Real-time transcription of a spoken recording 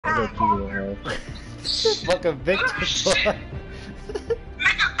got two and a half. Fucking Victor, boy.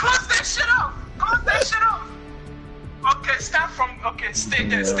 Nigga, close that shit off. Close that shit off. Okay, stop from. Okay, stay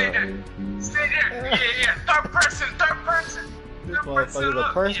there. Stay there. Stay there. Yeah. Third person. This motherfucker's a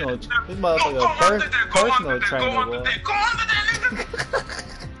personal. This motherfucker's a personal trainer, boy. Go under there, nigga.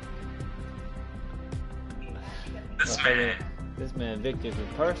 This man Victor's a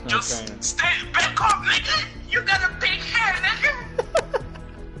personal Just trainer. stay back up, nigga. You got a big hair, nigga.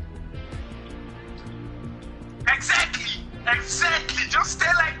 Exactly. Just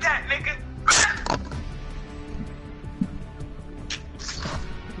stay like that, nigga.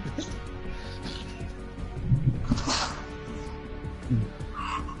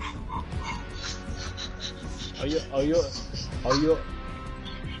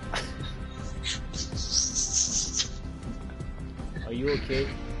 Are you okay?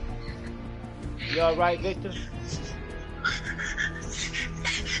 You alright, Victor?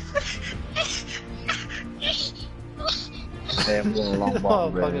 Hey, I'm going a long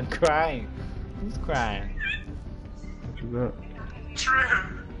walk, bro. Fucking crying. Who's crying? What you got? True.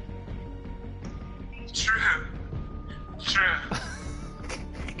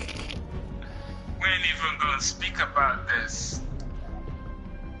 We ain't even gonna speak about this.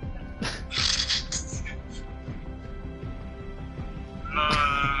 No.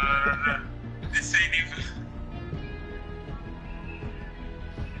 This ain't even.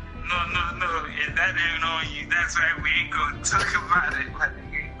 No. If that ain't on you, that's why we ain't gonna talk about it. Like,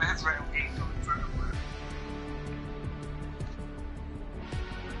 that's why we ain't gonna talk about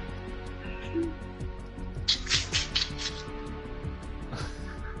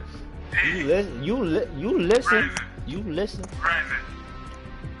it. You listen.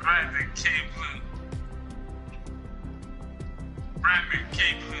 Private K-Blue. Private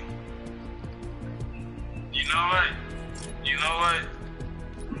K-Blue. You know what?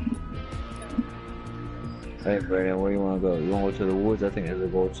 Hey, Brandon, where you wanna go? You wanna go to the woods? I think there's a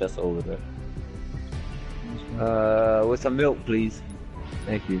gold chest over there. With some milk, please.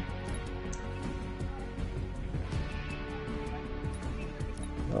 Thank you.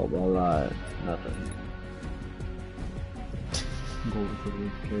 Oh, my life. Nothing.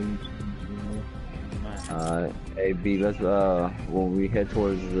 Alright. Hey, B, let's, when we head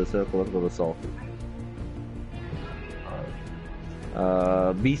towards the circle, let's go to Salty.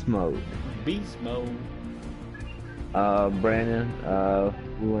 Beast mode. Brandon,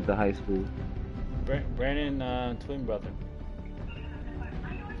 we went to high school. Brandon, twin brother.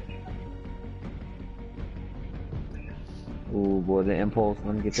 Ooh, boy, the impulse.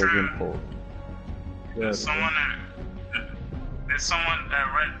 Let me get those impulse. There's someone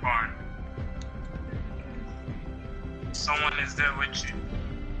at Red Barn. Someone is there with you.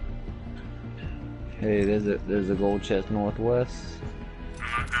 Hey, there's a gold chest northwest. I'm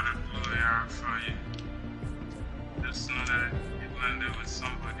not gonna blue arrow for you. Just know that you landed with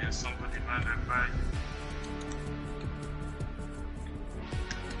somebody or somebody landed by you.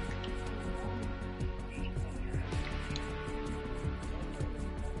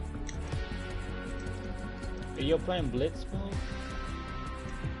 Are you playing Blitz mode?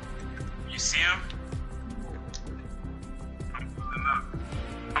 You see him?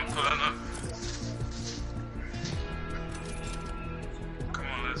 I'm pulling up. Come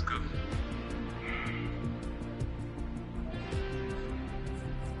on, let's go.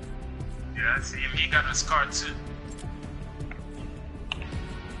 Yeah, I see him. He got a scar too.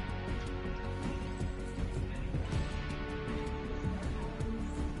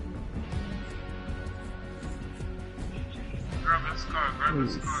 Grab a scar.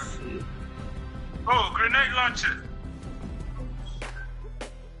 Oh, grenade launcher.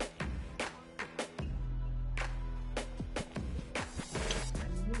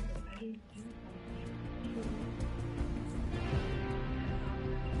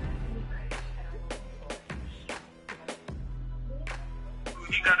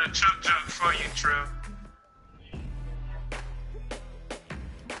 He got a chug jug for you, Trill.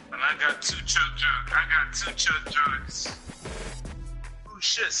 And I got two chug jugs. Oh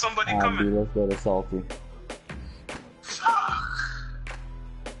shit, somebody coming. Dude, let's go to Salty. Fuck.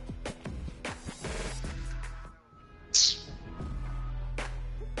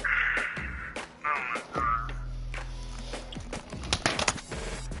 Oh my god.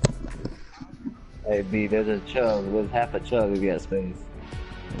 Hey, B, there's a chug. There's half a chug if you got space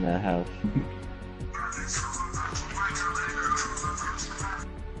in that house.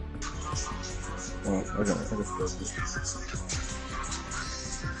 Oh, okay.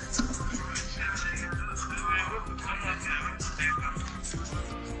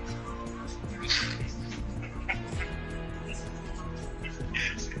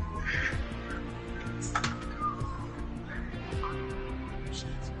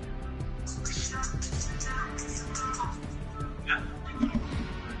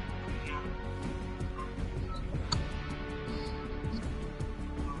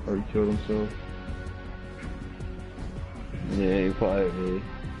 Or he killed himself. Yeah, he probably did.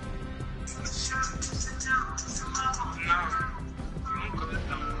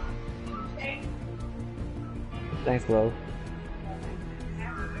 Thanks, love.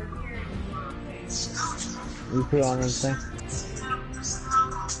 You put on anything?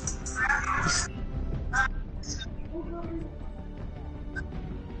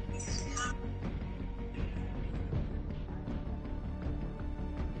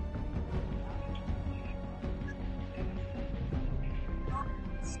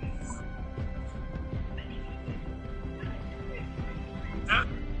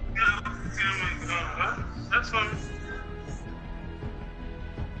 That's fine.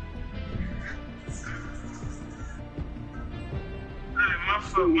 Hey, my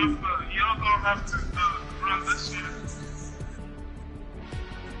fault. Y'all gonna have to run this one.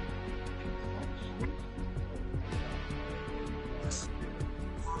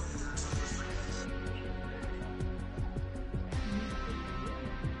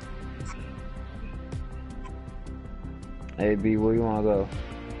 Hey, B, where you wanna go?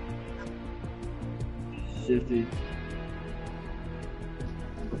 Shifty.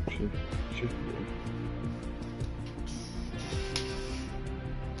 Shit.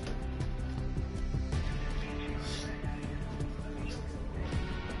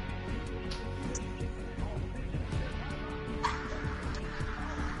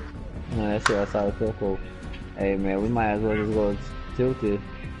 No, that shit outside of Coco. Hey, man, we might as well just go tilted.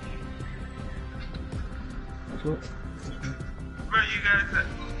 That's what? Where you guys at?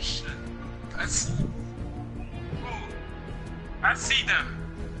 Oh shit. I see them.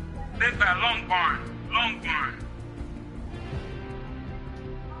 They got long barn.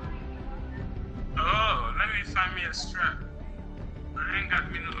 Oh, let me find me a strap. I ain't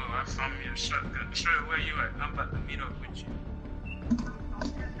got me no. Oh, I found me a shotgun. Trey, where you at? I'm about to meet up with you.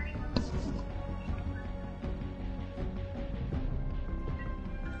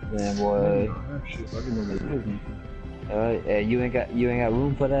 Man, boy. Alright, hey, you ain't got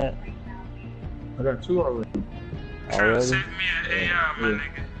room for that? I got 2 already. Try to Already? save me an AR, my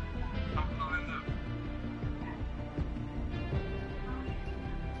nigga. I'm pulling up.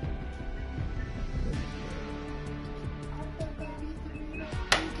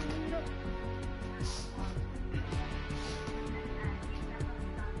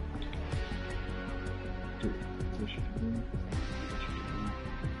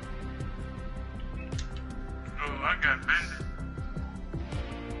 Oh, I got bandit.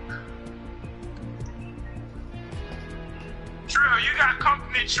 Trill, you got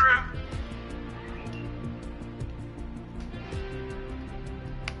company, Trill.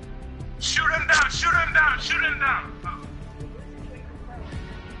 Shoot him down. Oh.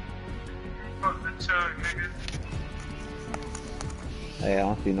 Fuck the chug, nigga. Hey, I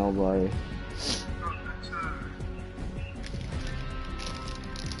don't see nobody. Fuck the chug.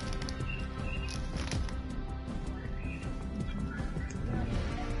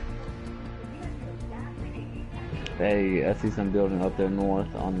 Hey, I see some building up there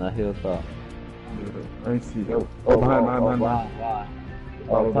north on the hilltop. Yeah, I ain't see that. Oh, behind.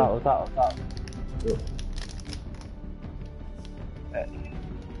 Up top. Yeah.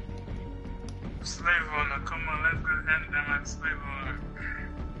 Slave owner, come on, let's go hand them at slave owner.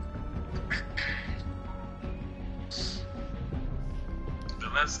 The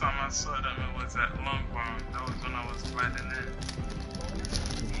last time I saw them, it was at Longbourn. That was when I was fighting in.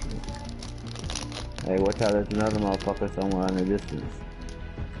 Hey, watch out, there's another motherfucker somewhere in the distance.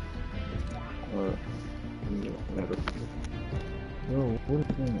 Oh, what is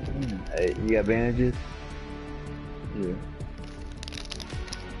that? Hey, you got bandages? Yeah.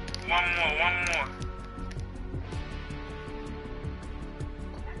 One more.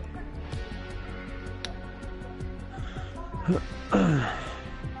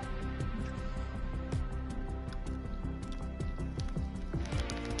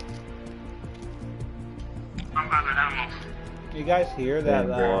 I'm out of ammo. You guys hear that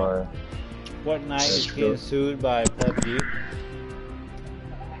boy. Fortnite is getting sued by PUBG?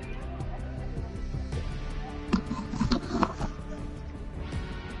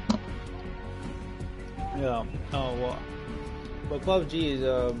 Yeah. Oh well. But PUBG is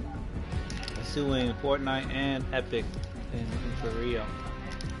suing Fortnite and Epic in Korea.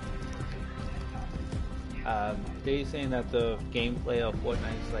 They're saying that the gameplay of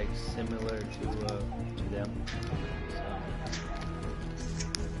Fortnite is like similar to them.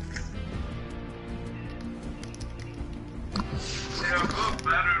 They're good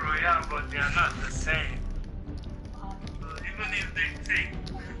battle royale, but they are not the same. So even if they take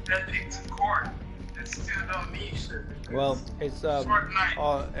that thing to court, they still don't mean shit. Well, it's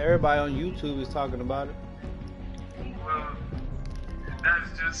Fortnite. everybody on YouTube is talking about it. Well,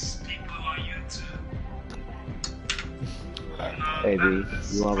 that's just people on YouTube. Hey, B,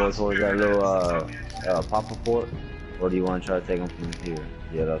 you wanna go towards that little Papa Fort, or do you wanna try to take them from here?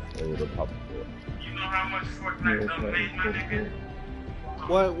 Yeah, that's a little Papa Fort. You know how much Fortnite done made, my nigga?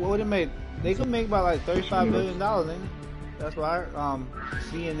 What would it make? They could make about like $35 million, nigga. That's what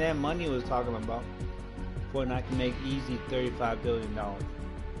CNN Money was talking about. Fortnite can make easy $35 billion. No,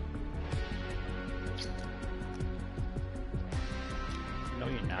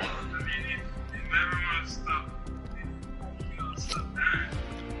 you're not. I mean, it never want to stop.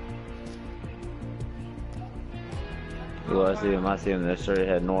 You wanna see him? I see him. They're straight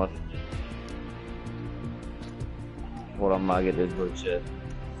head north. Hold on, I get this blue chest.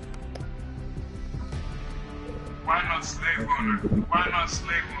 Why not slave owner? Why not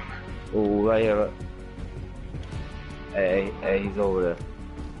slave owner? Ooh, right here. Hey, he's over there.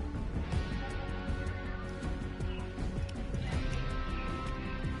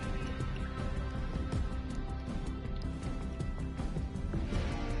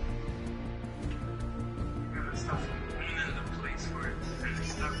 Gotta stop cleaning the place for it. And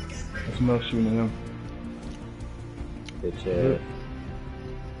stuff is slave. That's enough shooting at him. Good chest.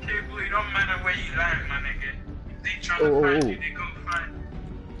 Cable, it don't matter where you land, my nigga. If they tryna find you, they gonna find you.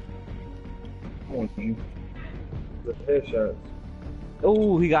 Come on, team. The headshots.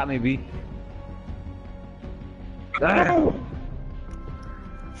 Ooh, he got me, B. Ah.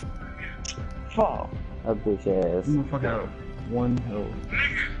 Fuck. That bitch ass. Motherfucker out. One health.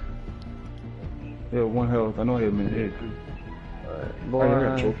 Nigga, Yeah, one health. I know I hit him in the head too. Boy. I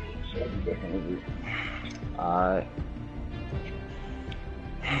got choked. Alright.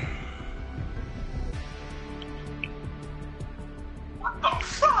 what the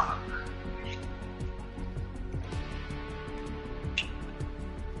fuck?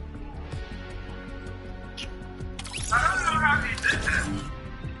 I don't know how he did that.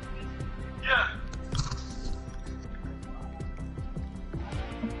 Yeah.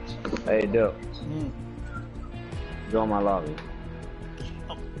 Hey, Duck. Mm. Join my lobby.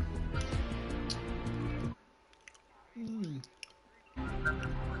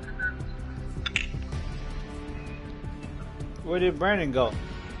 Where did Brandon go?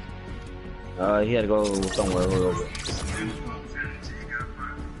 He had to go somewhere a little bit.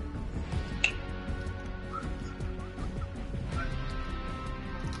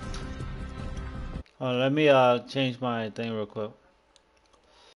 Let me change my thing real quick.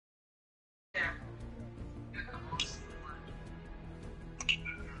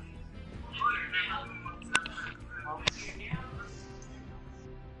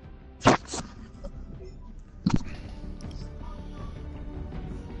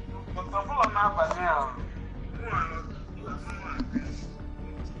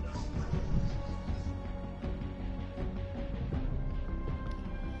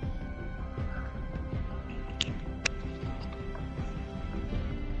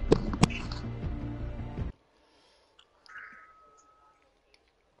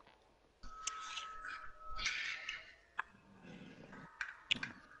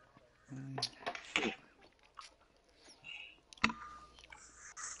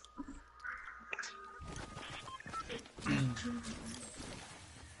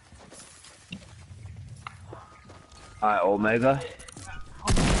 Alright, Omega.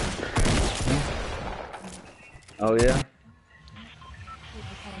 Oh yeah?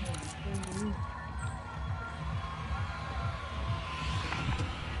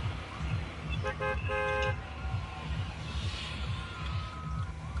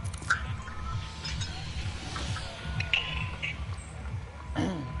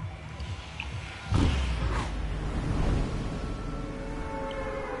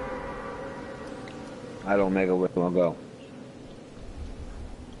 I don't make it where you wanna go.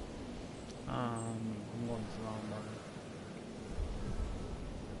 I'm going to long morning.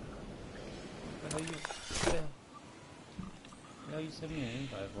 What the hell you sent me an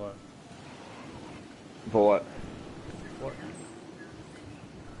invite for? For what? What?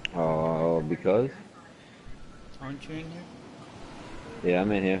 Because? Aren't you in here? Yeah,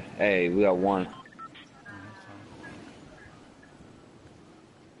 I'm in here. Hey, we got one. Oh, that's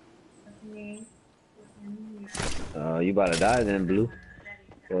fine. You about to die then, Blue.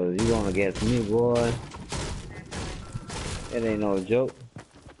 Cause you going against me, boy. It ain't no joke.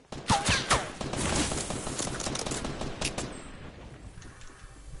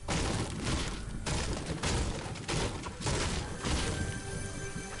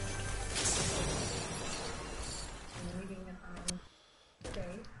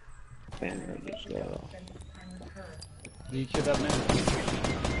 Man, I just got off. Did you kill that man?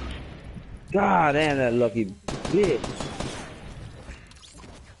 God damn that lucky bitch.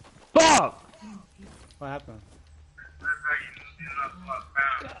 Fuck! What happened?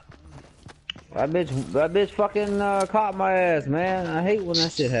 That bitch fucking caught my ass, man. I hate when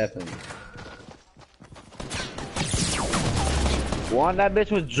that shit happens. One, that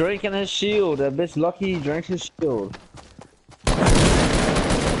bitch was drinking his shield. That bitch lucky he drank his shield.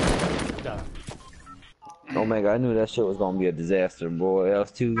 Omega, I knew that shit was gonna be a disaster, boy. That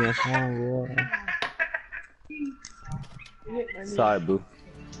was 2 against 1, boy. Sorry, boo.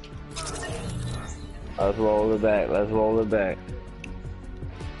 Let's roll it back. Let's roll it back.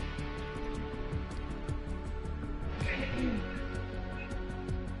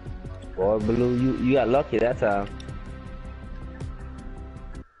 Boy, Blue, you got lucky that time.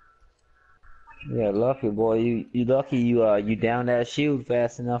 You got lucky, boy. You lucky you down that shield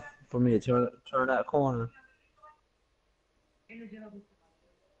fast enough for me to turn that corner.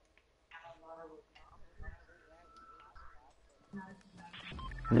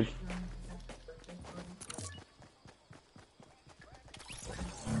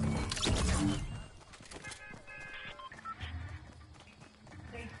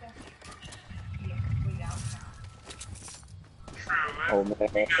 Oh man,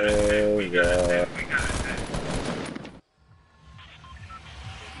 yeah.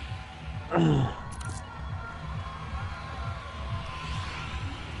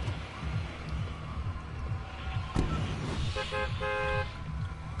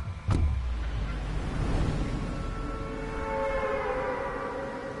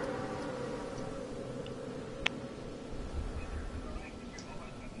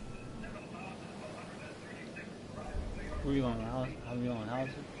 Were you on the house? Are you on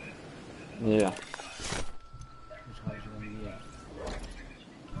houses? Yeah. Which house you gonna be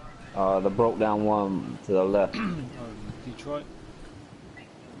at? The broke down one to the left. Detroit?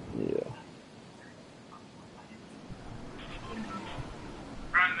 Yeah.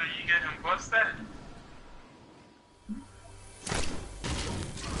 Brandon, you getting busted?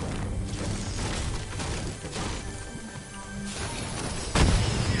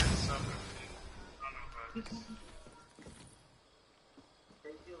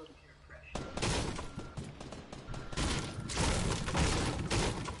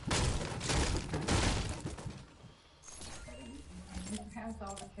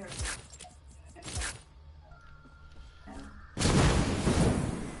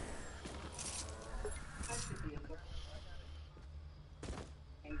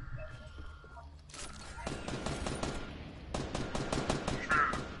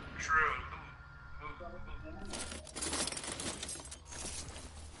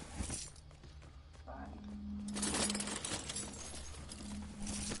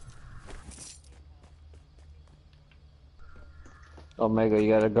 Omega, you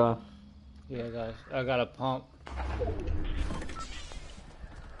got a gun? Yeah, guys. I got a pump.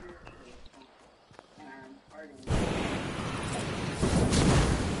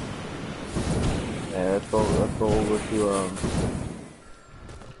 Yeah, let's go over to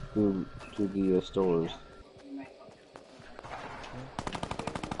the stores.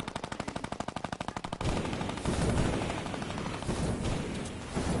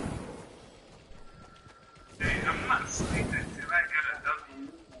 I'm not sleeping till I get a W.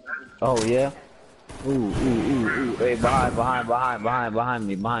 Oh yeah? Ooh. Hey, behind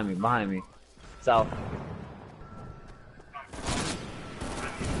me. South.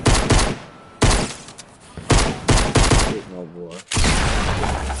 Shit, no boy.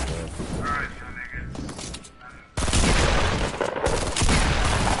 Alright, y'all niggas.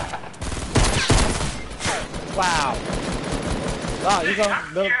 Wow! Oh, you go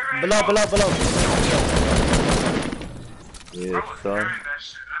below. Yeah, I was son. hearing that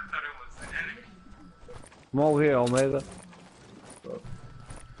shit. I thought it was the enemy. Come over here, Omega.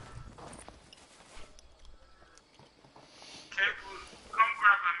 Careful. Come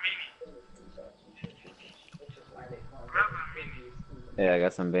grab a mini. Grab a mini. Yeah, I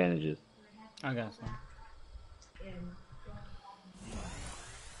got some bandages. I got some.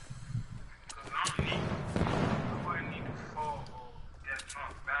 Cause I don't need to fall or get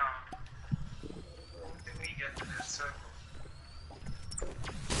knocked down if we get to this circle.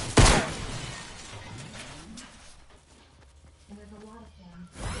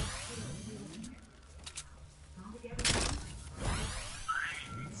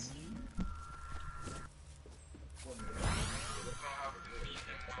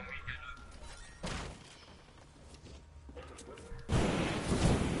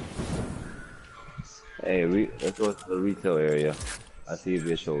 Hey, let's go to the retail area. I see a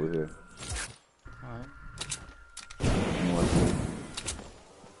bitch over here. Alright.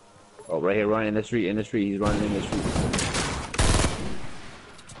 right here, running in the street. In the street, he's running in the street.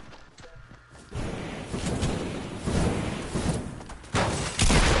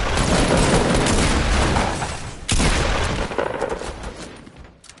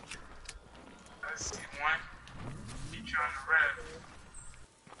 I see one. He trying to rev.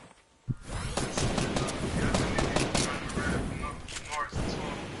 The other nigga trying to rev north as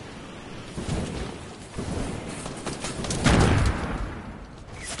well.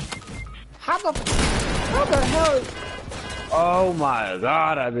 How the hell? Oh my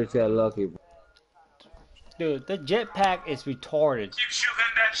god, I bitch got lucky. Dude, the jetpack is retarded. Keep shooting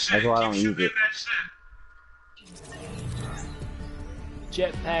that shit. That's why I don't Keep use shooting it. that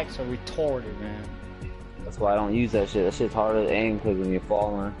shit. Jetpacks are retarded, man. That's why I don't use that shit. That shit's harder to aim because when you're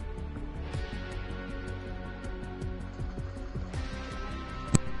falling.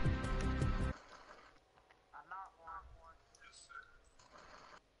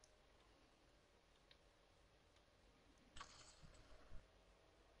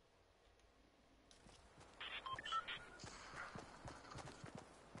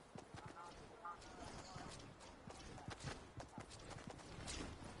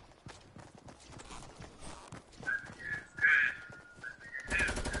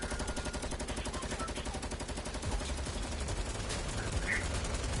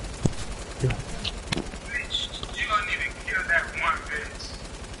 You gonna need to kill that one bitch.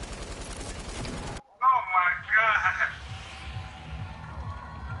 Oh my god.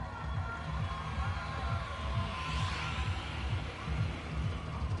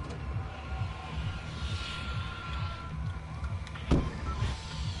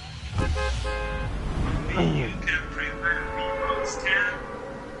 You can prevent me from scan.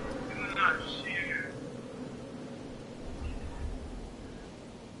 Not shit.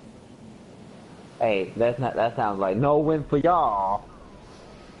 Hey, that's not. That sounds like no win for y'all.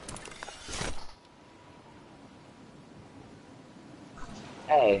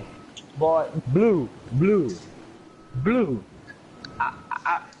 Hey, boy, blue. I'm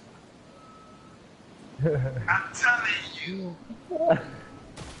telling you.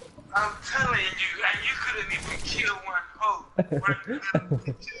 I'm telling you, and you couldn't even kill one hoe.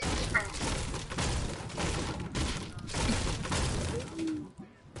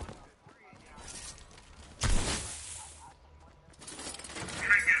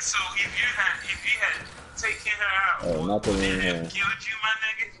 Nigga, so if you had taken her out, Oh, nothing would in it here. have killed you, my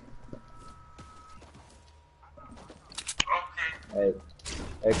nigga? Okay.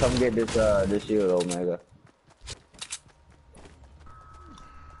 Hey, come get this shield, Omega.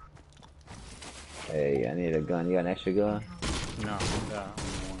 Hey, I need a gun. You got an extra gun? No, no.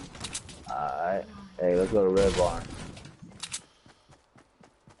 Alright. Hey, let's go to Red Barn.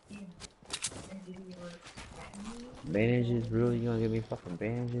 Bandages? Really? You gonna give me fucking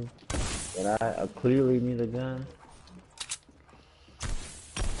bandages? And I clearly need a gun?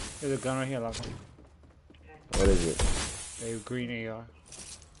 There's a gun right here, like What is it? a green AR.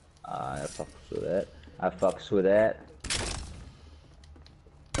 I fucks with that. I fucks with that.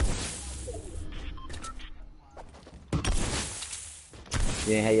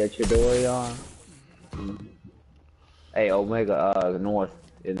 You didn't have your Chidori on? Hey, Omega, north,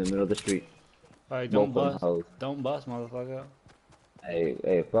 in the middle of the street. Alright, don't Both of them bust. hoes. Don't bust, motherfucker.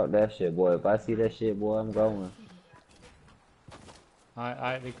 Hey, fuck that shit, boy. If I see that shit, boy, I'm going.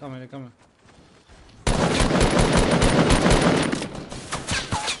 Alright, they coming, they coming.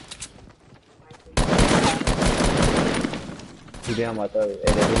 He down my third.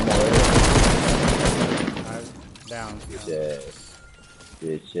 Hey, they hit him already. Alright, down. Bitch ass.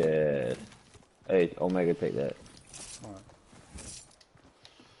 Bitch ass. Hey, Omega, take that. Alright.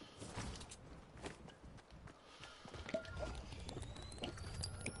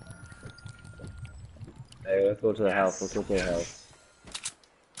 Hey, let's go to the house. Let's go to the house.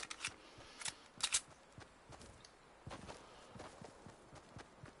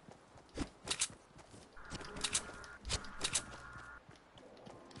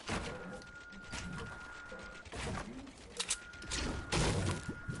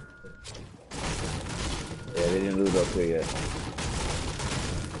 Yeah, they didn't loot up here yet.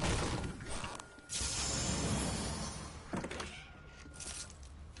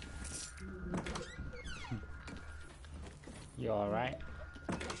 You alright?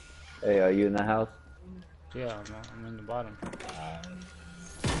 Hey, are you in the house? Yeah, I'm in the bottom.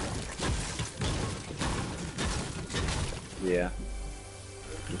 Yeah.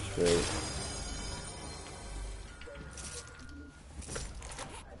 You straight.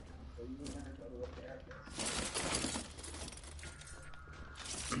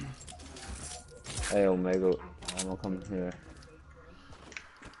 Hey, Omega, I'm gonna come here.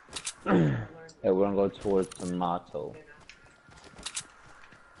 Hey, we're gonna go towards Tomato.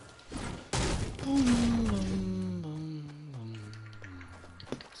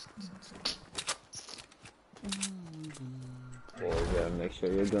 Boy, you gotta make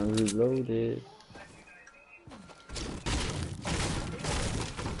sure your guns is loaded.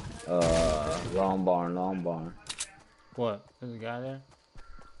 Long barn, long barn. What? There's a guy there?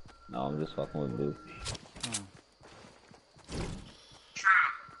 No, I'm just fucking with Blue. Oh.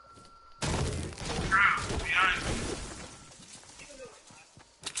 Behind me.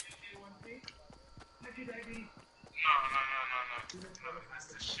 No, that's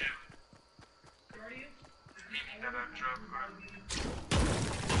the shit. Meaning that I drove by.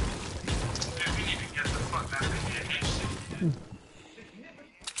 Dude, we need to get the fuck out of here. Hey, shit.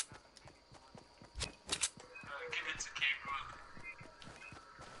 Give it to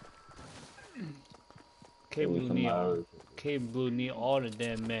K-Blue. K-Blue need all the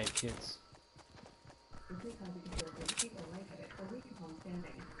damn med kits.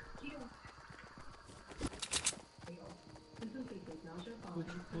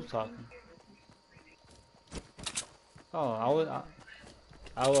 Who's talking? Oh,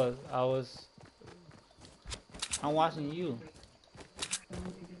 I'm watching you.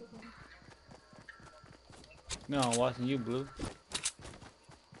 No, I'm watching you, Blue.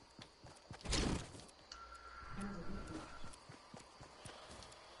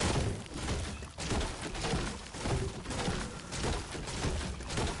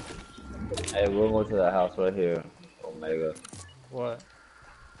 Hey, we're going to the house right here, Omega. What?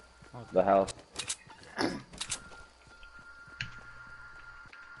 The house. Yeah.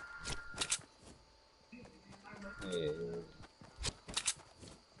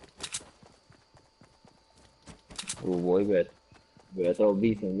 Oh boy, better throw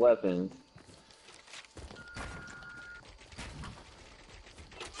decent weapons.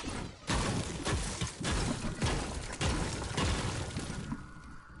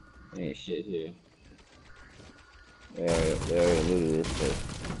 Ain't shit here. They already looted this place.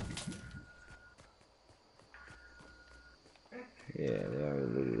 Yeah, they already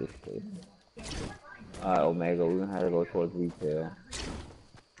looted this place. Alright, Omega, we're gonna have to go towards retail.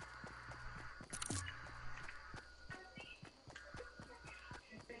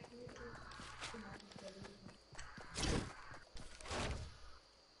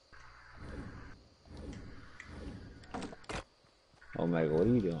 Omega, what are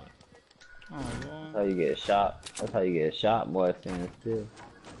you doing? Oh, boy. That's how you get shot. That's how you get shot, boy, standing still.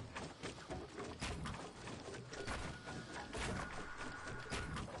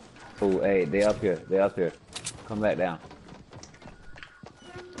 Oh, hey, they up here. They up here. Come back down.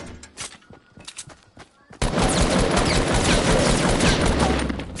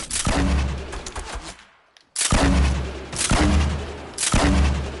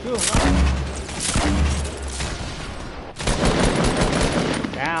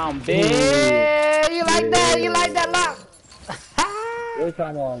 Down, bitch. You like that? You like that lock? What you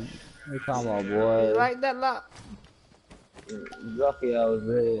talking about? What you talking about, boy? You like that lock? Lucky I was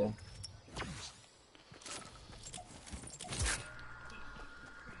there.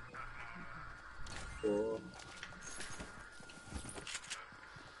 Cool.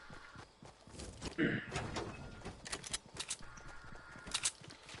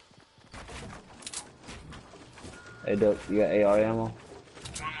 Hey, Dope, you got AR ammo?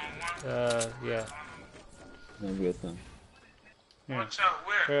 Yeah. Let me get some. Yeah. Watch out,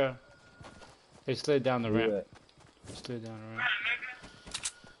 where? Yeah. They slid down the Where ramp. you at? They slid down the Where, ramp.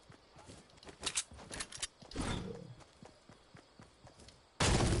 nigga?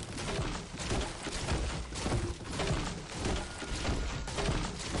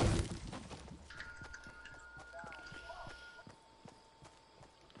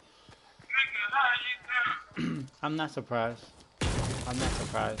 Nigga, how you doing? I'm not surprised. I'm not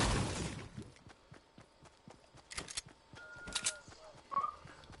surprised.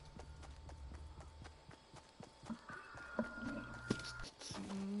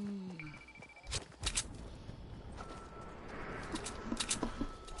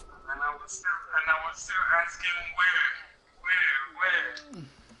 And I was still asking where,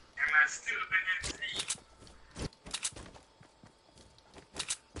 and I still didn't see.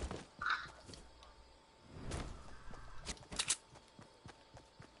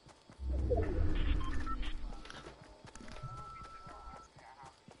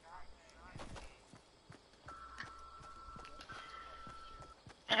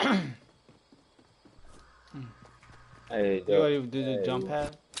 Hey, You Dope. already do the jump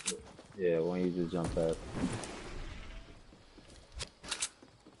pad? Yeah, when you just jump past.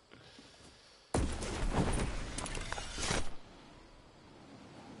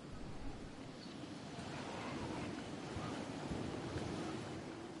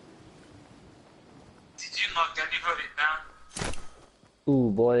 knocked that, he heard it down. Ooh,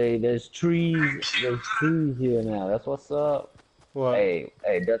 boy, there's trees. There's trees here now. That's what's up. What? Hey,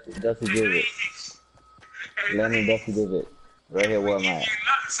 Dusty Divot. Hey, Lennon Lee, Dusty Divot. Right here where if I'm you at.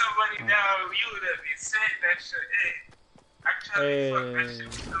 knock somebody down, you would have been saying that shit. Hey, I tell you, fuck that shit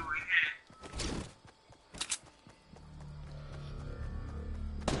was over here.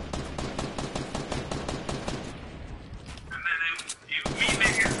 And then if me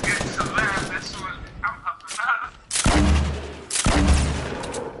niggas get to laugh, that's what I'm up and out.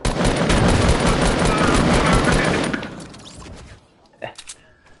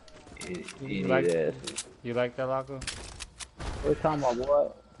 You like Idiot. you like that, Loco? What you talking about, boy?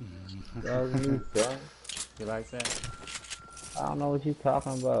 That was me, son. You like that? I don't know what you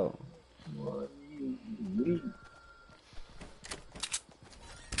talking about. Boy, you weak.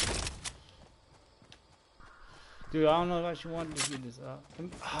 Dude, I don't know if you wanted to get this up.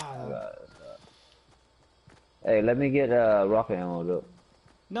 Hey, let me get rocket ammo, though.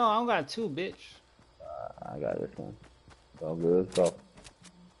 No, I don't got two, bitch. I got this one. It's all good. Let's go.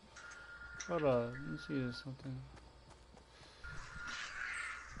 Hold on, let me see if there's something.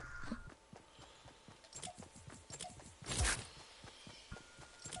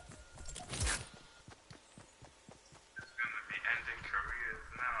 It's gonna be ending careers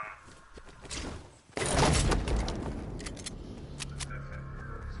now.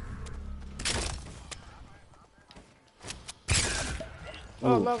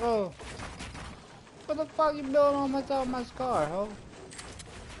 Oh, Ooh. Loco! What the fuck you building on my car, ho?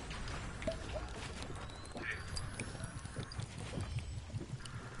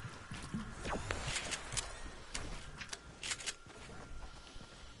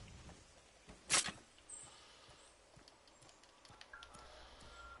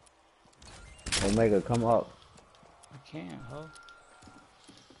 Omega, come up. I can't, ho.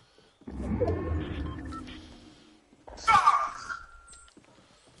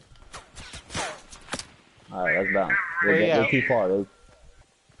 Alright, let's bounce. Where you They're at? too far.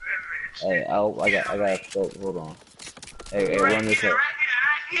 Hey, I got a scope. Hold on. Hey, run this up. Right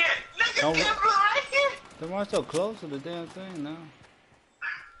here. Nigga, Don't- camera right here. They weren't so close to the damn thing now.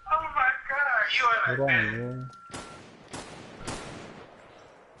 Oh my god, you are Hold like on, that. man.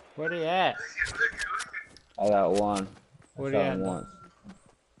 Where they at? Look I got one. I Where shot they him at? once.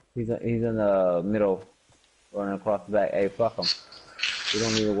 He's in the middle, running across the back. Hey, fuck him. We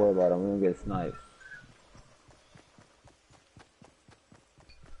don't need to worry about him. We don't get sniped.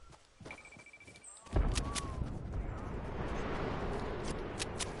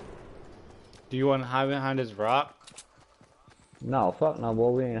 Do you want to hide behind this rock? No, fuck no, boy.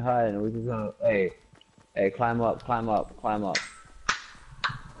 We ain't hiding. We just gonna. Hey, climb up, climb up, climb up.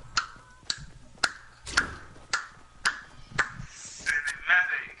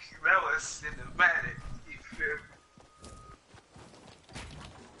 cinematic. That was cinematic. You feel me?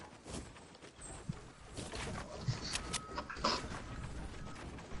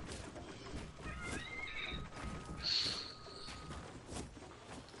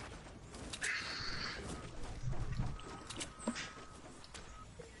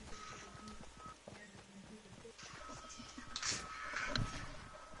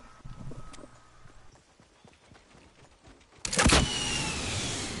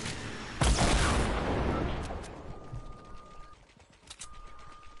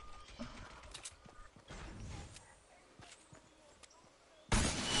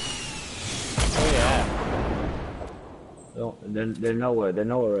 Oh yeah. They're nowhere. They're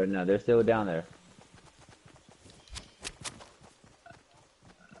nowhere right now. They're still down there.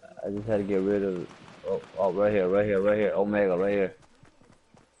 I just had to get rid of. Oh, right here, right here, right here. Omega, right here.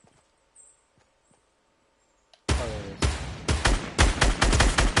 Oh, there it is.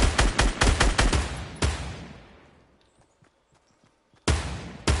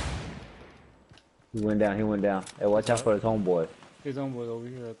 He went down. He went down. Hey, watch out for his homeboy. His own boy over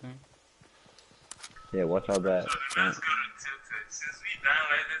here, I think. Yeah, watch our back. So the man's gonna tilt it. Since we down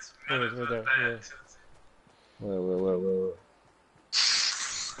like this, we might as Right well there, yeah. tilt it. Where?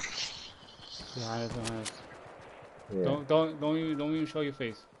 Behind us, behind us. Yeah. Don't even show your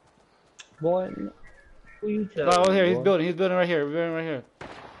face. Boy, who you Oh, telling? here, he's boy? building right here, building right here.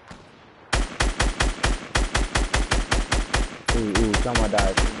 Ooh, someone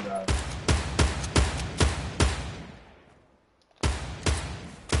died.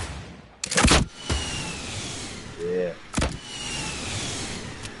 Yeah.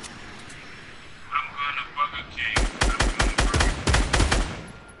 I'm going to Burger King. I'm going to Burger King.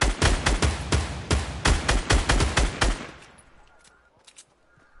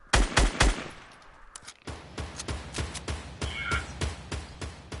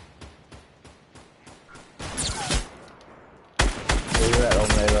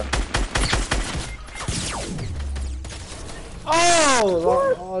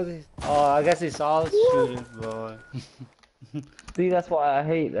 all these. Oh, I guess it's all shooters, boy. See, that's why I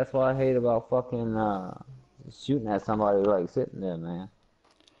hate. That's why I hate about fucking shooting at somebody like sitting there, man.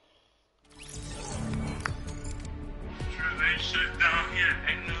 Sure, they shut down here.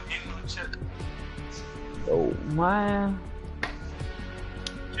 Ain't no check. Oh man.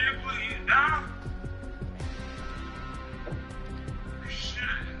 Can't believe down. Shit.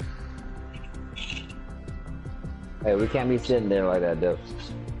 Hey, we can't be sitting there like that, though.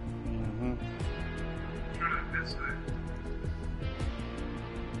 Mm-hmm. Try it this way.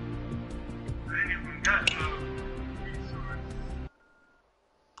 I ain't even got no resource.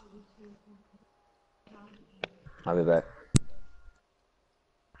 I'll be back.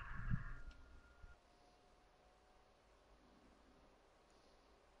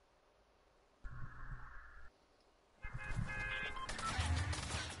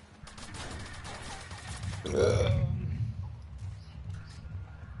 Yeah.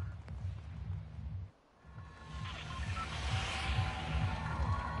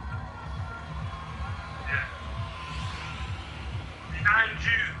 Behind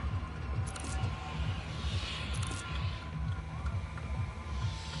you.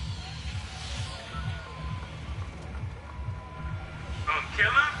 Gonna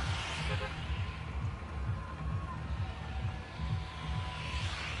kill him?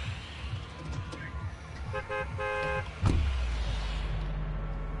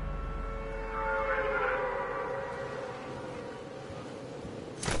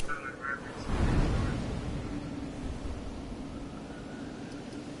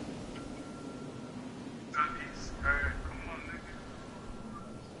 Alright, come on, nigga.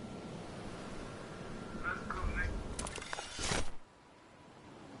 Let's go, nigga.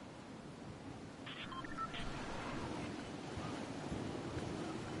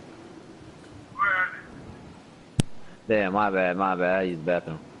 Where are they? Damn, my bad, my bad. I used the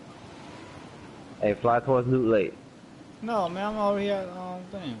bathroom. Hey, fly towards Loot Lake. No, man, I'm over here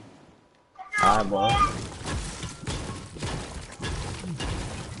at thing. Alright, boy.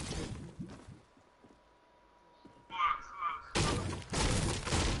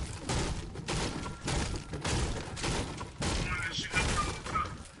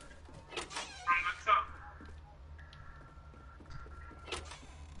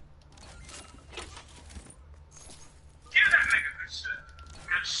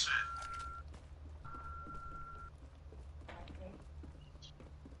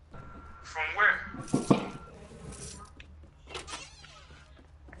 From where?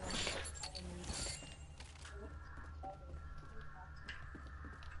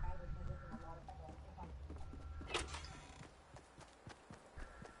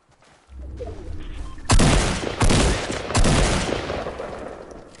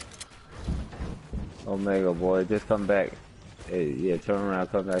 Omega, boy, just come back. Hey, yeah, turn around,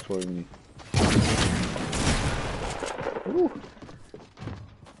 come back towards me. Woo.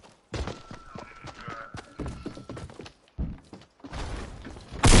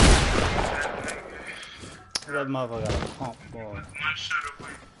 That motherfucker got a pump, boy. One shot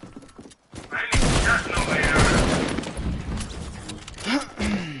away. I ain't even got no air.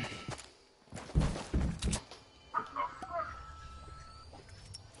 What the fuck?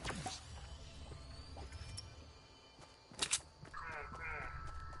 Come on.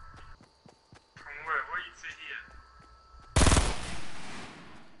 From where? Where you say he at?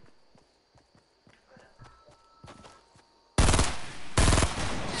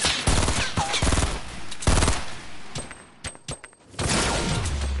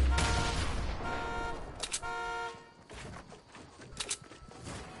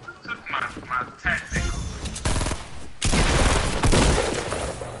 Took my tactical.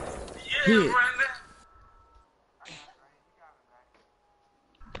 Yeah, Yeah. Brandon.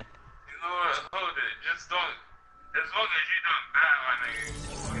 You know what? Hold it. Just don't. As long as you don't die, my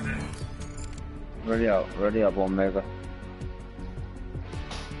nigga. Ready up, Omega.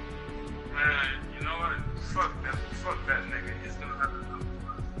 Man, you know what? Fuck that nigga. He's gonna have to do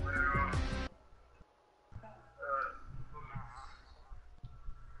later on.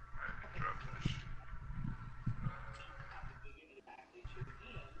 Drop that shit.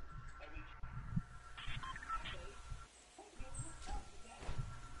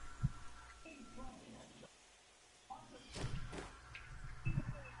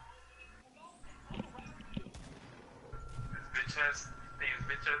 This bitch ass, these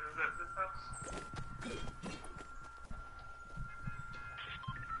bitch ass is at this house?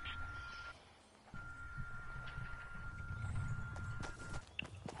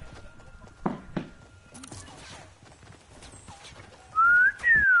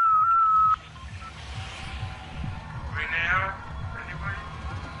 Green arrow? Anybody?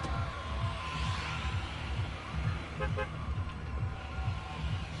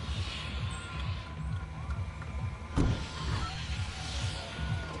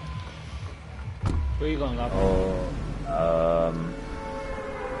 Where you going, Loco? Oh,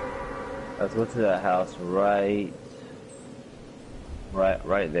 let's go to that house right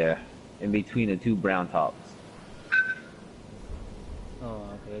there, in between the two brown tops. Oh,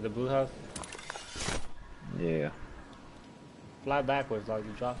 okay. The blue house? Yeah. Fly backwards, like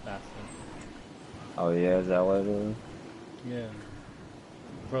you drop faster. Oh yeah, is that what it is? Yeah.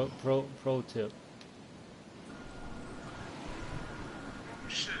 Pro tip.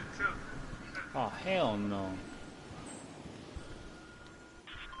 Shit, too. Oh, hell no.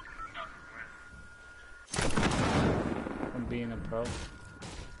 From being a pro.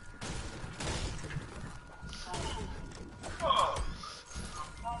 Oh.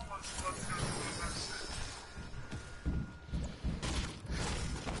 I'm almost gonna do that shit.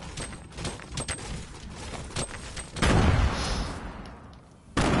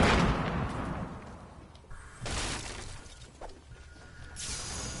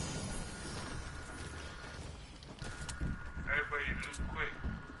 Everybody move quick.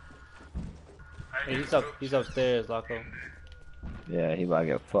 Hey, he's upstairs, Loco. Yeah, he about to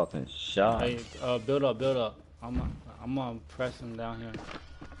get fucking shot. Hey, build up. I'm gonna press him down here.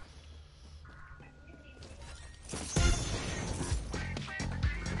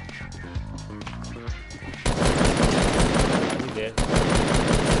 He dead.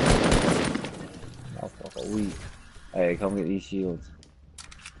 Motherfucker weak. Hey, come get these shields.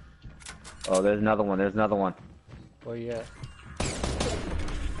 Oh, there's another one. Where you at?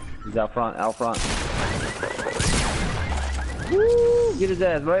 He's out front. Woo! Get his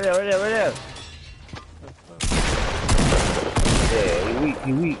ass right there. Yeah,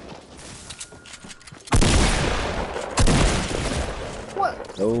 he weak. What?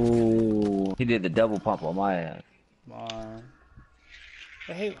 Oh, he did the double pump on my ass.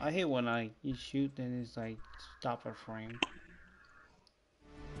 I hate when you shoot and it's like stop a frame.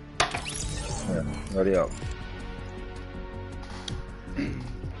 Yeah, ready up.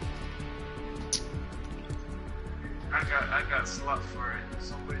 I got slot for it.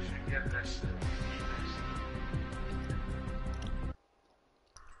 Somebody should get that shit.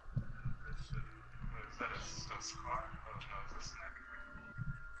 Is that a scar? Oh no, it's a sniper.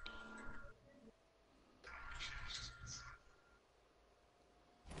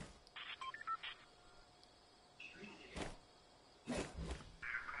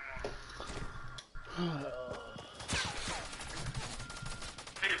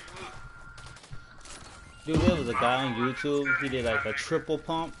 Hey, Blue. Dude, there was a guy on YouTube. He did like a triple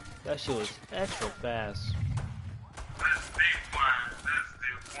pump. That shit was extra fast. That's day one. That's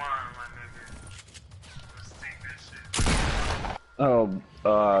day one, my nigga. Let's take that shit.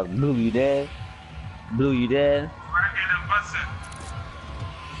 Oh, Blue, you dead? Right here, the bussin'.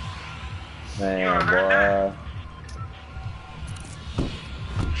 Man, boy.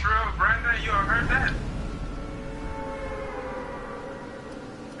 True, Brandon, you heard that?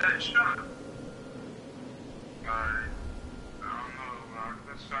 That shot. Alright. I don't know. I'm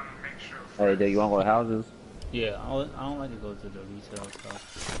just trying to make sure. Hey, dude, you wanna go to houses? Yeah, I don't like to go to the retail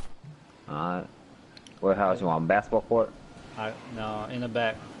stuff. Alright. What house you want? Basketball court? No, in the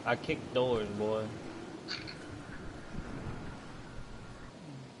back. I kicked doors, boy.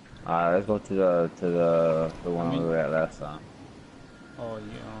 Alright, let's go to the one we were at last time. Oh,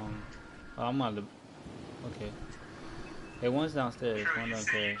 yeah. I'm on the. Okay. Hey, one's downstairs. True, One you say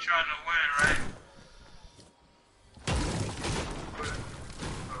downstairs. you're trying to win, right?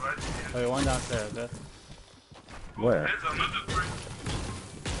 Wait, one downstairs. Okay. Where? There's another three.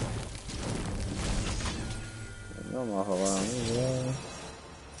 No more, hold on. Yeah.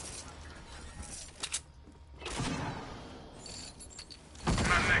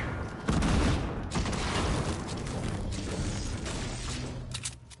 My nigga.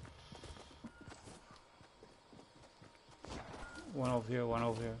 One over here. One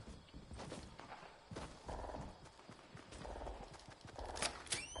over here.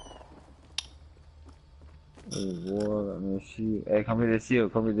 Oh boy, let me shoot. Hey, come get this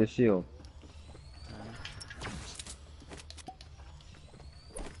shield.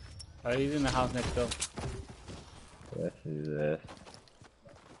 Oh, he's in the house next door. Yes, he's there.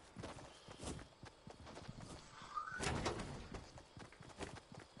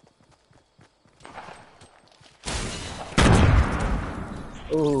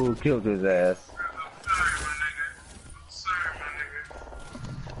 Oh, killed his ass. Sorry, my nigga.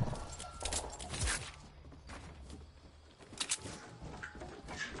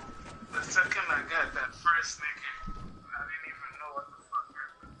 The second I got that first nigga, I didn't even know what the fuck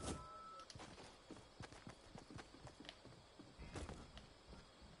happened.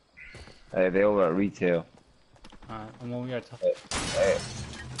 Hey, they over at retail. Alright, I'm over here. Hey,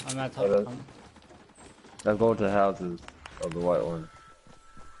 I'm not talking. Let's go to the houses of the white one.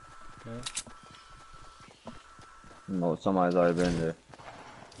 Okay. No, somebody's already been there.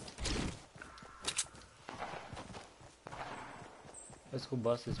 Let's go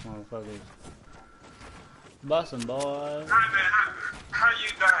bust this motherfucker. Bust him, boy. How you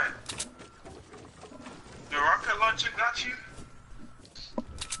died? The rocket launcher got you?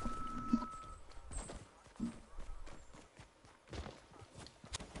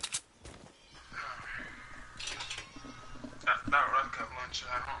 That rocket launcher,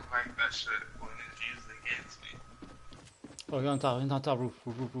 I don't like that shit when it's used against me. Oh, he's on top, roof.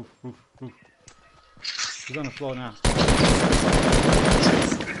 He's on the floor now.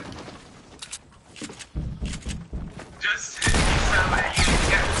 Just hit. You sound like you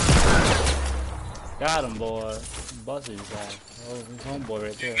get Got him, boy. Busted his ass. Oh, his homeboy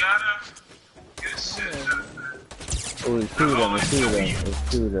right there. You got him? Good shit. Oh, it's two of them, it's two of them,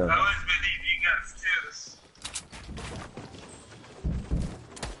 it's two of them. I always believe you got skills.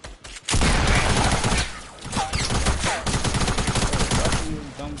 You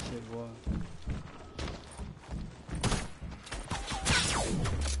dumb shit, boy.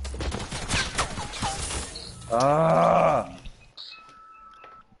 Ah!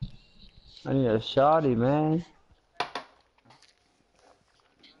 I need a shotty, man.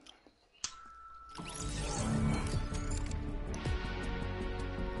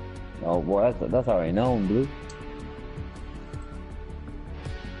 Oh, boy, that's already known, Blue.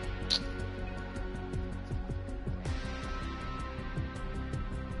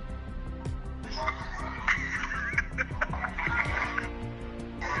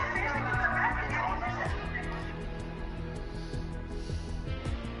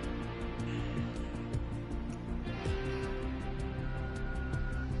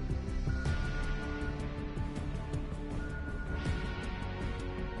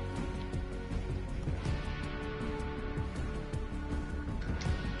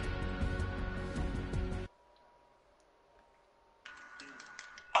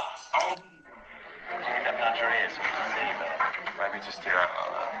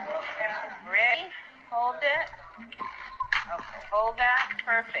 Ready? Hold it. Okay, hold that.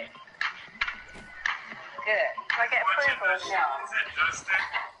 Perfect. Good. So I get approval now. Is it Justin?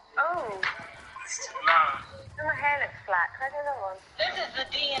 Oh, It's too loud. my hair looks flat. Can I do that one? This is the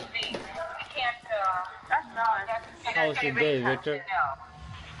DMV. You can't, that's nice. How was your day, Victor?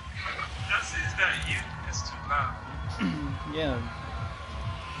 Justin, is that you? It's too loud. Yeah.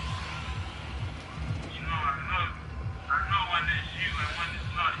 You know, I know when it's you and when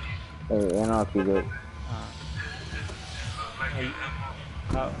it's not you. Hey, Anarchy, good. It looks like you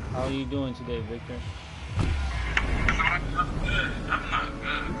How are you doing today, Victor? I'm good. I'm not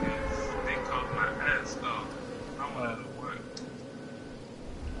good because they called my ass off. I wanted to work.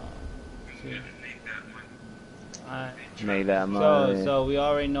 I'm gonna make that money. Alright. Make that money. So we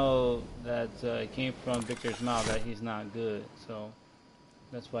already know that it came from Victor's mouth that he's not good. So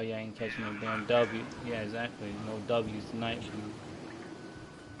that's why y'all ain't catching no damn W. Yeah, exactly. No W's tonight.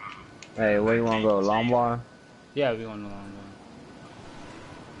 Hey, where you wanna go? Lombard? Yeah, we on the long one.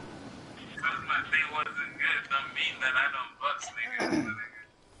 Because my day wasn't good, don't mean that I don't bust niggas.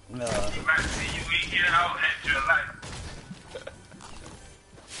 No. If I see you in here, I'll end your life.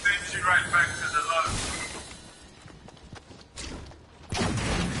 Send you right back to the lobby.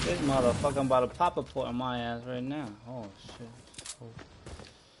 This motherfucker about to pop a port on my ass right now. Oh shit. Oh.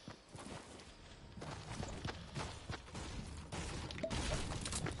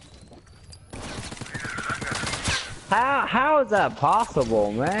 How is that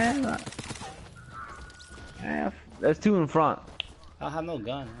possible, man? Man, there's two in front. I have no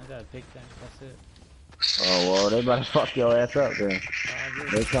gun. I got a pickaxe. That's it. Oh well, they about to fuck your ass up then.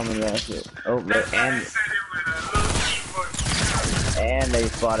 They coming that shit. Oh, That's how and you said it with a little keyboard.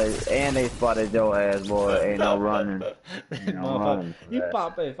 and they spotted your ass, boy. Ain't no running. Ain't no running. for You that.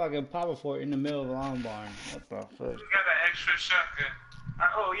 pop a fucking popper fort in the middle of a long barn. What the fuck? You got an extra shotgun.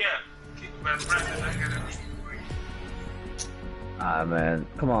 Oh yeah. Keep my Brandon. I got it. Ah man,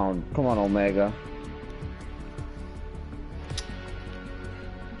 come on, Omega.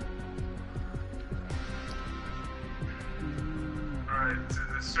 Alright, to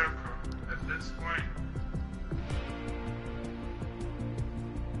the circle at this point.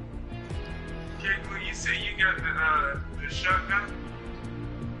 Kegler, you say you got the shotgun?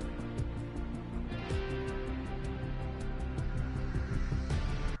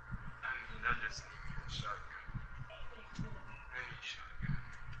 I just need a shotgun. Any shotgun.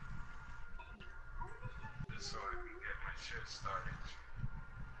 Just so I can get my shit started.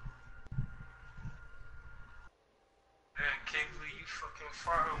 Man, Kegler, you fucking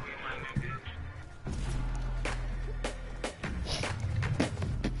far away, my nigga.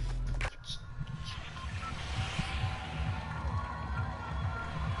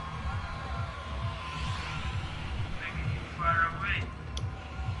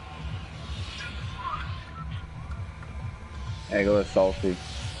 Omega was salty.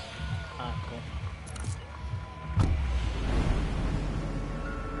 Ah, cool.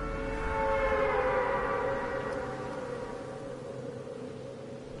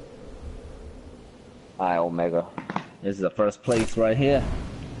 Alright, Omega. This is the first place right here.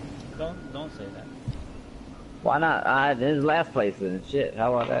 Don't say that. Why not? This is last place and shit.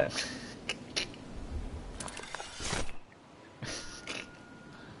 How about that?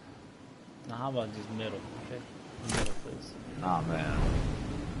 Now how about just middle, okay? Middle please. Oh man.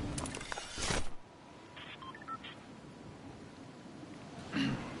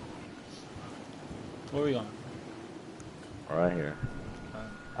 Where are we going? Right here.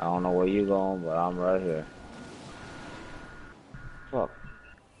 I don't know where you going, but I'm right here. Fuck.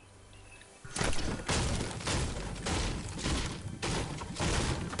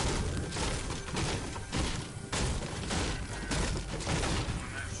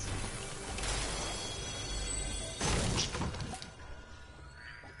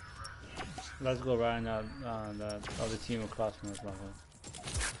 Let's go right now. The other team across from us, by the way.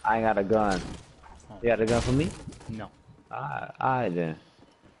 I ain't got a gun. Oh. You got a gun for me? No. Alright then.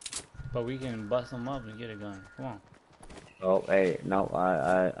 But we can bust them up and get a gun. Come on. Oh, hey, no,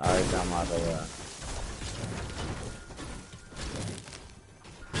 I got my other way.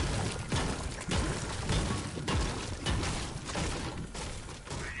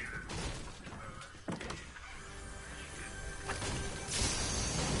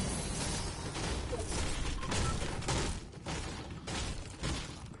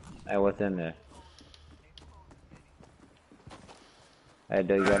 Hey, what's in there? Hey,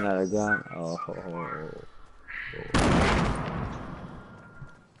 do you got another gun? Oh.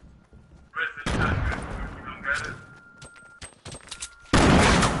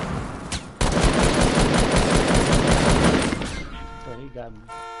 So he got me.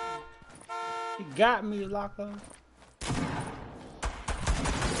 He got me, Loco.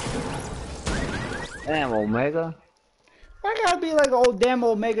 Damn, Omega. Why gotta be like old damn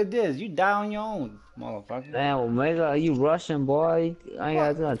Omega Diz? You die on your own, motherfucker. Damn, Omega, are you rushing, boy? I ain't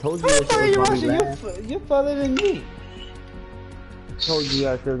got a gun. I told you How that the fuck are shit you was gonna be rushing? last. You're further than me. Told you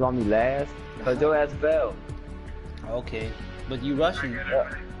that shit was gonna be last. Cause your ass fell. Okay, but you rushing.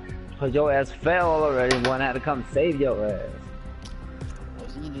 Cause your ass fell already. One had to come save your ass. Well,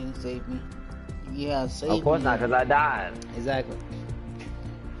 you didn't save me. Yeah, save me. Of course not, cause I died. Exactly.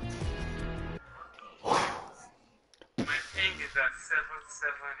 My ping is at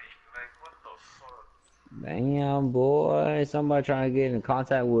 778. Like, what the fuck? Damn, boy. Somebody trying to get in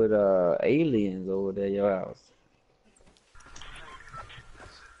contact with aliens over there at your house.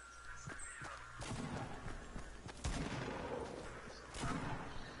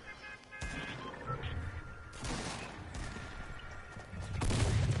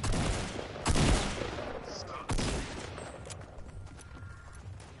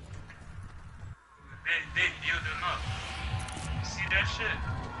 They building up. You see that shit?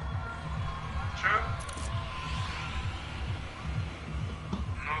 True?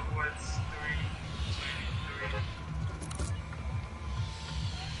 Northwest 323.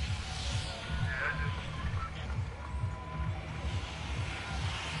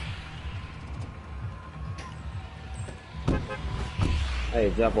 Yeah,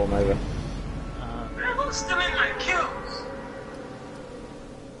 Hey, jump, Omega. man, who's stealing my kills?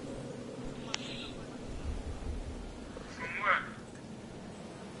 From where?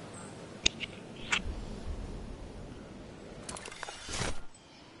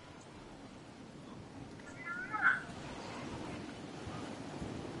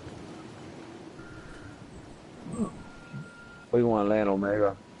 Where you want to land,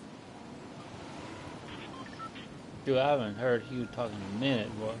 Omega? Dude, I haven't heard Hugh talking in a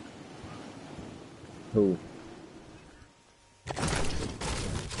minute, boy. Who?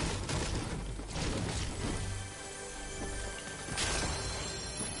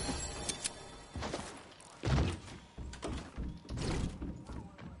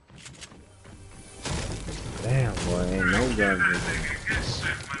 Damn, boy, ain't no guns in there. Good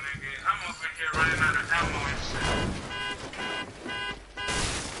shit, my nigga. I'm over here running out of ammo and shit.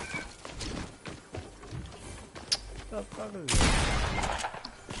 What the fuck is this?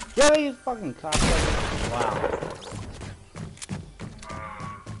 Yeah, you fucking cocksucker. Wow.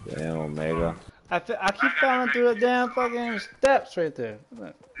 Damn, Omega. I keep falling through the damn fucking steps right there.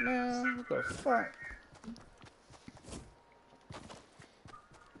 Like, man, what the fuck?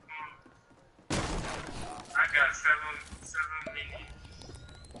 I got seven minis.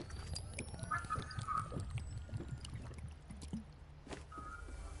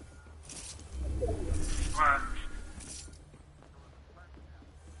 Why?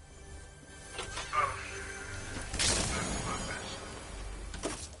 Oh.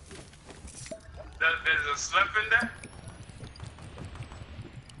 There's a slip in there?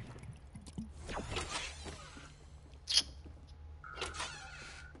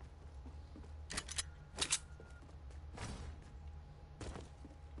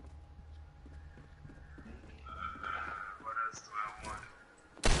 What else do I want?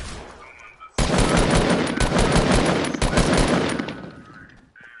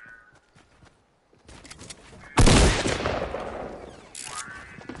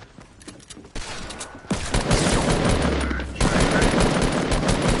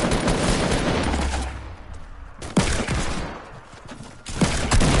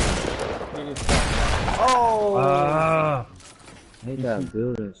 Oh! They got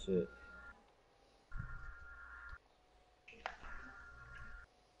building shit.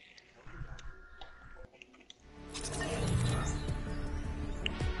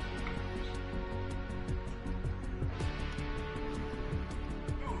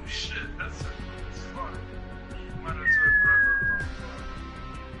 Oh shit, that's fun. Might as well grab a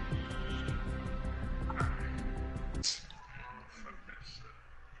fuck that shit.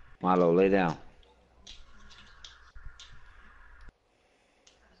 Milo, lay down.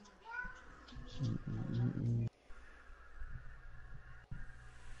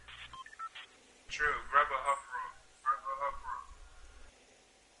 True, grab a huff rope. Grab a huff rope.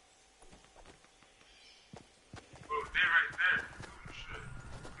 Oh, they right there. Oh shit.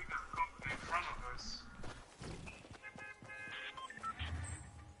 We got company in front of us.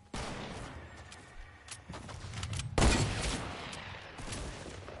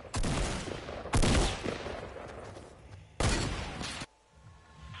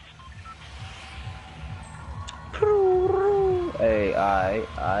 Hey, I,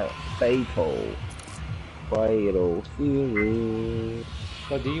 Fatal. Serious.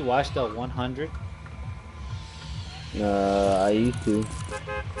 So do you watch the 100? I used to.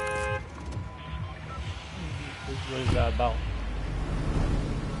 What is that about?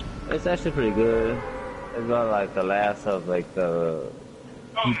 It's actually pretty good. It's about like the last of like the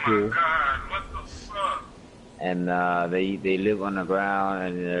Oh my people, god, what the fuck? and they live underground,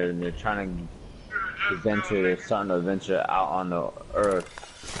 and they're trying to venture, starting to venture out on the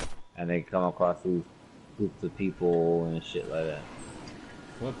earth, and they come across these groups of people and shit like that.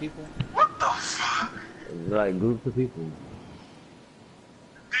 What people? What the fuck? Like groups of people.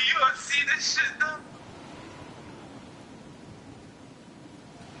 Do you all see this shit though?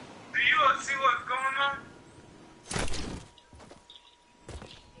 Do you all see what's going on?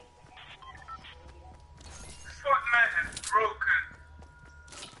 Fortnite is broken.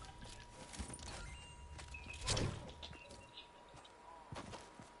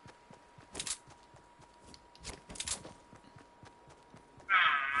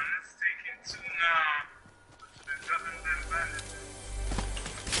 Man, it's taking two now. There's nothing than bandits.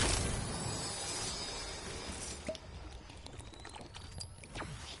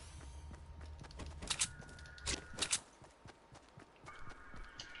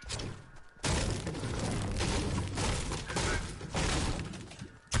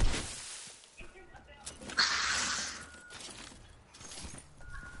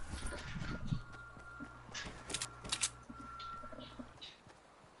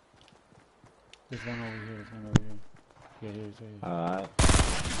 There's one over here, there's one over here. Yeah, here's here. Alright.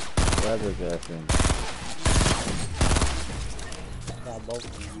 Where's the guy thing? Got both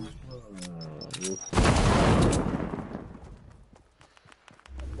of them. We'll see.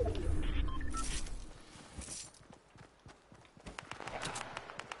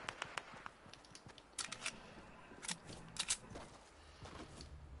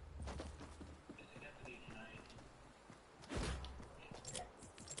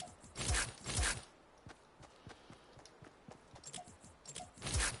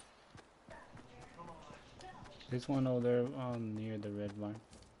 There's one over there near the red barn.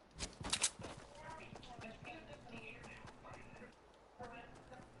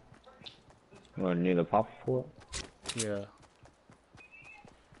 Or near the pop fort? Yeah.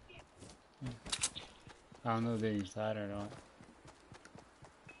 I don't know if they're inside or not.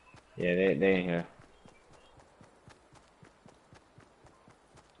 Yeah, they in here.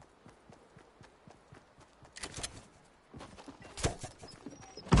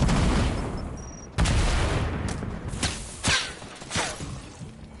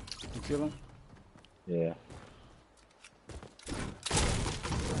 You kill them? Yeah.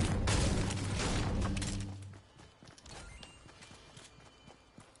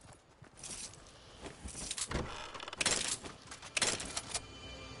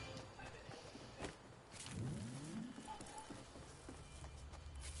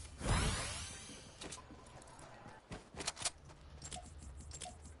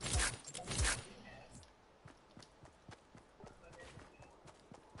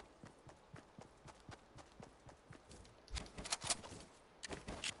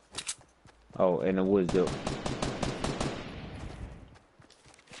 Oh, in the woods, though.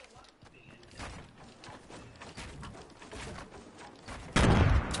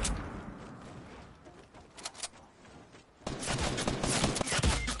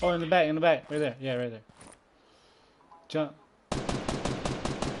 Oh, in the back, right there. Yeah, right there. Jump.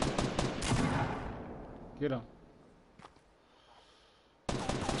 Get him.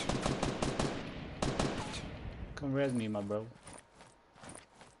 Come res me, my bro.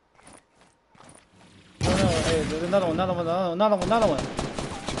 Oh no, hey, there's another one.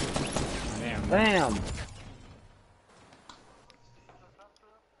 Damn. Bam!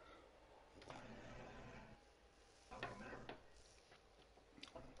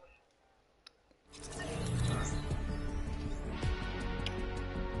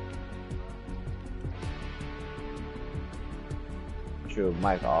 Sure,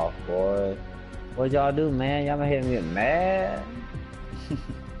 mic off, boy. What y'all do, man? Y'all make me get mad?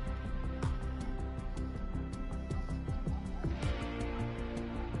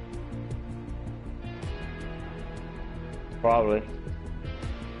 Probably.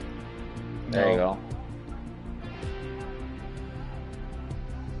 There you go.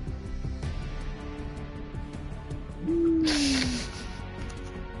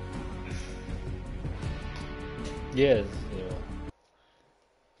 Yes, yeah.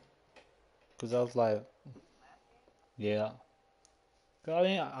 Cause I was like, yeah. 'Cause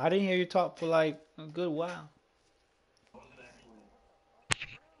I didn't hear you talk for like a good while.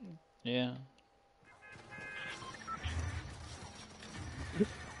 Yeah.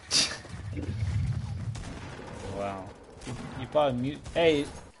 Wow. You probably mute. Hey,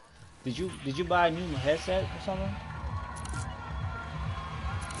 did you buy a new headset or something?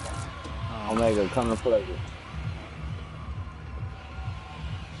 Omega, come to play.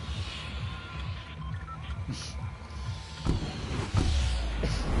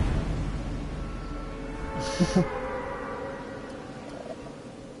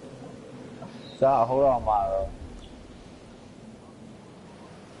 Stop, hold on, Milo.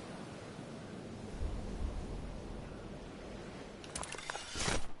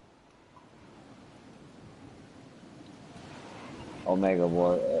 Omega,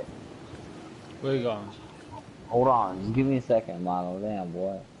 boy. Where you going? Hold on, just give me a second, Milo. Damn,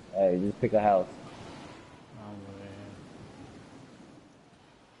 boy. Hey, just pick a house.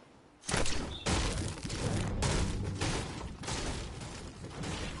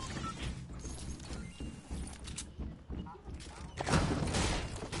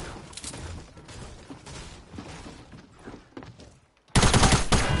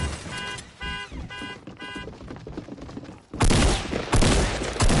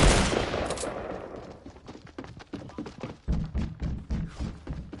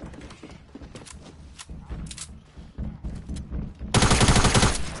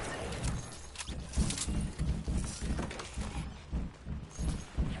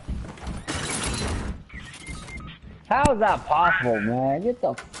 How is that possible, man? Get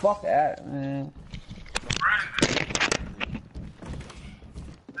the fuck out, man.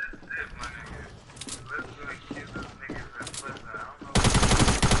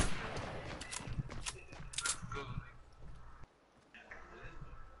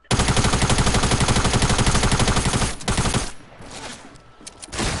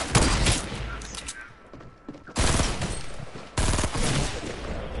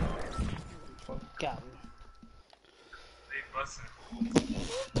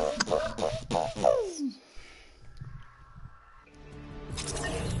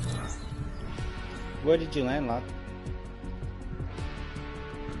 Where did you land, Lock?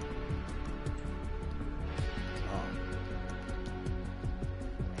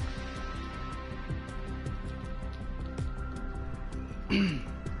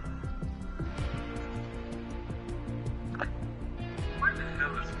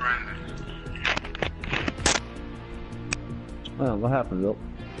 Well, what happened, Luke?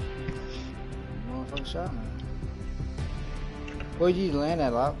 Motherfucker shot me. Where did you land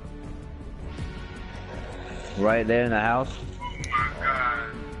at, Lock? Right there in the house. Oh my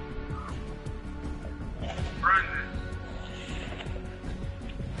God. Brandon.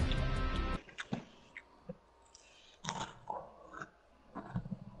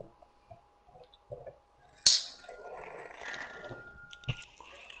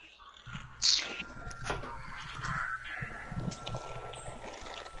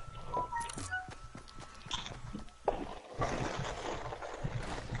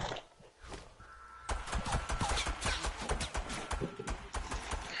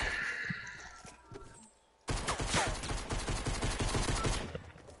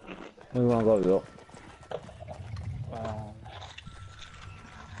 Where you wanna go, Luke?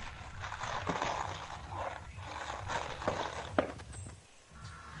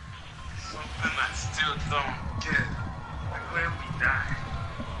 just don't get like where we die.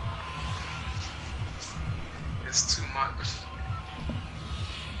 It's too much.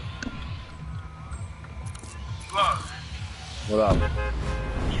 Look. What up?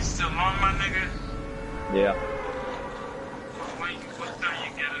 You still on, my nigga? Yeah. What time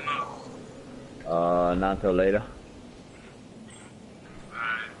you getting up? Not until later.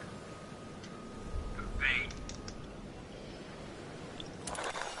 Alright. Good thing.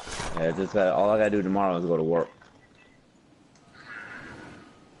 Yeah, just all I gotta do tomorrow is go to work.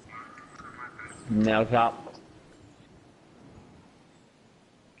 Nail shop.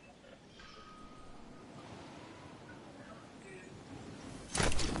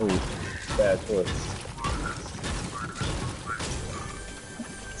 Ooh, bad choice.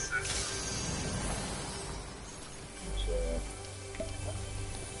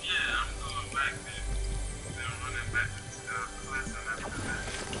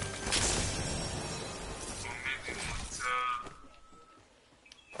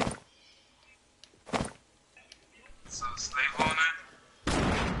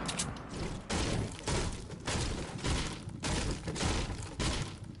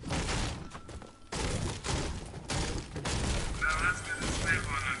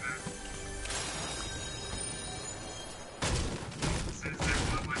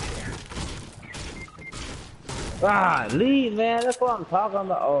 Ah, leave, man. That's what I'm talking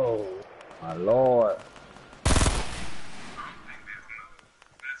about. Oh, my lord.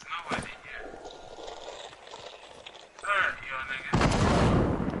 There's nobody here. Alright, yo, nigga.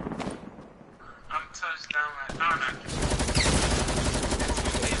 I'm touchdown right now.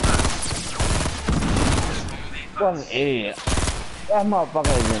 What an idiot. That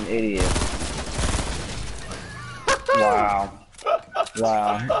motherfucker is an idiot. Wow.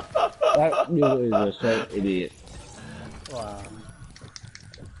 Wow. That dude is a straight idiot. Wow.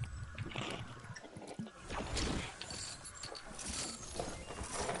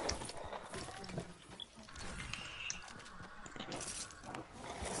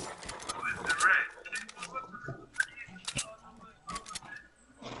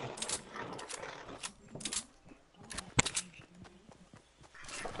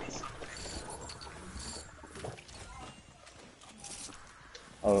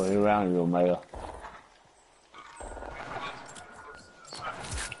 Oh, he around you, Omega.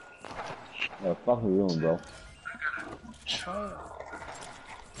 What the fuck are you doing, bro?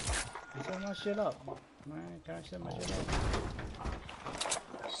 Set my shit up. Man, can I set my shit up?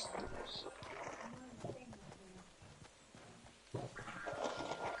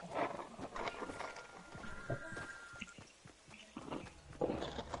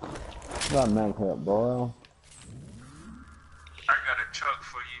 Got a man cut, boy. I got a truck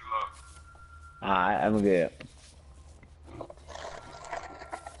for you, look. Alright, I'm gonna get it.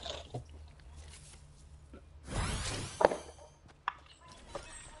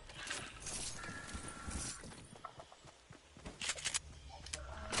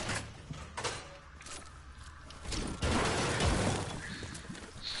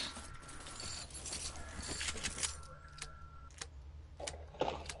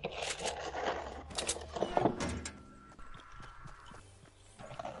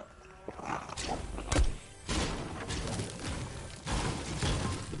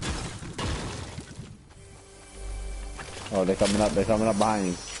 Oh, they're coming up behind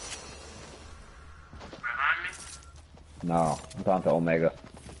you. Behind me? No, I'm talking to Omega.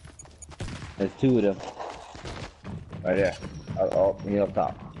 There's two of them. Right there. Oh, he up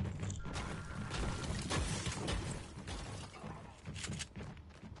top.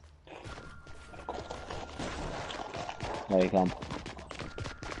 There you come.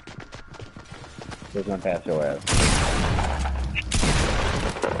 He's gonna pass your ass.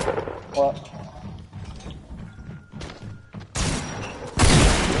 What?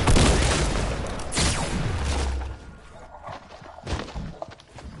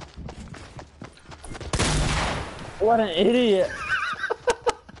 What an idiot!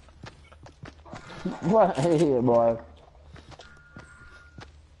 What an idiot, boy.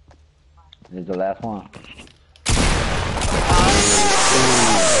 This is the last one.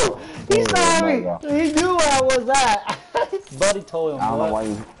 He saw me! He knew where I was at! Buddy told him, I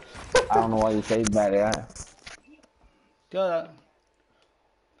don't know why you say about that. Good.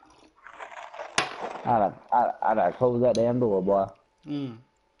 I'd close that damn door, boy. Mm.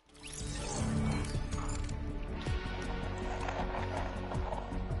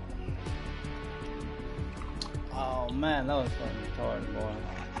 Oh man, that was fucking retarded, boy.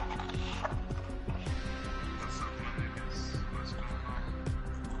 What's up, my niggas? What's going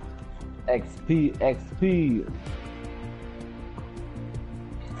on? XP.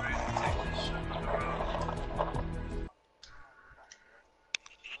 Ready to take this shit.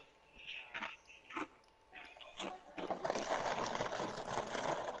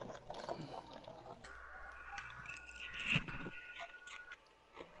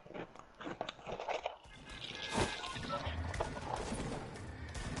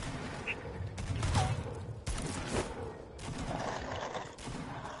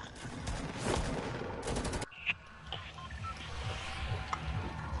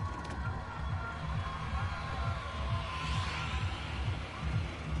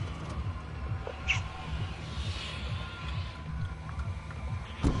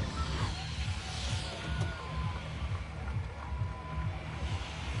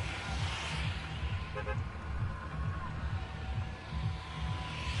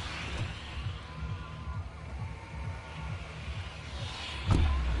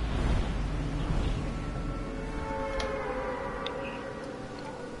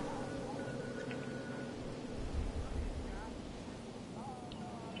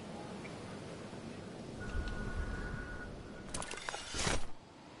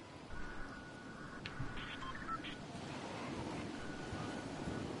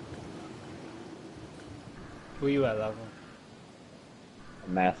 Where you at, Lava?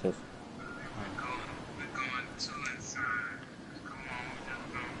 Masters. We're going to inside. Come on, we're just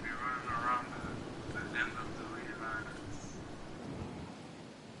gonna be running around the end of the realize.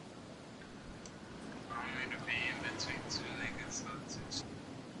 I want me to be in between two niggas, so to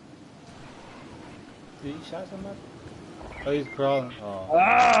Did he shot somebody? Oh, he's crawling. Oh.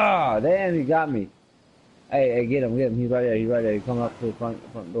 Ah, damn, he got me. Hey, get him, get him. He's right there, he's right there. He's coming up to the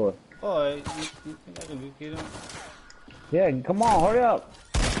front door. Oh, you think I can get him? Yeah, come on, hurry up.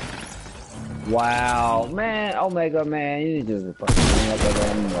 Wow, man, Omega, man, you need to fucking hang out that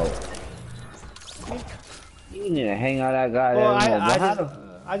ammo. You need to hang out that guy. Well,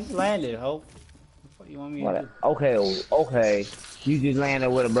 I just landed, Hope. What you want me to do? Okay. You just landed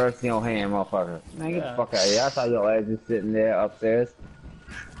with a burst in your hand, motherfucker. Man, get the fuck out of here. I saw your ass just sitting there upstairs.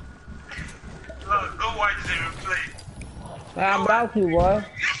 Look, go watch them play. I'm about to, boy.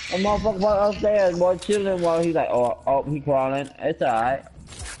 A motherfucker upstairs, boy, chilling while he's like, oh, he crawling. It's alright.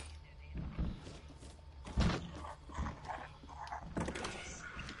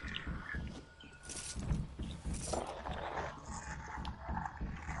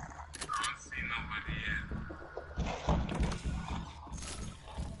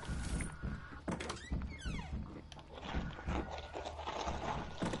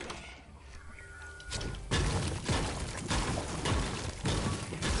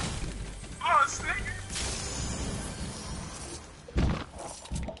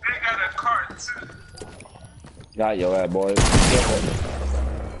 Got your ass, boy.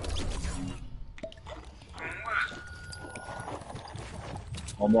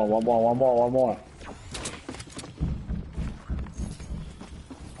 One more.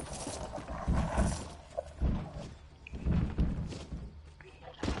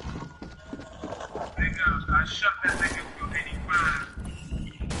 I shot that nigga for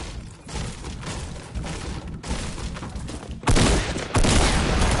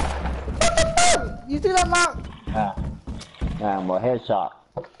 85. You see that, Mark? Damn, boy, headshot.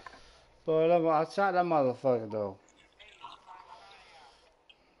 Boy, I shot that motherfucker, though.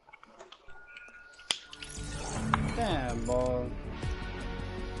 Damn, boy.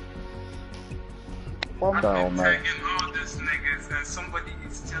 I've been tagging all these niggas and somebody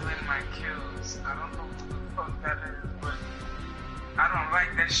is stealing my kills. I don't know who the fuck that is, but I don't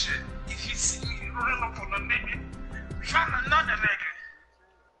like that shit. If you see me running up on a nigga, find another nigga.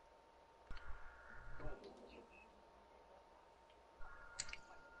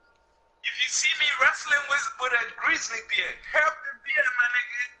 If you see me wrestling with a grizzly bear, help the bear, my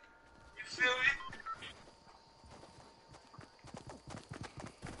nigga. You feel me?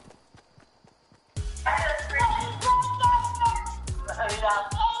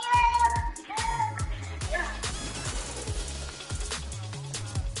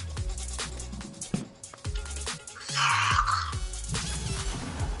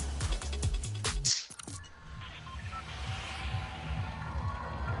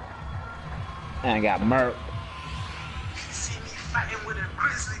 And I got murked. If you see me fighting with a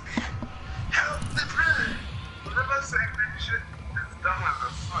grizzly bear, help the bear. Whenever I say that shit, it's dumb as a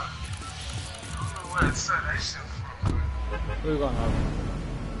fuck. I don't know where I saw that shit from. Where you going, Hope?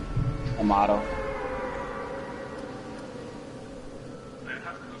 Amato. Man,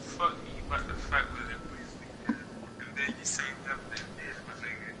 how the fuck you about to fight with a grizzly bear? And then you say help the bear, my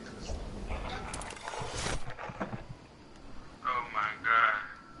nigga. Oh my god.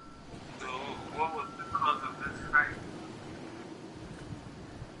 So, what was the cause of this fight?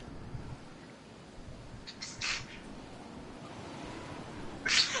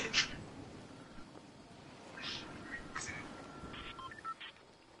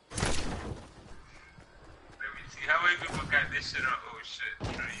 Let me see. How many people got this shit on? Oh shit. No,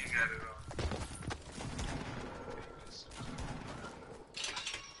 you got it on.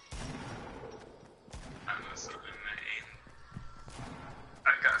 I know something that ain't. I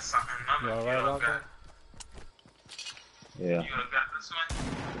got something. You alright, Loco? Yeah. You got this one?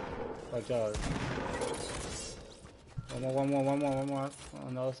 Watch out. One more. On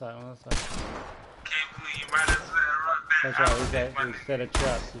the other side, Can't believe you might as well run that Watch out, house, he set a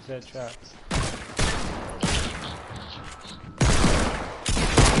trap. He set traps.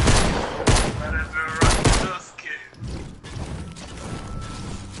 Might as well run those kids.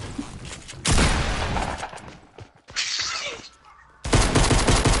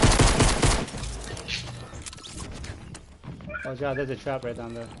 Watch out, there's a trap right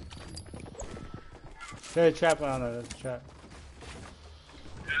down there. There's a trap down there, there's a trap.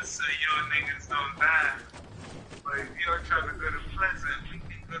 Just so your niggas don't die. But if you're trying to go to Pleasant, we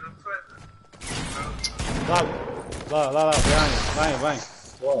can go to Pleasant. Behind you.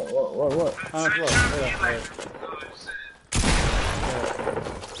 What? On the floor.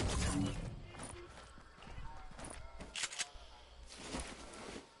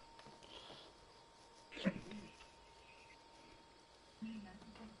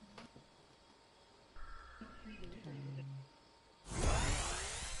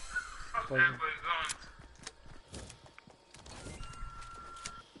 Fuck everybody going.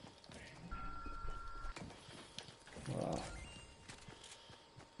 Wow.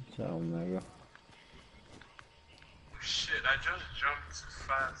 So Omega. Shit, I just jumped to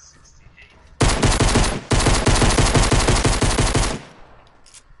 568.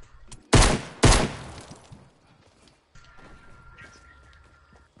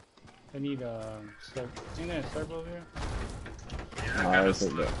 I need slurp. Ain't there a slurp over here? Yeah, I I got a already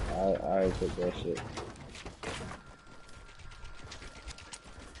took slip. that. I already took that shit.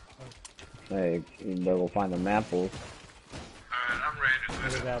 Hey, you better go find the maples. Alright, I'm ready to go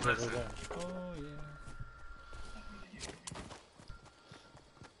Where's to that? Where's Pleasant. that? Oh yeah.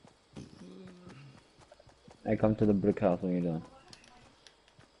 Hey, come to the brick house when you're done.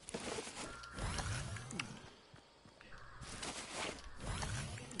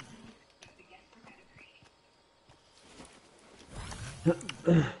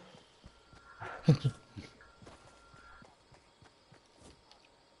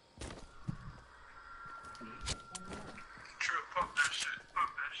 True, pop that shit. Pop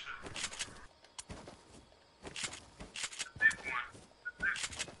that shit. The big one. The big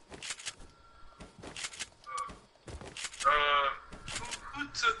who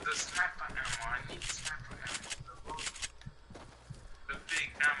took the sniper ammo? I need sniper ammo. The big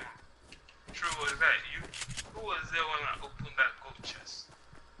ammo. True, was that you? Who was there when I opened that gold chest?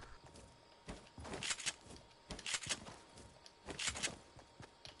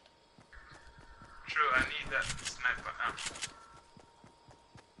 True, I need that sniper ammo.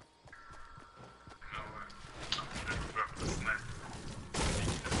 You know what? I'm gonna grab the sniper.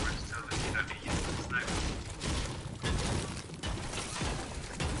 The first telling me that they use the sniper.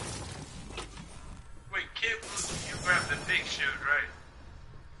 Wait, Cable, you grabbed the big shield, right?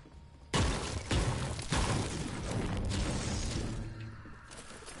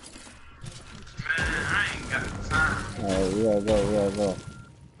 Man, I ain't got time. Alright, we gotta go, we gotta go.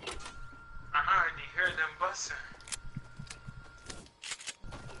 I already heard them busting.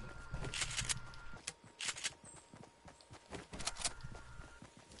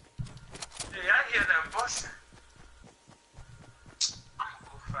 Hey, I hear them busting. I'm gonna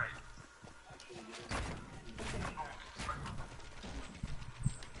go fight. I'm gonna go fight.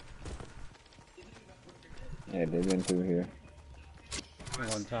 Yeah, they've been through here.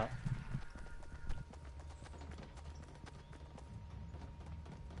 On top.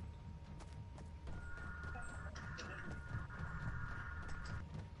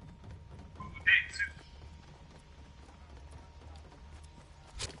 Day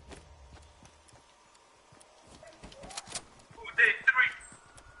 2. Day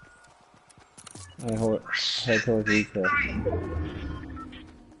 3. Hey, head towards the east side.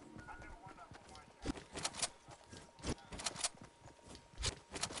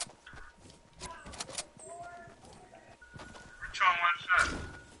 Which one shot?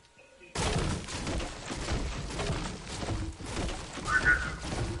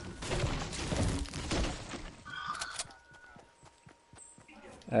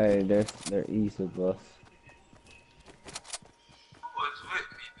 Hey, they're east of us. Who was with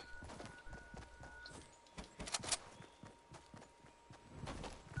me?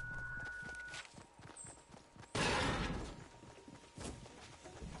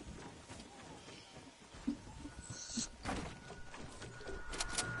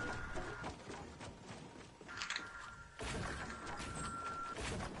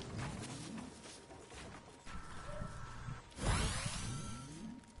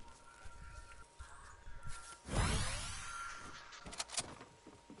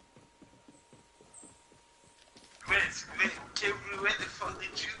 Wait, Kevin, where the fuck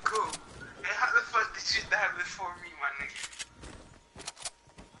did you go? And how the fuck did you die before me, my nigga?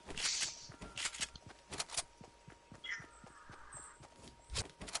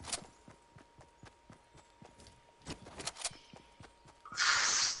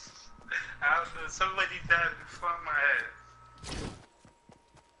 I don't know, somebody died before my ass.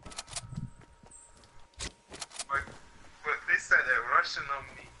 But they started rushing on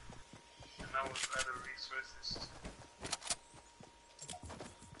me, and I was out of resources.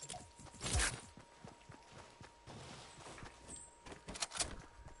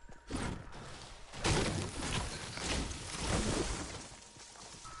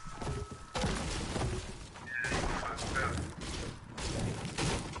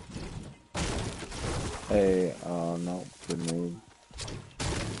 Hey, no, good move.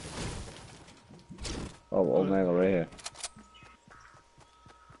 Omega right here.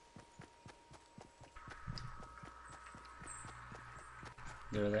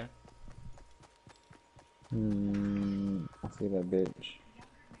 They're there. I see that bitch.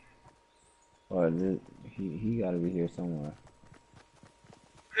 Oh, he gotta be here somewhere.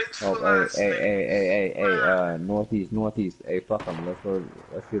 It's Oh, full ass niggas. northeast. Hey, fuck them. Let's go.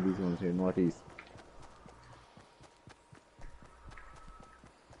 Let's get these ones here, northeast.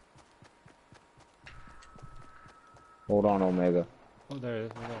 Hold on, Omega. Oh, there it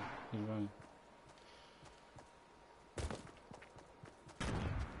is. Hold up. He's running.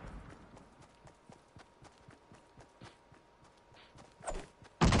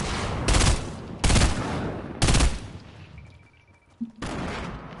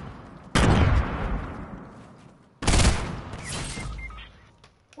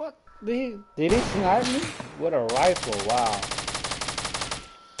 What? Did he snipe me? With a rifle, wow.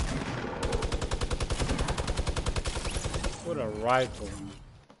 What a rifle.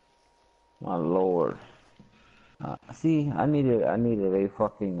 My lord. See, I needed a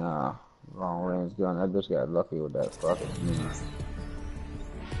fucking long range gun. I just got lucky with that fucking thing.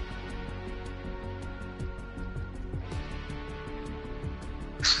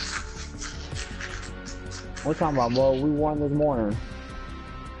 What talking about, boy? We won this morning.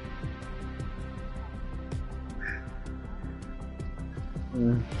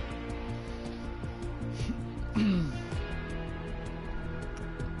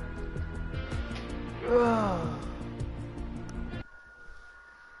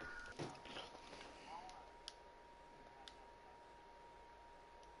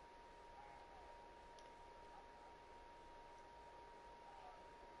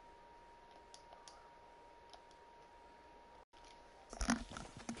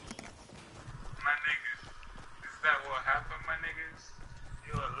 My niggas, is that what happened, my niggas?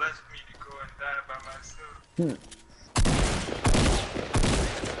 You left me to go and die by myself.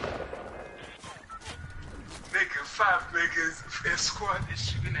 Nigga, 5 niggas in squad is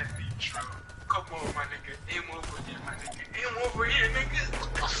shooting at me, bro. Come on, my nigga. Aim over here, my nigga. Aim over here, nigga. What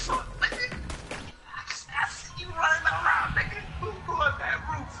the fuck, nigga? I see you running around, nigga. Go on that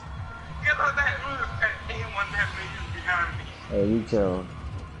roof. Get on that roof and aim on that nigga behind me. Hey, you chill.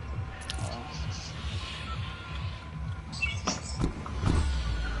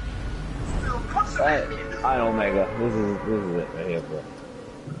 Alright, Omega. This is it right here, bro.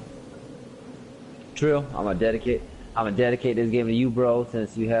 Trill, I'm gonna dedicate this game to you, bro.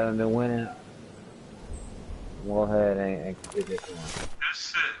 Since you haven't been winning, go ahead and get this one.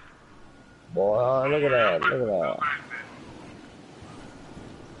 That's it. Boy, look at that! Look at that!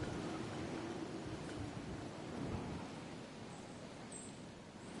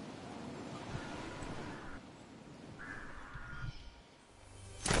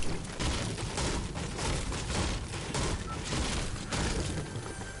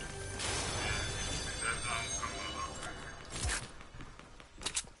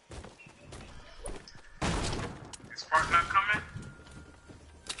 Is Spark not coming?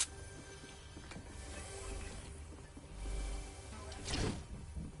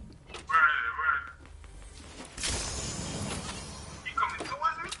 Where is it? You coming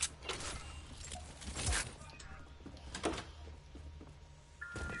towards me?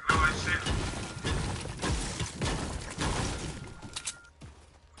 You know I said.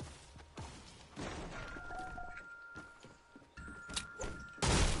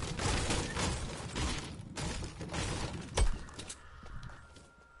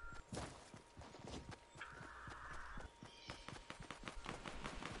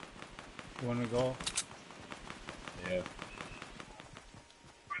 You wanna go? Yeah.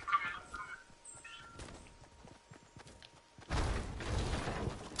 I'm coming.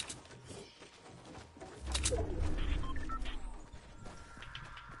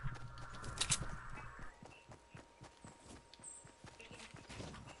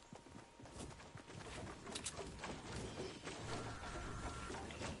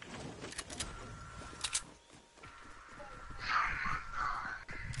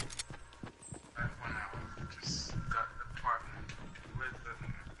 Back when I just got the apartment with them.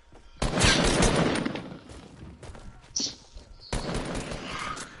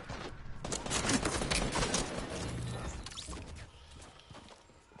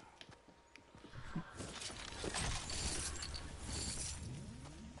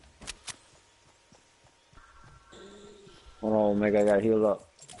 Hold on, Omega. I gotta heal up.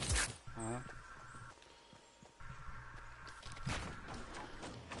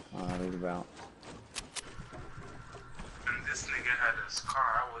 Leave it out. And this nigga had a scar.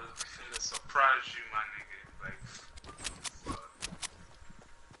 I was finna surprise you, my nigga. Like, fuck.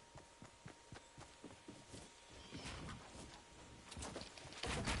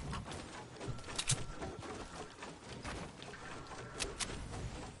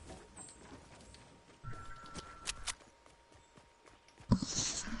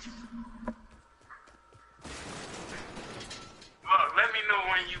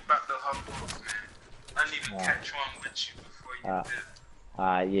 Uh,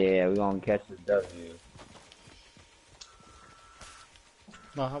 yeah, we're gonna catch the W.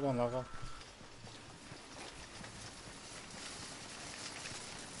 Log off.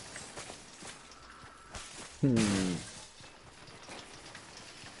 Hmm.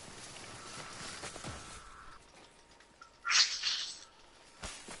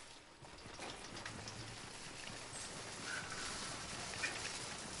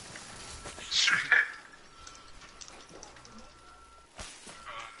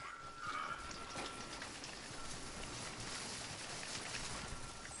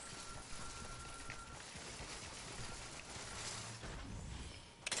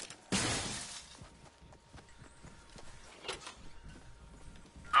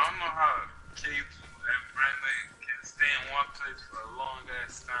 I don't know how K2 and Brandon can stay in one place for a long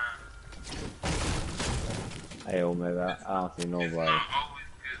ass time. Hey, Omega, I don't see It's nobody. not always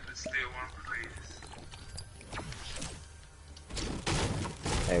good to stay in one place.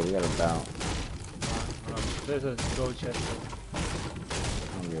 Hey, we gotta bounce. There's a gold chest. I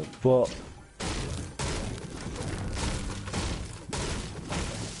don't give a fuck.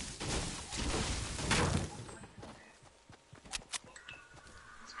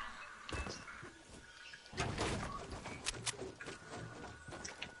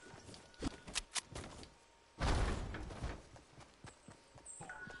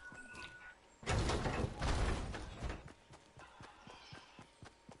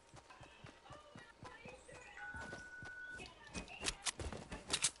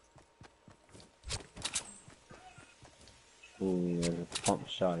 Ooh, there's a pump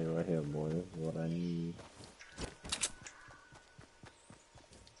shotty right here, boy. This is what I need.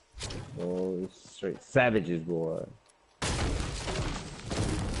 Oh, it's straight savages, boy.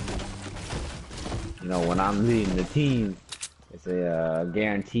 You know, when I'm leading the team, it's a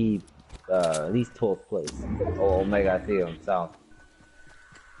guaranteed at least 12th place. Oh, Omega, I see him south.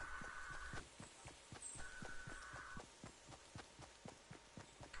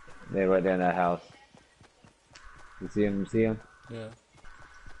 They're right there in that house. You see him? You see him? Yeah.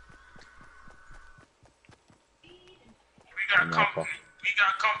 We got company.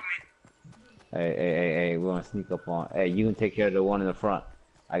 Hey, we're gonna sneak up on. Hey, you can take care of the one in the front.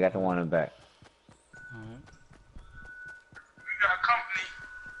 I got the one in the back. Alright. We got company.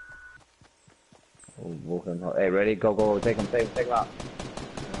 We'll him. Hey, ready? Go. Take him out.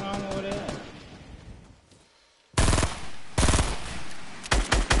 What's wrong over there?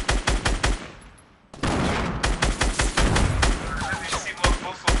 Let me see what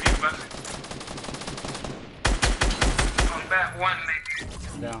both of you got. On that one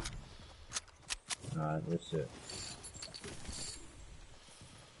nigga. Down. Alright, that's it.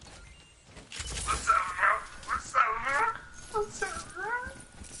 What's up, bro? What's up, bro? What's up, bro?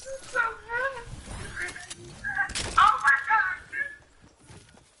 What's up, bro? Oh my god.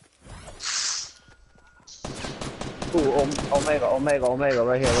 Ooh, Omega,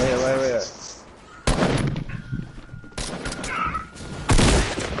 right here.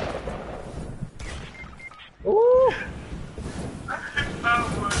 Ooh!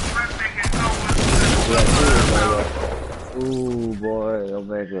 Ooh, boy,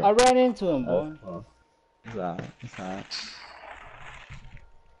 Omega. I ran into him, boy. It's alright.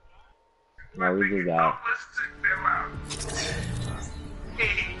 No, we just got. Let's check them out.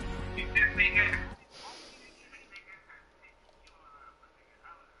 Hey, this nigga.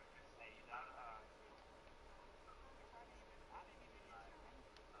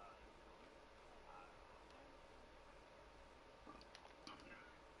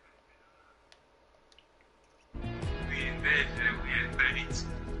 We in bed, shit. We in 32.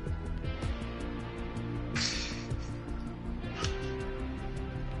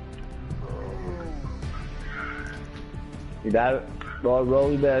 You got it? Bro,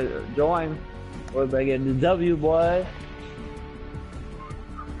 you better join. Boy, better get the W, boy.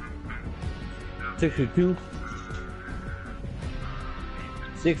 62.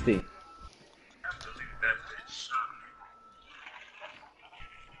 60.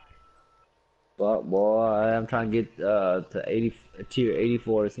 But boy, I'm trying to get to 80 tier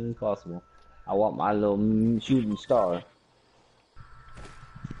 84 as soon as possible. I want my little shooting star.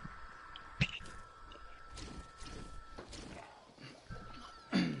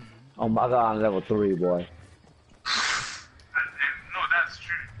 Oh my god, I'm level 3, boy. No, that's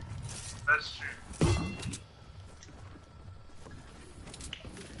true. That's true.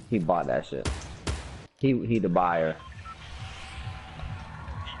 He bought that shit. He the buyer.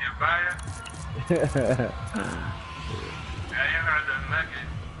 He the buyer? Yeah, you heard the nugget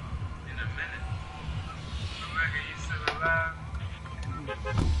in a minute. The nugget, you still alive?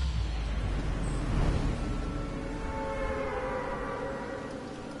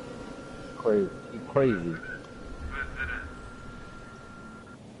 crazy. He crazy.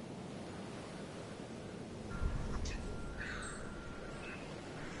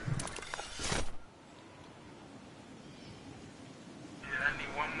 Yeah, I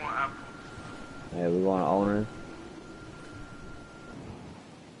need one more apple. Yeah, we going to owners.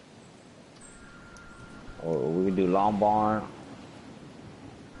 Or we can do Long Barn.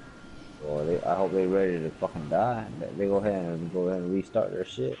 Or I hope they ready to fucking die. They go ahead and restart their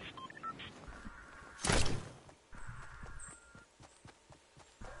shit.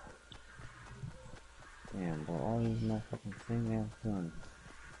 Damn, bro, all these motherfucking same ass guns.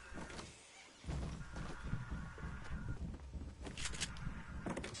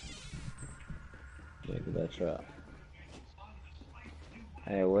 Yeah, get that trap.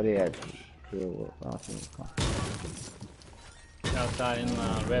 Hey, what they at? Outside in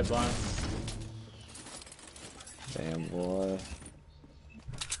Red Barn. Damn, boy.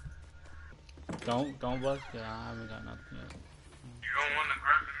 Don't bust. Yeah, I haven't got nothing yet. You don't want to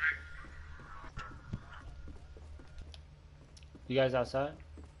grab it, You guys outside?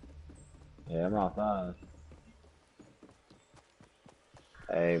 Yeah, I'm outside.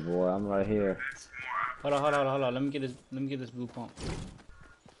 Hey, boy, I'm right here. Hold on. Let me get this blue pump.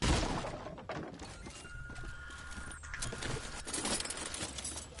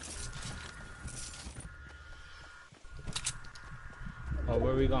 Oh,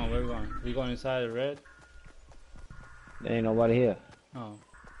 where are we going? We going inside the red? There ain't nobody here. Oh.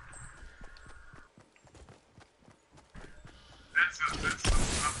 That's some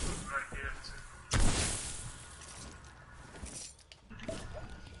apples right here, too.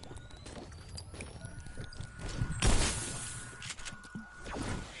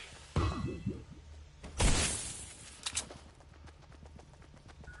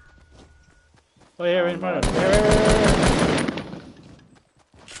 Oh, here, in front of us. Here.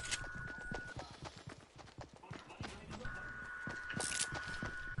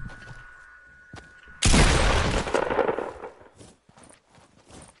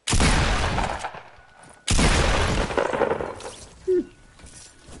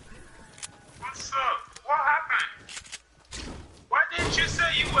 What's up? What happened? Why didn't you say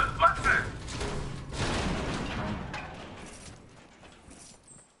you was buzzing?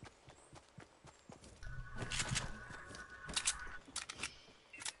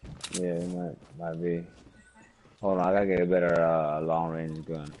 Yeah, it might be. Hold on, I gotta get a better long range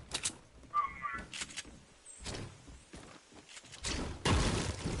gun.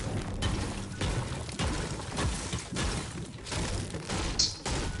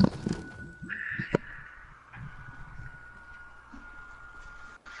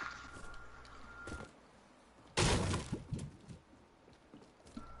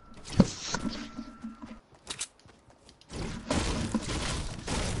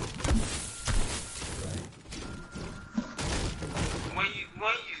 When you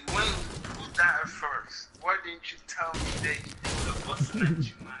died first, why didn't you tell me that you were busting at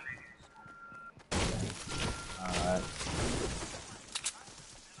you, my nigga? Alright.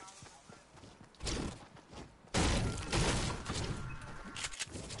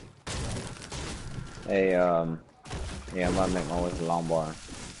 Hey, yeah, I'm gonna make my way to Long Barn.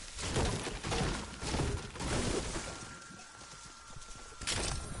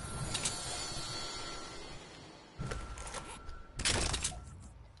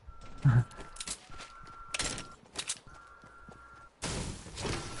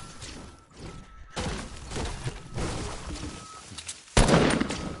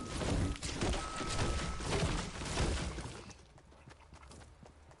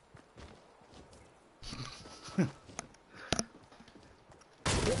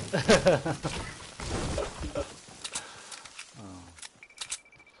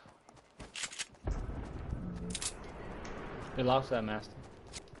 We lost that master.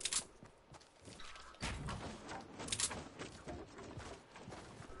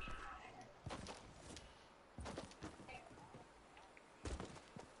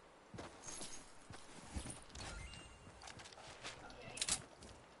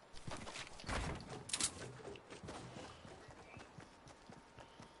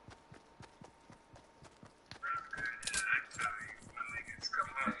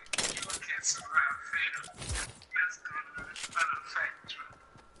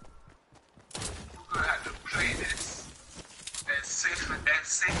 As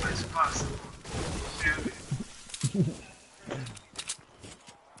safe as possible. Feel me?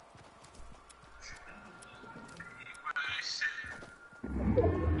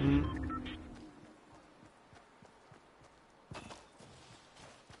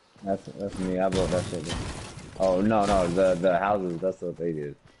 That's me. I built that shit. Oh no, the houses. That's what they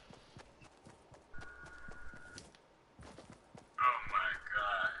did.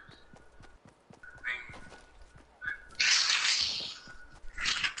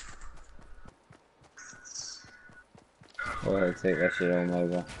 Go ahead, take that shit,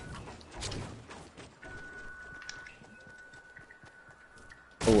 Omega.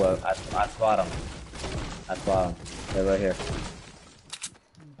 Ooh, I spot him. I spot him. They're right here.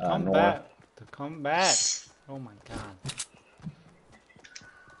 Come north. back. To come back. Oh my god.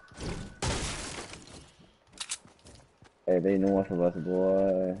 Hey, they north of us,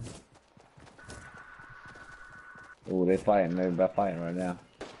 boy. Ooh, they fighting. They're about fighting right now.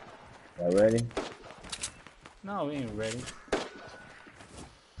 Y'all ready? No, we ain't ready.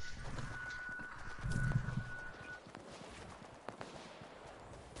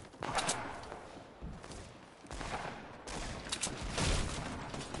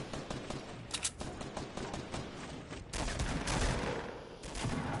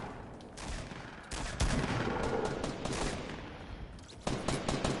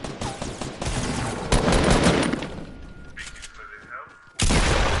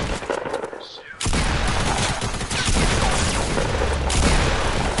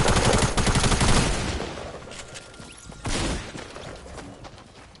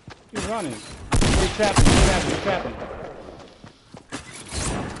 He's running. He's trapping, he's trapping, he's trapping.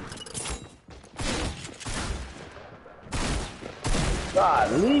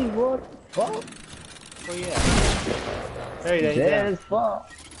 God, leave, what the fuck? Oh yeah. There he is. Dead as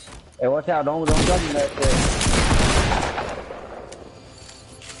fuck. Hey, watch out, don't jump in that shit.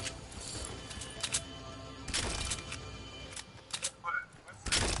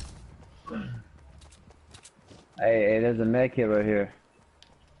 Hey, there's a med kit right here.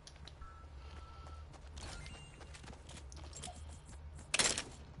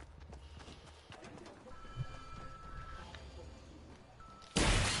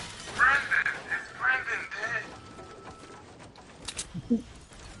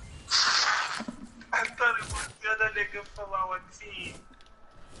 I thought it was the other nigga from our team.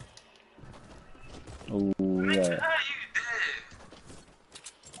 Ooh, Nigga, yeah. how you dead?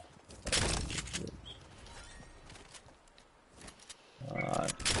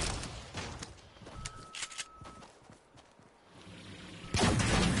 Alright.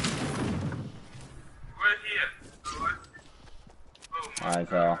 We're here. Oh my Alright,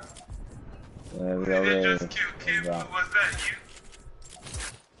 God. y'all. There we go. They Ready. just killed Kim. Was that you?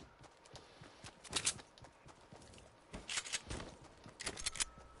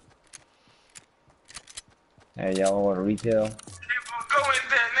 Hey, y'all want to retail? Keep on going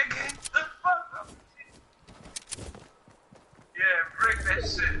there, nigga. The fuck up. Yeah, break that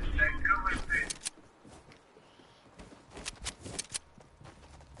shit. Like, go in there.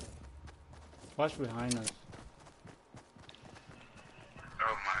 Watch behind us.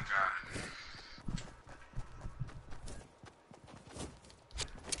 Oh my God.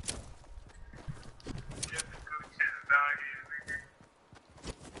 You have to go chase down here, nigga.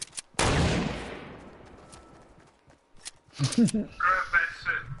 Grab that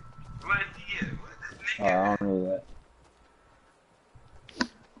shit. Where's he at? Where's this Oh, nigga? I don't know that.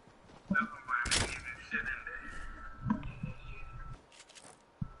 Never mind, we need this shit in there.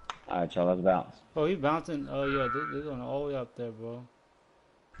 Alright, y'all, let's bounce. Oh, he bouncing. Oh yeah, they're going all the way up there, bro.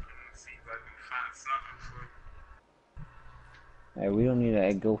 Let's see if I can find something for you. Hey, we don't need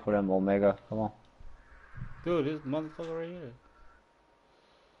to go for them, Omega. Come on. Dude, this motherfucker right here.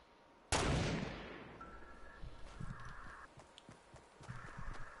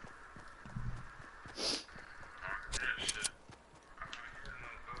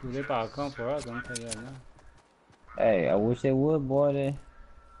 Dude, they about to come for us, I'm telling you that now. Hey, I wish they would, boy. They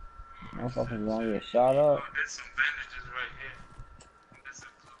motherfuckers gonna get shot Oh, up. there's some bandages right here. There's a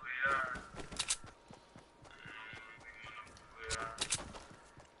blue AR.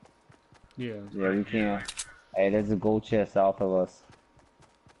 Yeah. Yeah, we can. Hey, there's a gold chest south of us.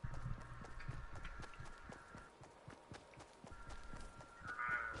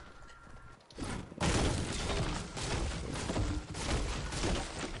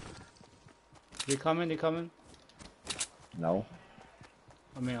 They coming, they coming? No.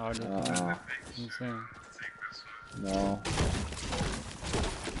 I mean, are they coming? I'm saying. No.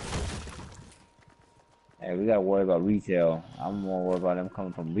 Hey, we gotta worry about retail. I'm more worried about them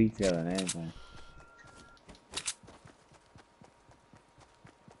coming from retail than anything.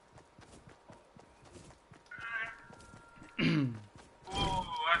 Oh,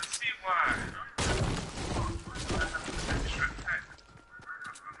 I see why.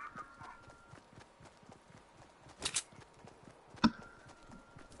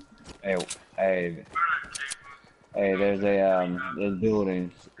 Hey, there's there's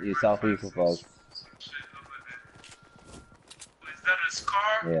buildings southeast of us. Is that a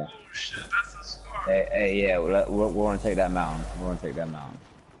scar? Yeah. Oh shit, that's a scar. Hey, yeah, we're gonna take that mountain. We're gonna take that mountain.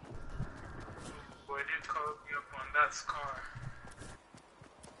 Boy, they called me up on that scar.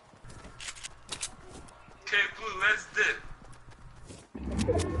 Okay, Blue, let's dip.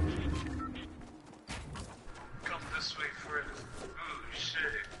 Come this way first. Oh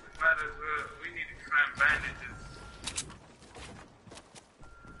shit. We need to find bandages.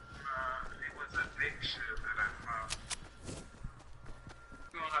 It was a big shit that I found.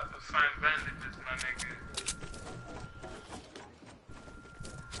 We're gonna have to find bandages, my nigga.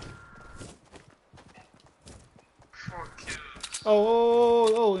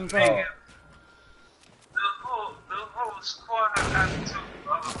 Oh, in front of you. The whole squad had to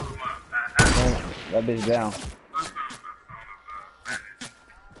all of them up. That bitch down.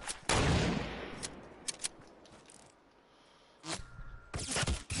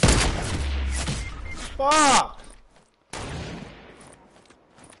 Fuck!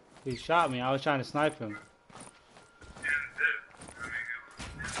 He shot me. I was trying to snipe him.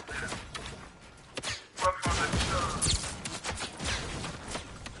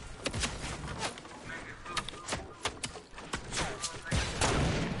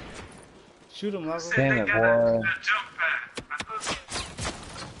 Shoot him, Lava. Damn it, boy.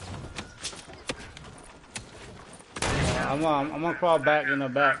 I'm gonna crawl back in the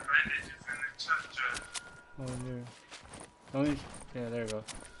back. Oh, here. Don't you? Yeah, there you go.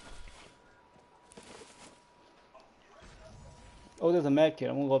 Oh, there's a med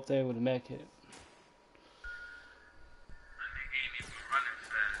kit. I'm gonna go up there with a med kit.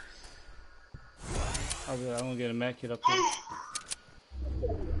 I'm gonna get a med kit up there.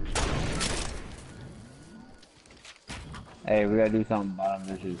 Hey, we gotta do something about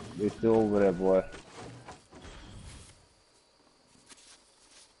them bitches. They're still over there, boy.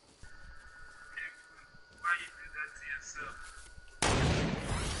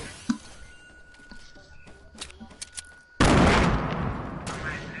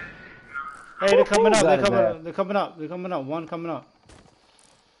 Hey, they're coming up. They're coming up. One coming up.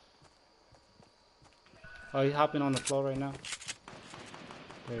 Oh, he's hopping on the floor right now.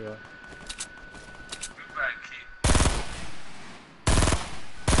 There you go.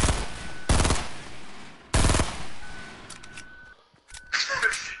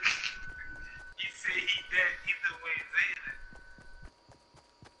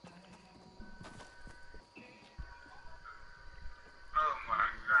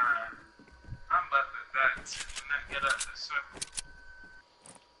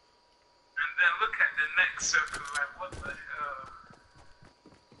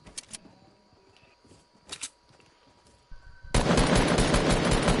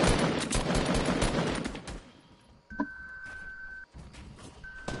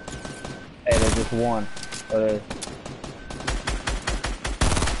 One. Hey,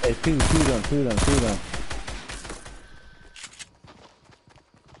 two them.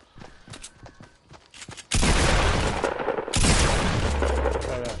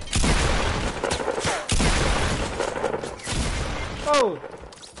 Oh!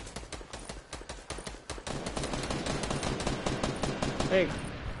 Hey!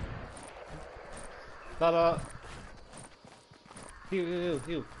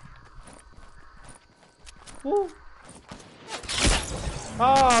 Heal. Woo.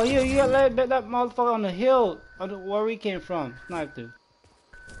 Oh, you got that motherfucker on the hill where we came from. Sniped him.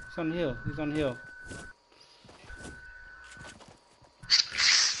 He's on the hill.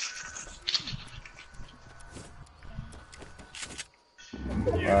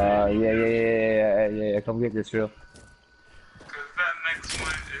 Yeah. Come get this, real. Cause that next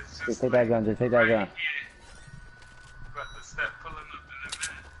one is just take that gun. Just take that gun.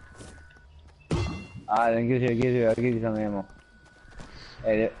 Then get here. I'll give you some ammo.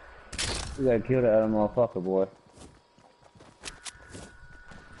 Hey, you gotta kill that other motherfucker, boy.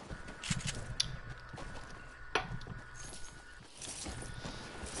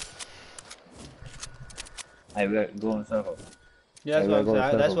 Hey, we gotta go in a circle. Yeah, that's what I'm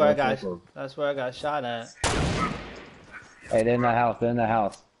saying. That's where I got shot at. Hey, they're in the house. Right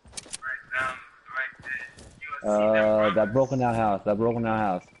there. That broken down house.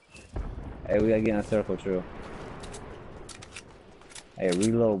 Hey, we gotta get in a circle, true. Hey,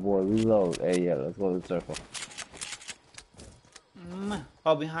 reload, boy, reload. Hey, yeah, let's go to the circle.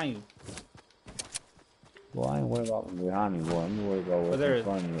 Oh, behind you. Well, I ain't worried about behind me, boy. I'm worried about what's in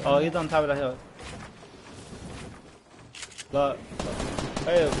front of me. Oh, he's on top of the hill. Look.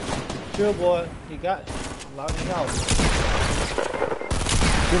 Hey, chill, boy. He got locked his house.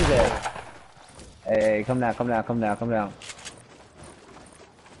 Shoot that. Hey, come down.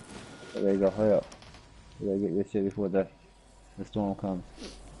 There you go, hurry up. We gotta get this shit before the storm comes.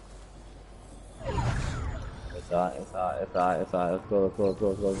 It's alright. Let's go.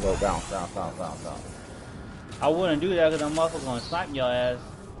 Bounce. I wouldn't do that because I'm also gonna snipe your ass.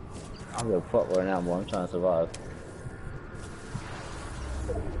 I don't give a fuck right now, boy. I'm trying to survive.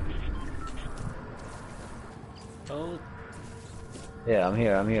 Oh, Yeah, I'm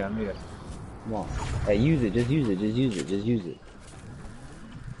here. Come on. Hey, use it. Just use it.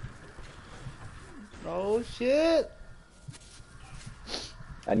 oh shit!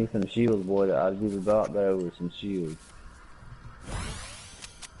 I need some shields, boy. I'll do the lot better with some shields.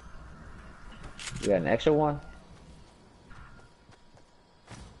 You got an extra one?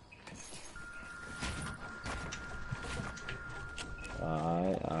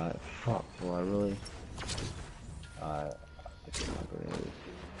 Alright. Fuck, boy, really? Alright.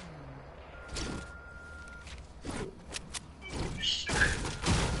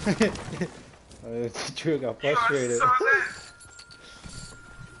 Drew got frustrated.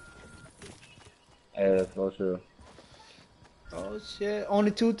 Hey, that's so true. Oh shit!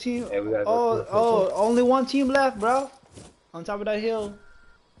 Only 2 teams. Hey, we gotta go to Only 1 team left, bro. On top of that hill.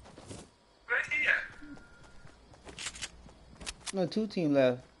 Right here. No, 2 team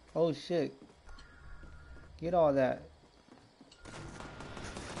left. Oh shit! Get all that.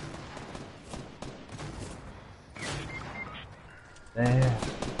 Damn.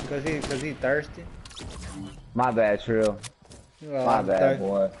 Cause he thirsty. My bad, Trill. Well, My I'm bad, thirsty.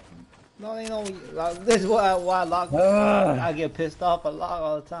 boy. No, you know, like, this is why I lock. I get pissed off. I lock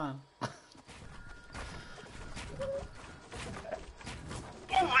all the time.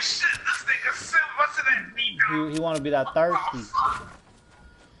 Oh shit, this nigga still busting at me, dog. He want to be that thirsty.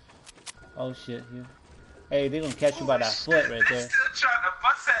 Oh shit! Hey, they gonna catch you by that foot right They there. still trying to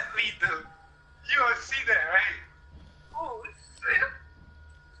bust at me, dude. You don't see that, right? Oh shit.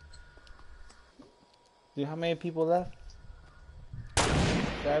 Dude, how many people left?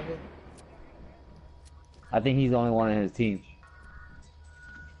 7? I think he's the only one in his team.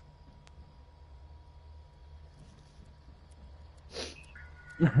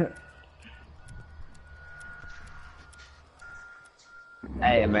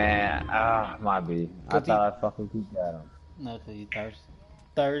 Hey man, might be. I Good thought I fucking peeked at him. No, cause you thirsty.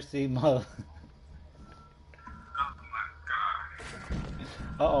 Thirsty mother. Oh my god.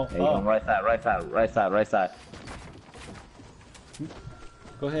 Uh oh. Hey, on right side.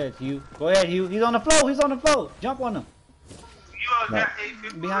 Go ahead, Hugh. Go ahead, Hugh. He's on the floor. Jump on him. You all No. got 8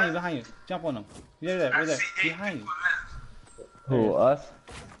 people Behind left. you. Jump on him. Right there. I see 8 Behind you. people left. Who, us?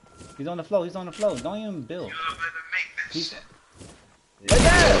 He's on the floor. Don't even build. You all better make that He's- shit.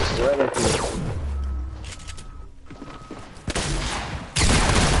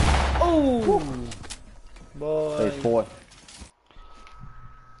 Oh, boy. Play 4.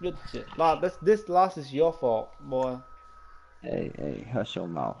 Good shit. This loss is your fault, boy. Hey, hush your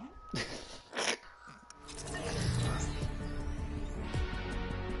mouth.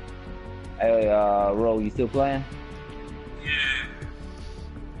 Hey, Ro, you still playing? Yeah.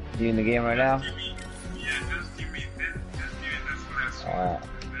 You in the game right now? Just give me this last one.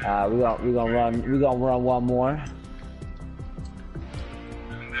 Alright. We gonna run one more. And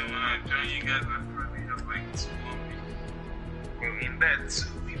then when I join you guys, I probably have like 2 more people. But in that 2,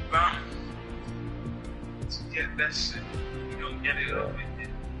 we bound to get that shit. We don't get it over yet.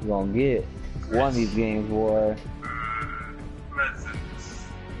 We gonna get one of these games, boy. Presents.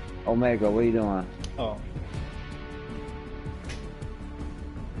 Omega, what you doing? Oh.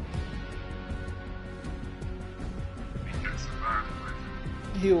 We can survive.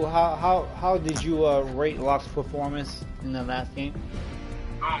 Hugh, how did you rate Locke's performance in the last game?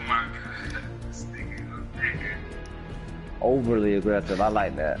 Oh my god. This nigga was bigger. Overly aggressive. I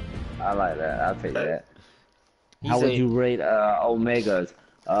like that. I'll take that. He How would said- you rate Omega's?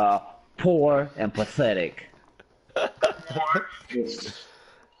 Poor and pathetic.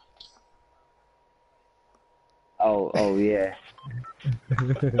 Oh yeah.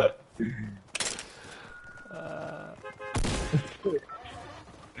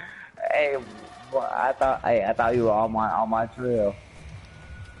 Hey, boy, I thought you were on my trail.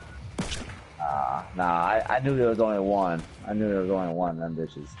 Nah, I knew there was only one. I knew there was only one of them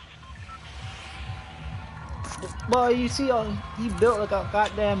bitches. Boy, you see, he built like a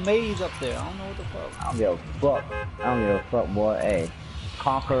goddamn maze up there. I don't know what the fuck. I don't give a fuck. Boy. Hey,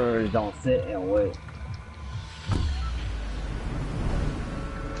 conquerors don't sit and wait.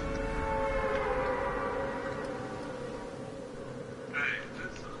 Hey,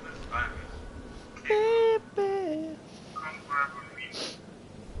 let's find me. Baby. Come grab me.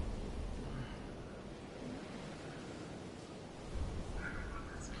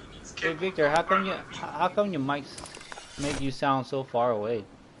 Hey Victor, how come your mics make you sound so far away?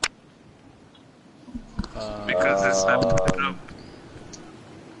 Because it's happening up.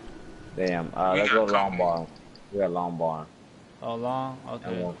 Damn. Let's go long ball. We got Long Barn. Oh, long?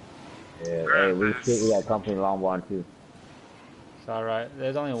 Okay. Yeah. Hey, Grab we this. got company Long Barn too. It's alright.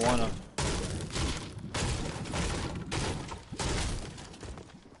 There's only one of them.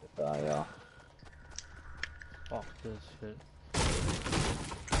 Yeah. Fuck this shit.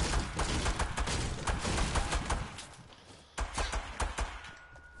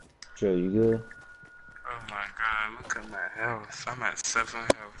 Sure, you good? Oh my god, look at my health. I'm at 7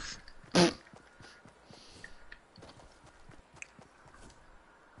 health.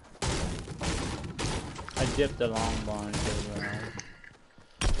 I dipped the long barn.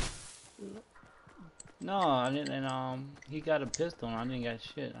 No, I didn't. And he got a pistol. And I didn't got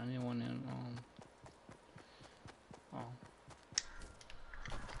shit. I didn't want to. Oh,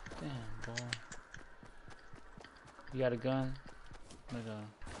 damn, boy. You got a gun? Like a.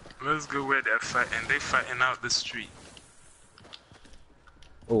 Let's go where they're fighting. They fighting out the street.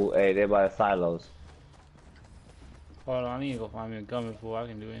 Oh, hey, they're by the silos. Hold on, I need to go find me a gun before I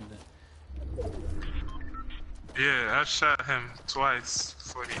can do anything. Yeah, I shot him twice.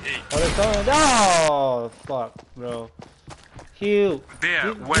 48. Oh, they're coming. Oh, fuck, bro. Hugh.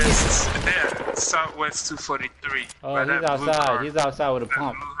 They're west. They're southwest 243. Oh, by he's that blue outside. car. He's outside with a That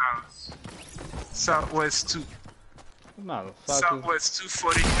pump. blue house. Southwest 2. Motherfucker. Southwest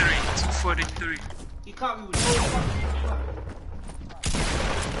 243. 243. He caught me with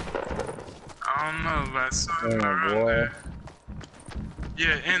I don't know, but I saw him Damn, around boy. there.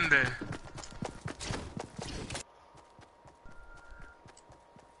 Yeah, in there.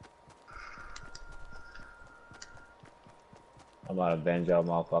 I'm about to avenge y'all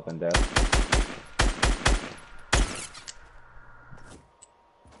motherfucking death.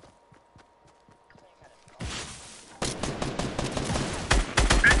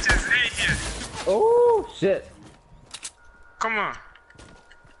 Bitches in here. Oh, shit. Come on.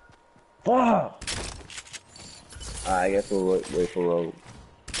 Fuck. I guess we'll wait for Rogue.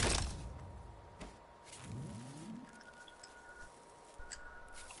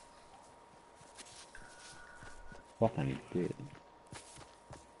 Fucking good.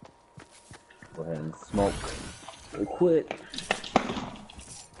 Go ahead and smoke. Real quick.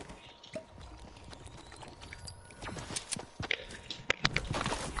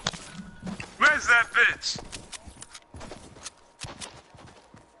 Where's that bitch?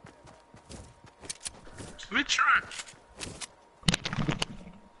 Which one?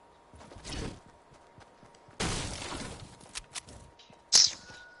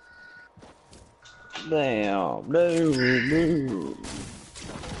 Damn, no.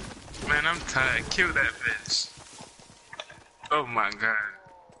 Man, I'm tired. Kill that bitch. Oh my god.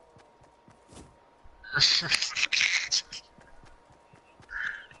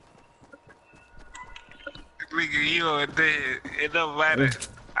 Nigga, you are dead. It don't matter.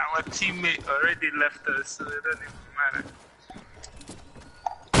 Our teammate already left us, so it doesn't even matter.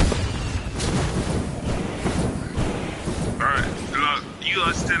 Alright, look, you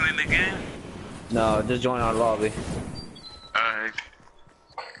are still in the game? No, just join our lobby. Alright.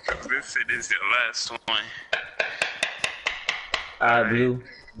 This is your last one. Alright, Blue.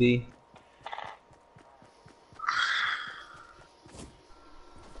 B.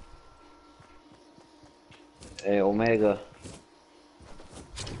 Hey, Omega.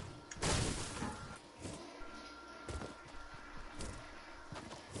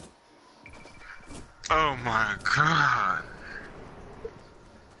 Oh my god.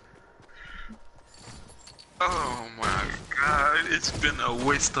 Oh my god, it's been a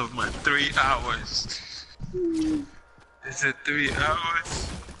waste of my 3 hours. Is it 3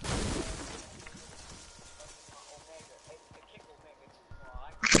 hours?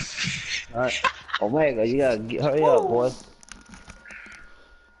 Alright. Omega, you gotta hurry up, boy.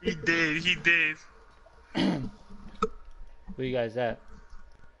 He did, he did. Where you guys at?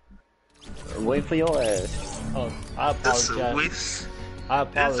 Wait for your ass. Oh, I That's a apologize. waste. I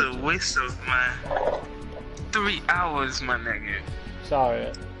That's apologize. a waste of my 3 hours, my nigga.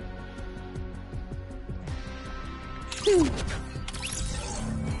 Sorry.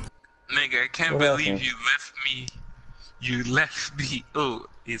 Nigga, I can't What believe happened? you left me. You left me. Oh,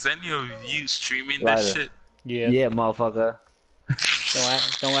 is any of you streaming Lighter. that shit? Yeah. Yeah, motherfucker.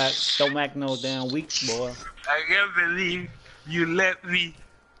 Don't act no damn weak, boy. I can't believe you let me.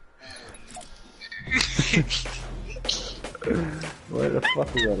 Where the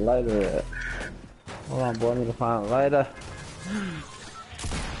fuck is the lighter at? Hold on, boy, I need to find a lighter.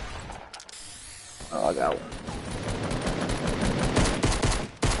 Oh, I got one.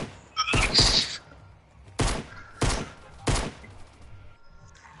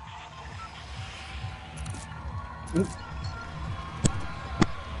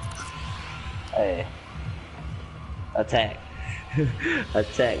 Hey. Attack.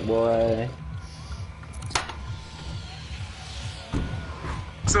 Attack, boy.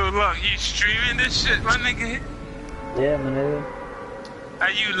 So look, you streaming this shit, my nigga? Yeah, my nigga.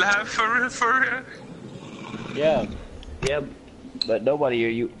 Are you live for real, for real? Yeah. Yeah, but nobody hear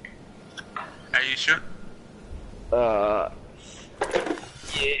you. Are you sure? Yeah,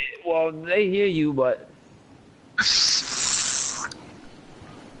 well, they hear you, but...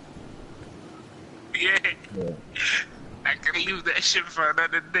 Yeah. Yeah, I can leave that shit for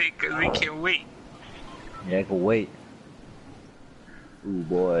another day, cause we can wait. yeah, I can wait. Ooh,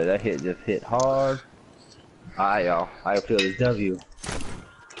 boy, that hit just hit hard. Alright, y'all. I feel this W.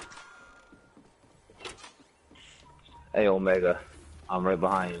 Hey, Omega. I'm right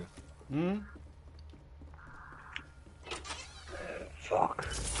behind you. Hmm? Fuck.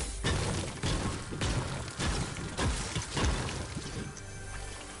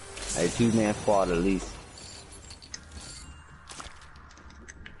 Hey, 2-man squad at least.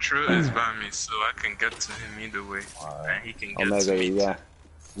 True is by me, so I can get to him either way, and he can get to Omega, me.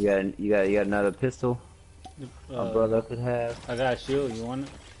 you got another pistol? My brother could have. I got a shield. You want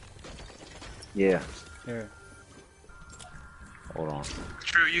it? Yeah. Here. Hold on.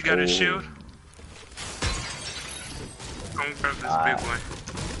 True, you got a shield? Come grab this big one.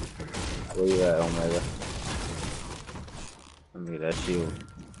 Where you at, Omega? Let me get that shield.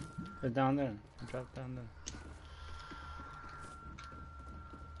 It's down there. Drop down there.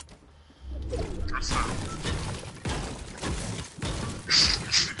 What's up?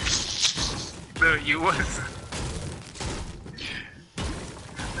 No, you wasn't.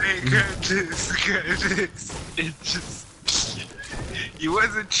 Hey, grab this, grab this. It just... You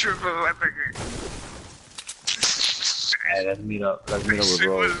wasn't tripping, my nigga. Hey, let's meet up. Let's meet up with Shit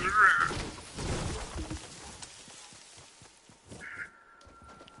Rose. was real.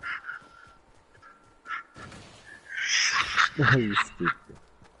 You stupid.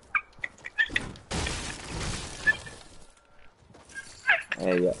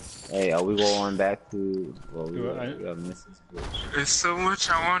 Hey, yeah. Hey, are we going back to... Well, we got Mrs. Bush. There's so much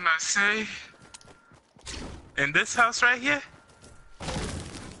I wanna say. In this house right here?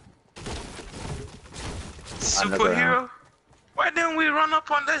 Superhero? Why didn't we run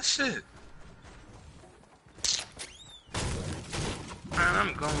up on that shit? Man,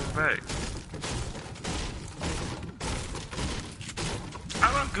 I'm going back.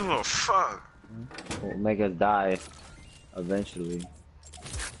 I don't give a fuck. Will make us die eventually.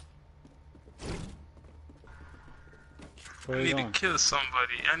 Where I you need going? to kill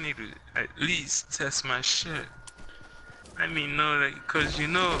somebody. I need to at least test my shit. Let me know that, cause you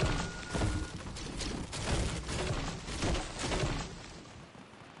know.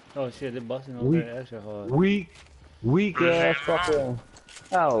 Oh shit, they're busting over there extra hard. Weak ass fucking.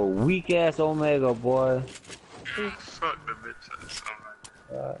 Oh, weak ass Omega boy. Fuck the bitch ass. Oh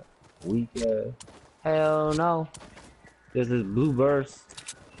my God. Weak ass. Hell no. This is blue burst.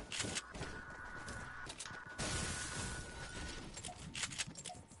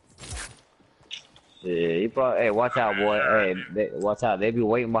 Yeah, you probably. Hey, watch out, boy. Hey, watch out. They be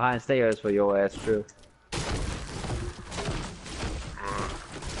waiting behind stairs for your ass, True.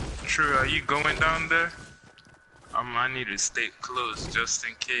 True, are you going down there? I need to stay close just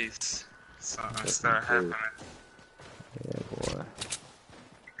in case something start happening. Yeah, boy.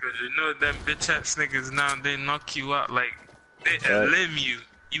 Cause you know them bitch ass niggas now, they knock you out, like, they limb you,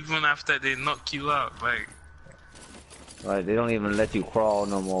 even after they knock you out, like. Like, they don't even let you crawl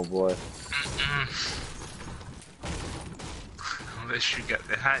no more, boy. Unless you got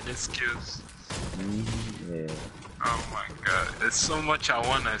the hiding skills. Yeah. Oh my god, there's so much I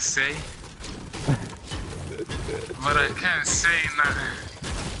wanna say. But I can't say nothing.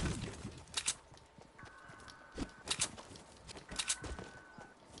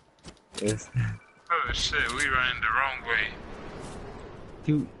 Oh shit, we ran the wrong way.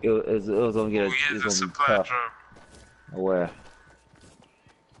 It was gonna get We had the it's gonna be supply tough. drop. Where?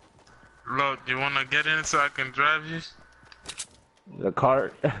 Lord, you wanna get in so I can drive you? The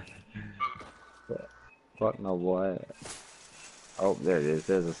cart? Fuck no, boy. Oh, there it is.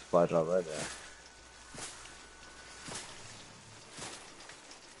 There's a supply drop right there.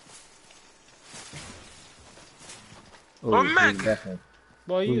 Ooh, Oh, who's Mac! busting?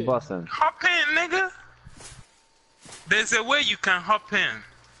 Boy, Who's you. busting? Hop in, nigga! There's a way you can hop in.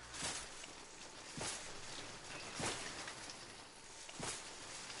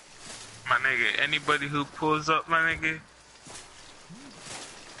 My nigga, anybody who pulls up, my nigga.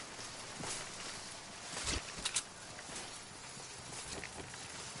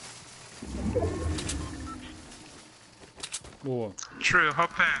 Boy. True,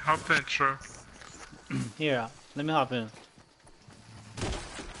 hop in, True. Here, Let me hop in.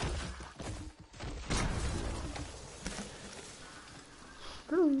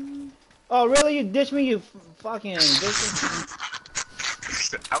 Oh, really? You ditched me, you fucking bitch.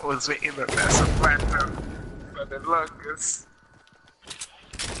 I was waiting on that supply for the longest.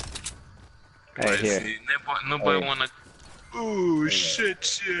 Hey, here. See, nobody Hey. wanna. Ooh,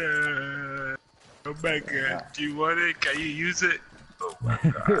 shit, yeah. Oh my god, do you want it? Can you use it? Oh my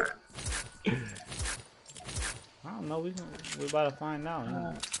god. I don't know. We about to find out.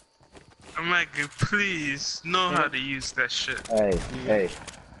 Man. Oh my god, please know how to use that shit. Hey.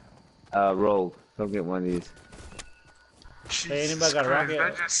 Rogue, go get one of these. Hey, Jesus anybody got a Christ, rocket?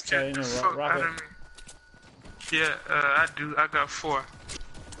 that just scared the fuck out of me. Yeah, I do. I got 4.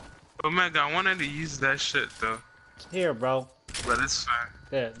 Oh my god, I wanted to use that shit though. Here, bro. But it's fine.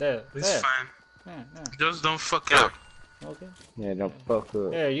 There. It's fine. Yeah. Just don't fuck up. Okay. Yeah, don't fuck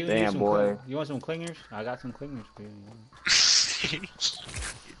up. Yeah, you can use Damn, some boy. You want some clingers? I got some clingers for you.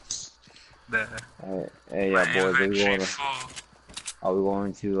 Hey, yeah, boys. Are we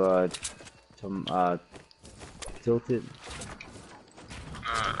going to tilt it?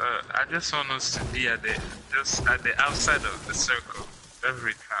 I just want us to be at the outside of the circle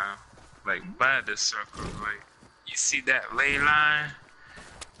every time, like by the circle. Like you see that ley line?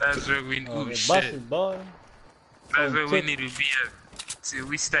 That's where we shit. Busted, boy. That's where we need to be at till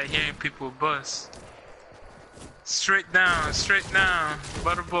we start hearing people bust. Straight down.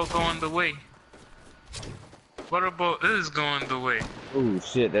 Butterball going the way. Butterball is going the way. Ooh,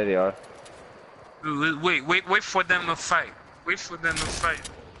 shit, there they are. Wait for them to fight.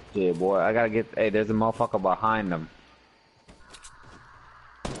 Yeah, boy, I gotta get. Hey, there's a motherfucker behind them.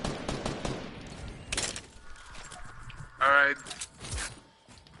 Alright.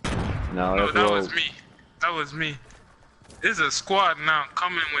 No, No, that's that Rogue. was me. That was me. There's a squad now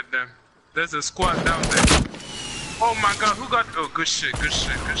coming with them. There's a squad down there. Oh my god, who got... Oh, good shit. Shoot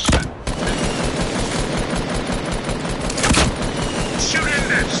in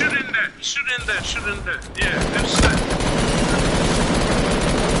there. Yeah, good shit.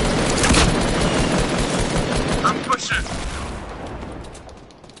 I'm pushing.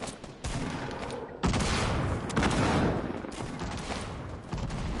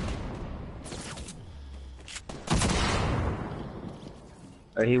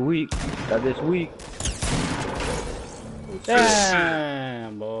 He weak. That bitch weak.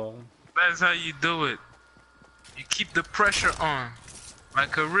 Damn, boy. That's how you do it. You keep the pressure on.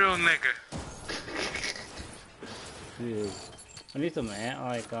 Like a real nigga. Dude. I need some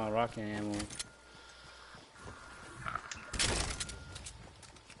rocket ammo.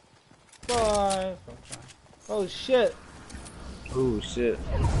 Boy. Oh shit. Ooh, shit.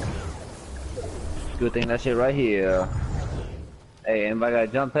 Good thing that shit right here. Hey, anybody got a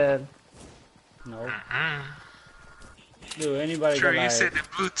jump pad? No. Dude, anybody Sure, got you said the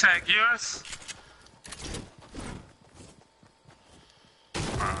blue tag yours?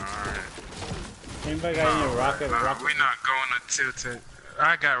 Alright. Anybody got any rocket? We're not going to tilt it.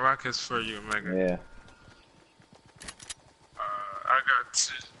 I got rockets for you, Mega. Yeah. I got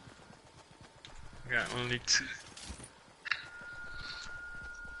 2. I got only 2.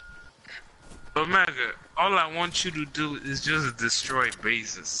 But Mega, all I want you to do is just destroy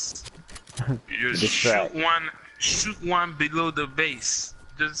bases. You just shoot one below the base.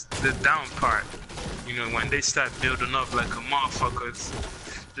 Just the down part. You know, when they start building up like a motherfuckers,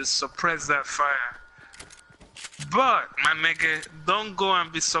 just suppress that fire. But, my nigga, don't go and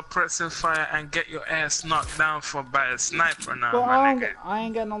be suppressing fire and get your ass knocked down by a sniper now, Well, my nigga. I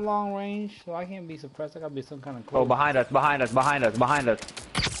ain't got no long range, so I can't be suppressed. I gotta be some kind of close. Oh, behind us.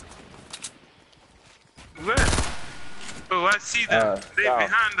 Where? Oh, I see them. They're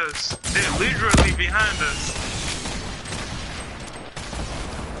behind us. They're literally behind us.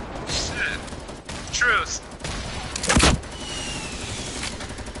 Shit. Trust.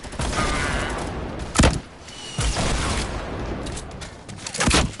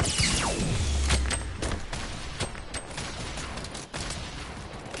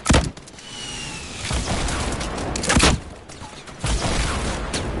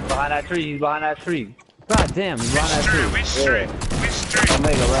 He's behind that tree. God damn, he's behind that tree. Which tree?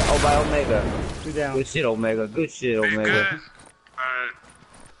 Omega, right? Oh, by Omega. Two down. Good shit, Omega. Good. Alright.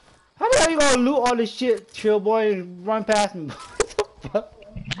 How the hell you gonna loot all this shit, chill boy, and run past me?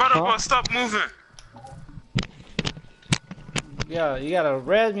 Brother, stop moving. Yeah, you gotta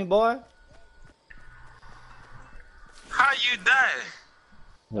res me, boy. How you die?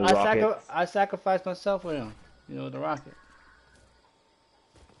 I sacrificed myself for him. You know, with the rocket.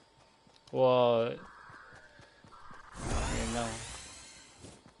 Well, you know.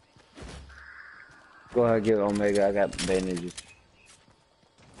 Go ahead, get Omega. I got bandages.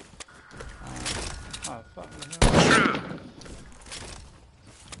 Oh, fuck. True.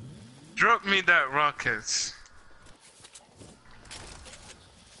 Drop me that rockets.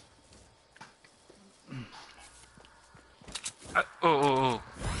 Oh.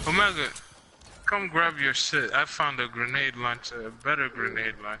 Omega, come grab your shit. I found a grenade launcher, a better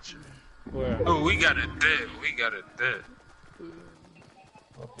grenade launcher. Where? Oh, we got it dead. We got it dead.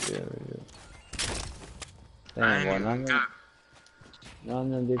 Yeah. I Damn, ain't boy, even got. none of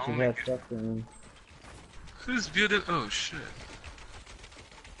them bitches Omega. have stuff in them. Who's building? Oh shit.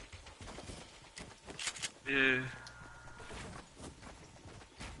 Yeah.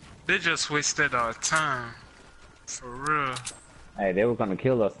 They just wasted our time. For real. Hey, they were gonna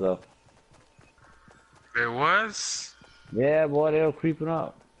kill us though. There was? Yeah, boy, they were creeping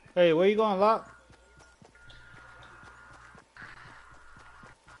up. Hey, where you going, Lock?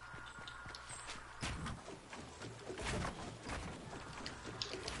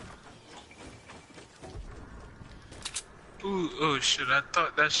 Ooh, oh shit, I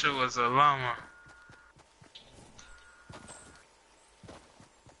thought that shit was a llama.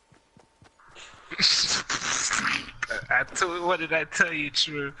 What did I tell you,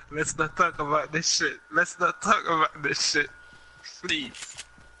 True? Let's not talk about this shit. Let's not talk about this shit. Please.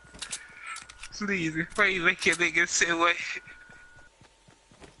 Please, before you make a nigga say what.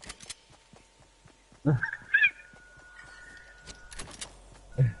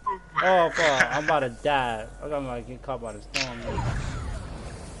 Oh, fuck. I'm about to die. I'm about to get caught by the storm.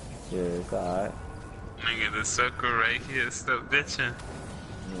 Yeah, it's alright. Nigga, the circle right here, stop bitching.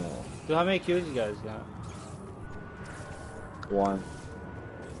 Yeah. Dude, how many kills you guys got? One.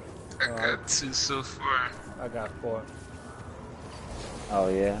 I got 2 so far. I got 4. Oh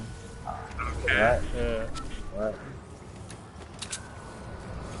yeah. Okay. What? Yeah. What?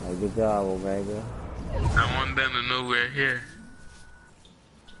 Hey, good job, Omega. I want them to know we're here.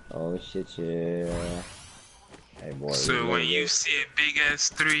 Oh shit, yeah. Hey boy. So when you see a big ass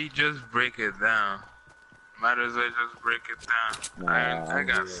 3, just break it down. Might as well just break it down. Nah, I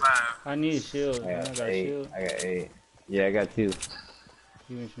got good. 5. I need a shield. I Man. I got got a 8. shield. I got 8. Yeah, I got 2. Give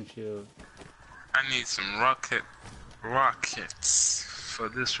me some shield. I need some rockets for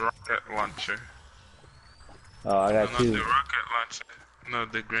this rocket launcher. Oh, I got No, 2. not the rocket launcher. No,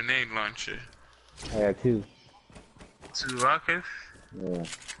 the grenade launcher. I got 2. 2 rockets? Yeah.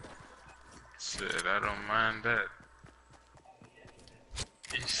 Shit, I don't mind that.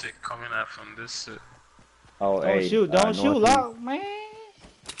 This shit coming out from this shit. Oh, Don't hey. shoot. Don't shoot, northeast. Lock, man.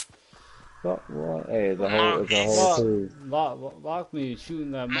 Fuck, what? Hey, it's a whole Lock, crew. lock me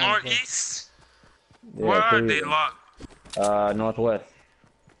shooting that motherfucker. Northeast? Yeah, Where are 3 they of them. locked? Northwest.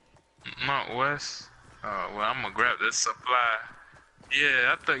 Northwest? Oh, well, I'm gonna grab this supply.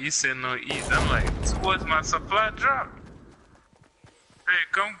 Yeah, I thought you said northeast. I'm like, towards my supply drop. Hey,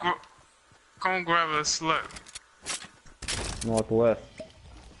 come grab a slug. Northwest.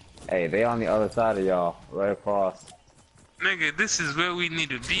 Hey, they on the other side of y'all, right across. Nigga, this is where we need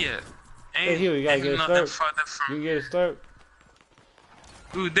to be at. Hey, here, you gotta ain't get a nothing slurp. farther from. You get a slurp.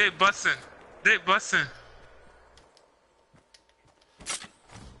 Ooh, they busting. They busting.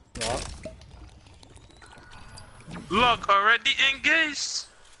 Lock. Look, already engaged.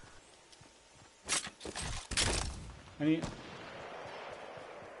 I need.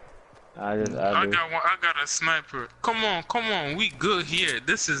 I I do. got a sniper. Come on, we good here.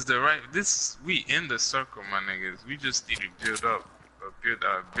 This is the right, we in the circle, my niggas. We just need to build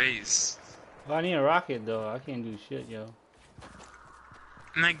our base. Well, I need a rocket though. I can't do shit, yo.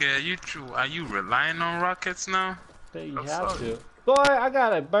 Nigga, are you relying on rockets now? Say you That's have all. to. Boy, I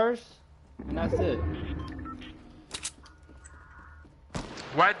got a burst, and that's it.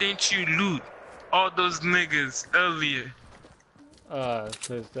 Why didn't you loot all those niggas earlier?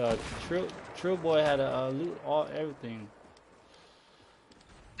 Cause Trill Boy had to loot everything.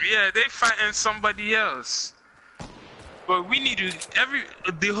 Yeah, they fighting somebody else. But we need to,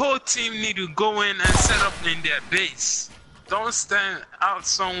 the whole team need to go in and set up in their base. Don't stand out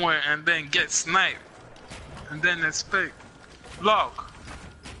somewhere and then get sniped. And then expect. Log,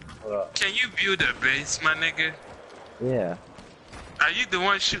 can you build a base, my nigga? Yeah. Are you the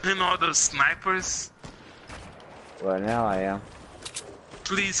one shooting all those snipers? Well, now I am.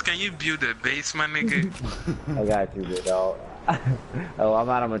 Please, can you build a base, my nigga? I got you, big dog. Oh, I'm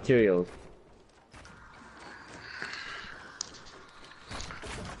out of materials.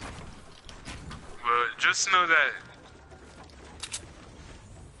 Well, just know that.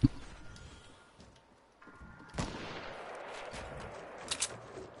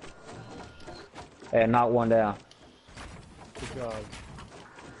 Hey, knock one down. Good job.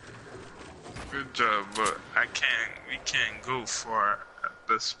 Good job, but we can't go far at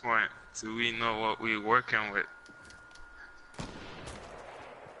this point till we know what we're working with.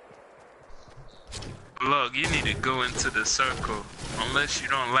 Look, you need to go into the circle, unless you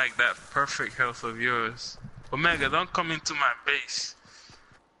don't like that perfect health of yours. Omega, don't come into my base.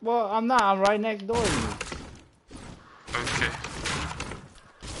 Well, I'm not. I'm right next door to you. Okay.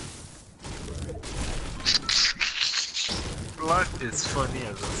 Blood is funny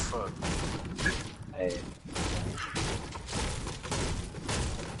as a fuck. Hey.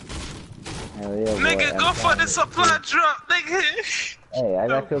 Hell yeah, boy. Nigga, go for the supply drop, nigga. Hey, I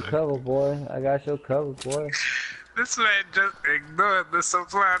got your cover, boy. I got your cover, boy. This man just ignored the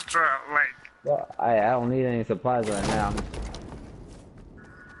supply drop, like. Well, I don't need any supplies right now.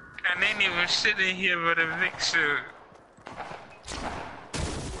 And ain't even shit in here but a Vic shirt.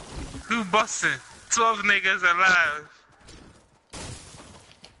 Who busting? 12 niggas alive.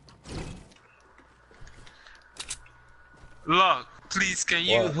 Look, please, can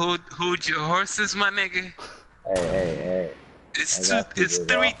you hold your horses, my nigga? Hey. It's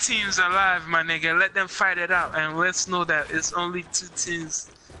 3 teams alive, my nigga. Let them fight it out, and let's know that it's only 2 teams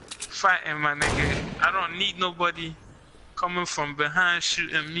fighting, my nigga. I don't need nobody coming from behind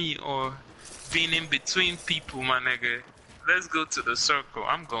shooting me or being in between people, my nigga. Let's go to the circle.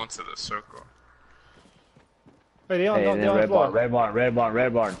 I'm going to the circle. Hey, they on red floor.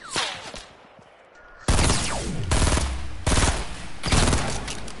 barn.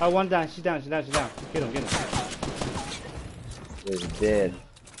 Oh, one down. She's down. Get him. He's dead.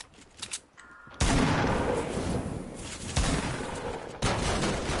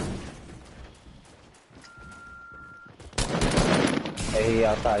 Hey, he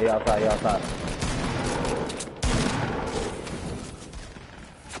outside.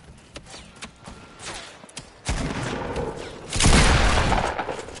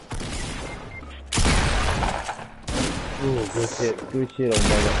 Ooh, good shit,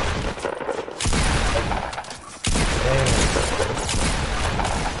 Omega. Damn.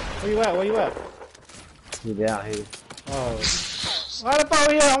 Where you at? He down here. Oh. Why the fuck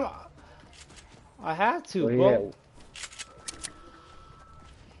are you here? I had to, Where bro. he at?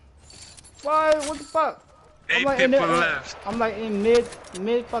 Why? What the fuck? 8 people left. I'm like in mid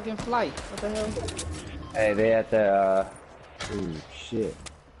fucking flight. What the hell? Hey, they at the, ooh, shit.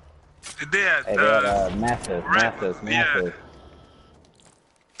 They at, Hey, they at, Masters.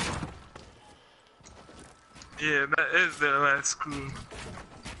 Yeah, that is their last crew.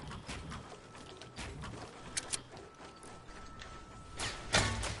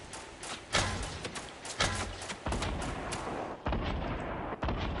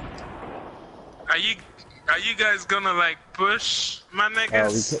 Are you guys gonna like push my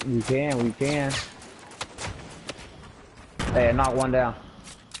niggas? We can. Hey, knock one down.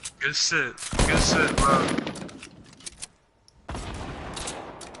 Good shit, bro.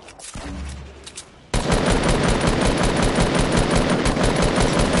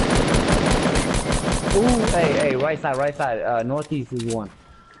 Ooh, hey, right side, northeast is one.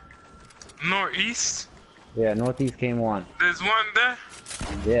 Northeast? Yeah, northeast came one. There's one there?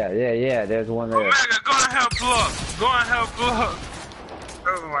 Yeah, there's one there. Omega, go and help block.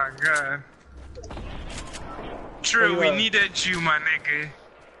 Oh my god. True, we needed you, my nigga.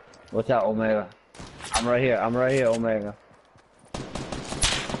 Watch out, Omega. I'm right here, Omega.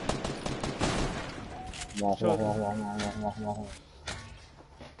 Come on.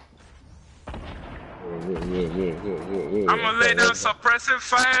 Yeah. I'm gonna lay down suppressive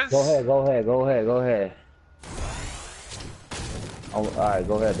fires. Go ahead. Oh, alright,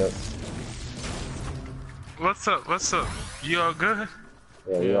 go ahead, though. What's up? You all good?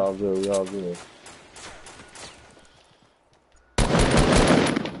 Yeah, we all good.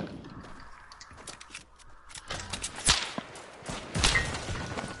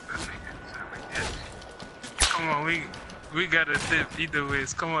 Come on, we gotta dip either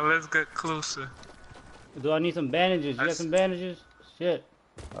ways. Come on, let's get closer. Do I need some bandages? You got some bandages? Shit.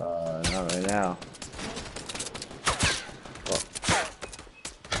 Not right now.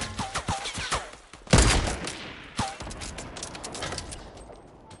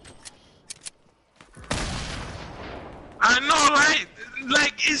 I know,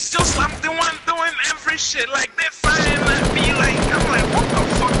 like it's just I'm the one doing every shit. Like they're fighting at me. Like I'm like, what the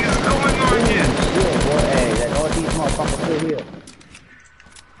fuck is going on here? Shit, boy, hey, that northeast motherfucker still here.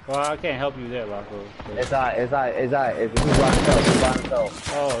 Well, I can't help you there, Rocco. It's alright. He's by himself.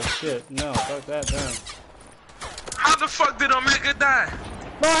 Oh shit, no, fuck that, damn. How the fuck did Omega die?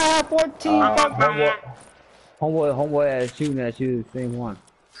 Ah, 14, Homeboy is shooting at you, same one.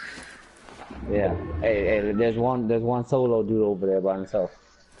 Yeah. Hey, there's one solo dude over there by himself.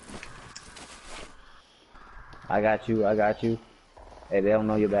 I got you. I got you. Hey, they don't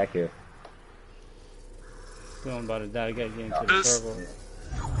know you're back here. I'm about to die. I gotta get into the circle.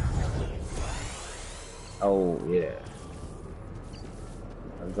 Oh yeah.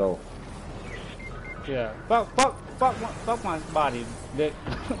 Let's go. Yeah. Fuck my body, Vic.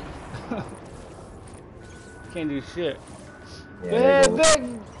 Can't do shit. Yeah, Vic,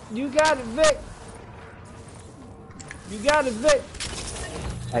 you got it, Vic. You got it, Vic.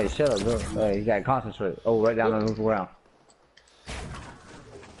 hey, shut up, bro. Hey, you gotta concentrate. Oh, right down on the ground.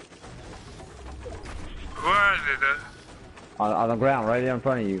 Where are they though? On the ground, right there in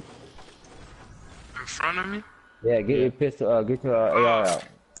front of you. In front of me? Yeah, get your pistol. Get your AR out.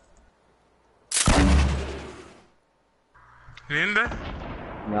 You in there?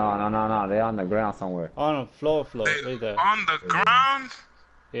 No. They're on the ground somewhere. On the floor, They right there. on the ground?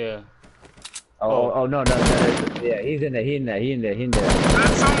 Yeah. Oh, no. Yeah, he's in there. He in there.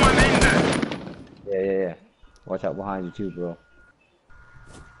 There's someone in there. Yeah. Watch out behind you too, bro.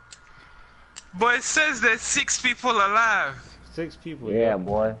 But it says there's 6 people alive. 6 people. Yeah,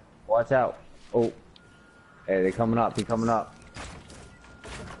 boy. Watch out. Oh. Hey, they coming up. He coming up.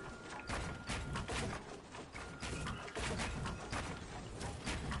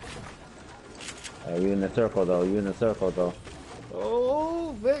 Hey, you in the circle though.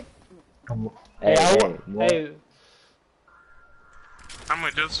 Oh, Vic. Hey, Hey. I'ma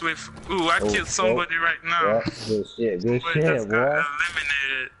just wait for. Ooh, I killed somebody right now. Yeah, good shit, Somebody just boy. got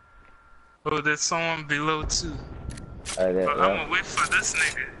eliminated. Oh, there's someone below too. Hey, But I'ma wait for this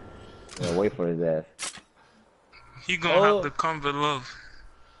nigga. yeah, wait for his ass. He gonna have to come below.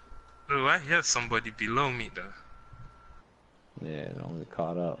 Oh, I hear somebody below me though. Yeah, don't get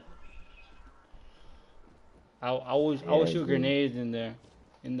caught up. I always shoot grenades in there.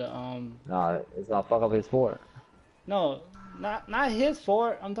 In the Nah, it's gonna fuck up his fort. No, not his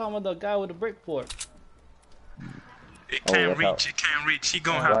fort. I'm talking about the guy with the brick fort. It can't reach. He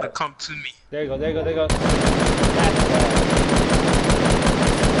gonna have to come to me. There you go.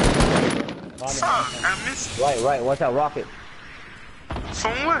 Fuck, I missed. Right. Watch out, rocket.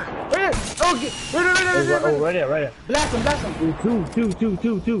 From where? Right there. Right there. Blast him.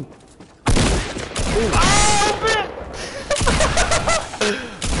 Two. Oh, man!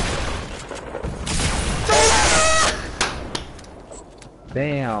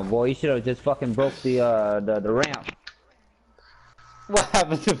 Damn, boy, you should have just fucking broke the ramp. What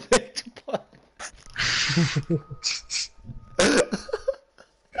happened to Victor?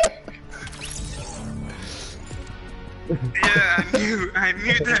 Yeah, I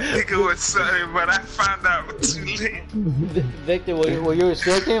knew that nigga was sorry, but I found out too late. Victor, were you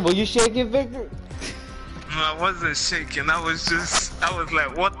shaking? Were you shaking, Victor? No, I wasn't shaking. I was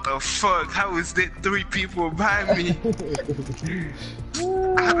like, what the fuck? How is there 3 people by me?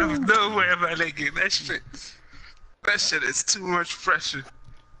 Out of nowhere, my nigga. That shit is too much pressure.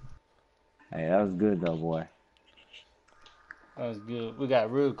 Hey, that was good though, boy. That was good. We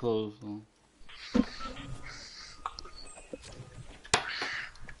got real close.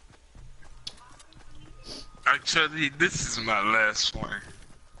 Actually, this is my last one.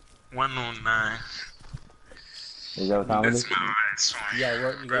 109. Is that what time it is? That's my last one. You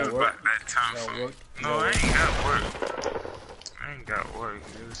gotta work. About that time for me. No, I ain't got work.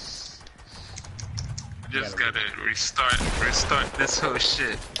 Just gotta restart this whole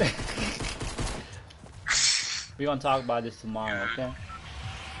shit. We're gonna talk about this tomorrow, okay?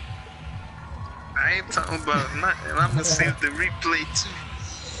 I ain't talking about nothing. I'm gonna save the replay too.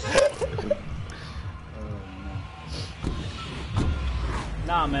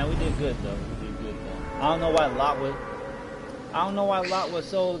 Nah, man, we did good though. I don't know why Lot was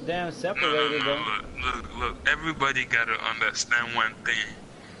so damn separated though. Look. Everybody gotta understand one thing.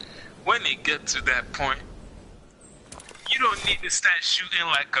 When it gets to that point, you don't need to start shooting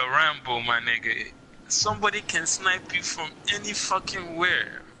like a Rambo, my nigga. Somebody can snipe you from any fucking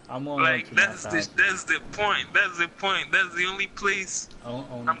where. Like that's the point. That's the only place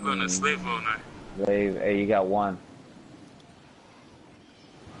I'm gonna slave all night. Hey, you got one.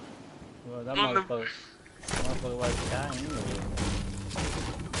 Well, that motherfucker was dying anyway.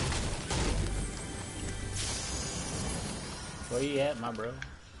 Where you at, my bro?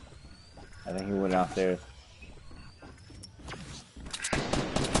 I think he went downstairs.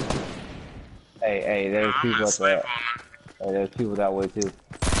 Hey, there's people up there. Hey, there's people that way too.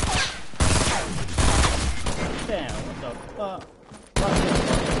 Damn, what the fuck?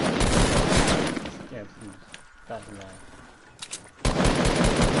 Yeah, please. That's loud.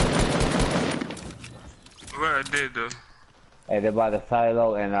 Where I did though? Hey, they're by the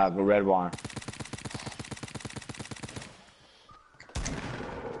silo and the red barn.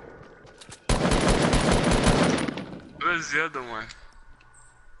 Where's the other one?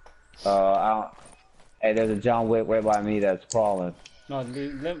 I don't. Hey, there's a John Wick right by me that's crawling. No,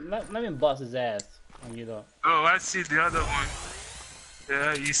 let me bust his ass when you don't. Oh, I see the other one.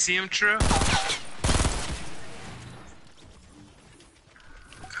 Yeah, you see him, Trill?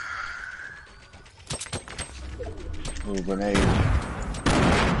 Ooh, grenade.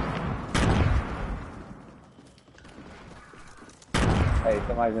 Hey,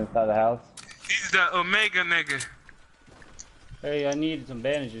 somebody's inside the house. He's the Omega nigga. Hey, I need some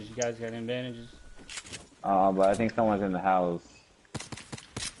bandages. You guys got any bandages? But I think someone's in the house.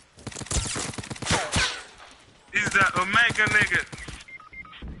 He's the Omega nigga.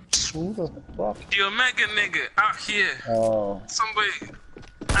 Who the fuck? The Omega nigga out here. Oh. Somebody.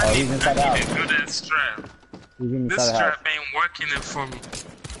 He's inside the I house. need to do that strap. He's inside This the house. strap ain't working it for me.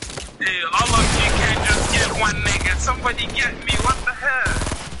 Hey, all of you can't just get one nigga. Somebody get me. What the hell?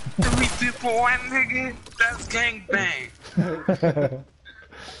 3 people, one nigga? That's gangbang.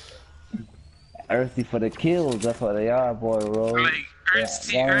 Earthy for the kills, that's what they are, boy, Rose. Like,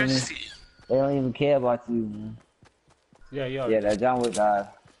 Earthy, Yeah, Earthy. They don't even care about you, man. Yeah, yo. Yeah, that John Wick guy.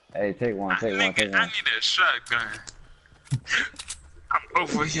 Hey, take one, take one, take I one. need a shotgun. I'm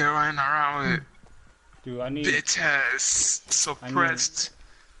over here running around with Dude, I need. bitch ass suppressed.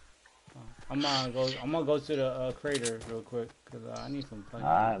 I'm gonna go to the crater real quick cause I need some fun.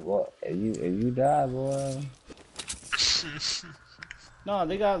 Alright, boy. If you die, boy. No,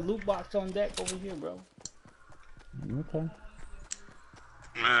 they got a loot box on deck over here, bro. Okay.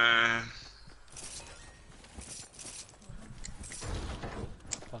 Man,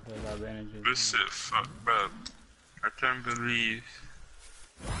 Fuck, I got bandages. this shit fucked up. I can't believe.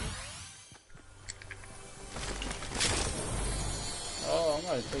 Oh, I'm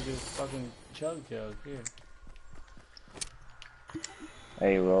gonna take this fucking chug jug here.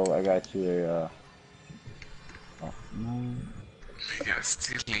 Hey, Ro, I got you a, oh, no. Nigga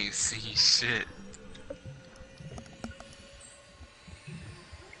still ain't seen shit.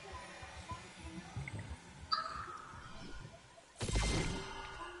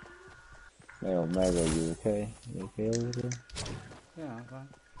 Hey, Omega, you okay? You okay over there? Yeah, I'm fine.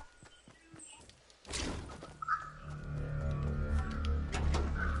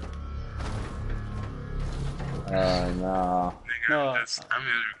 Nah. Nigga, No, I'm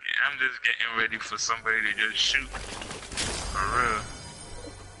just getting ready for somebody to just shoot. For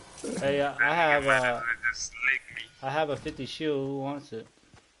real. Hey, That nigga might as well just lick me. I have a 50 shield. Who wants it?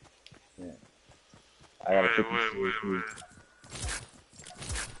 Yeah. I got a 50 Wait. shield, too.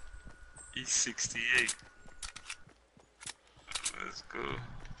 East 68. Let's go.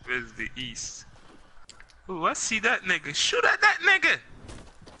 Where's the east? Ooh, I see that nigga. Shoot at that nigga!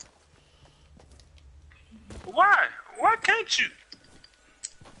 Why? Why can't you?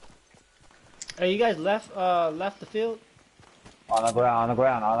 Hey, you guys left the field? On the ground, on the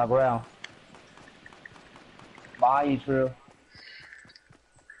ground, on the ground. Behind you, Trill.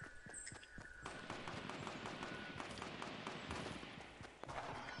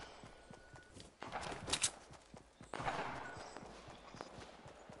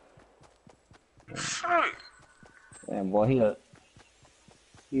 Fuck. Damn, boy,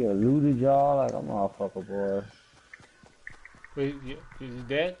 he eluded y'all like a motherfucker, boy. Wait, is he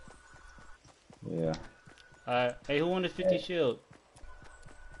dead? Yeah. Alright. Hey, who won the 50 shield?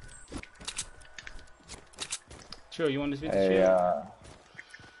 Sure, you want this 50 Hey, shield?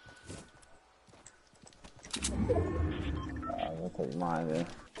 I'll take mine then.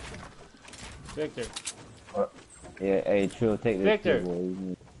 Victor. Yeah, hey, Trill, take this Victor. shit, boy. You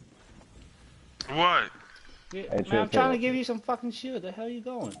need- What? Yeah, Hey, man, chill, I'm trying to chill. give you some fucking shield. The hell you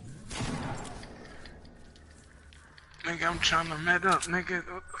going? Nigga, I'm trying to med up, nigga.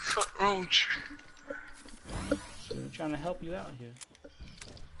 What the fuck wrong with you? I'm trying to help you out here.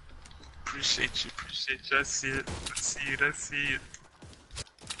 Appreciate you. I see it. I see it.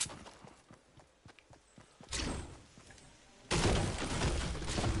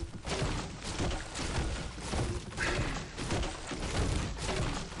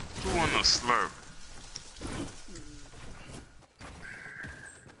 Who want no slurp?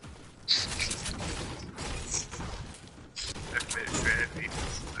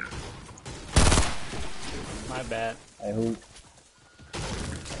 My bad. Hey, who?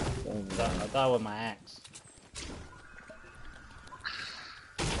 I thought with my axe.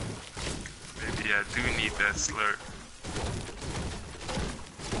 Maybe I do need that slurp.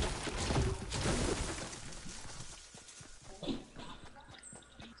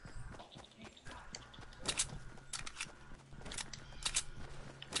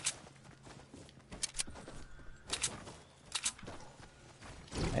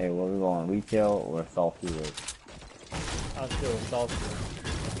 Hey, where we going? Retail or salty road? I'll feel salty.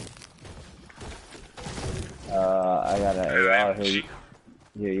 I got an AR here.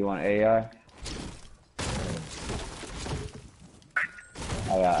 Here, you want AR?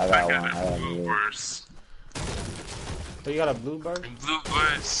 I got one. I got one. Bluebirds. So you got a bluebird?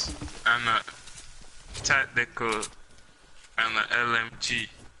 Bluebirds and a tactical and a LMG.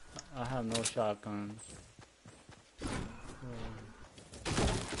 I have no shotguns.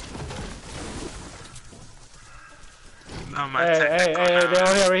 No, my Hey, tactical.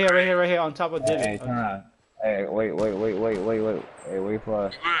 they're right here, on top of Divot. Hey, turn around. Hey, wait. Hey, wait for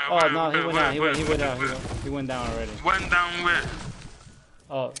us. Oh no, he went down. He went down already. Went down where?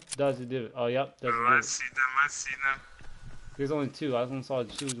 Oh, does the Divot? Oh, yep, does the Oh, I Divot. see them. I see them. There's only two. I only saw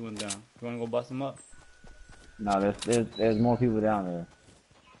the shoes went down. You wanna go bust them up? No, there's more people down there.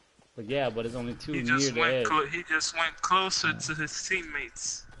 But yeah, but there's only two He near just the edge. he just went closer to his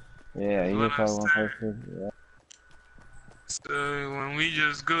teammates. Yeah, he just probably went closer. Yeah. So when we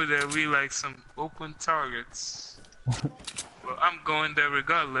just go there, we like some open targets. Well, I'm going there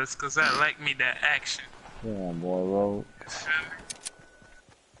regardless, cause I like me that action. Yeah, boy, roll. You feel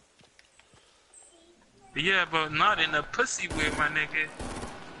me? Yeah, but not in a pussy way, my nigga.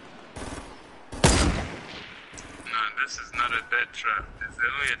 No, this is not a death trap. It's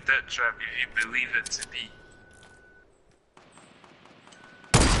only a death trap if you believe it to be.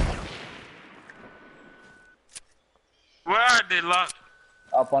 Where are they locked?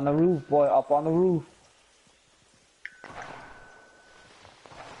 Up on the roof, boy, up on the roof.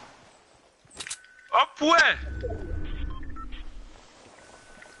 Up where?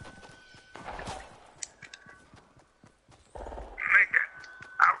 Nigga,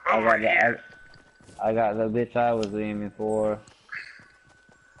 I'm over here. I got the bitch I was aiming for.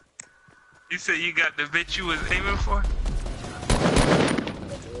 You said you got the bitch you was aiming for?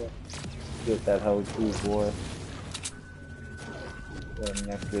 Get that whole too, boy. Where the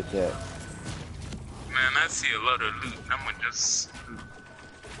next bitch at? Man, I see a lot of loot. I'ma just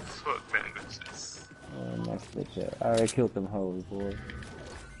fuck them bitches. Where the next bitch at? I already killed them hoes, boy.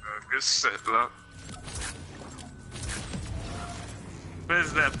 Good set, look.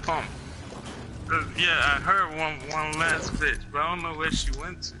 Where's that pump? Yeah, I heard one last bitch, but I don't know where she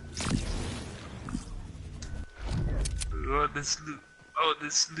went to. Oh, this loot. Oh,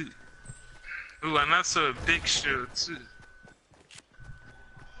 this loot. Ooh, and I saw a big shield too.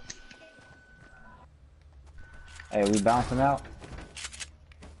 Hey, we bouncing out?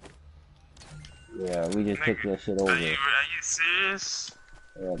 Yeah, we just took that shit over. Are you serious?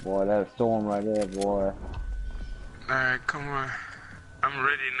 Yeah, boy, that storm right there, boy. Alright, come on. I'm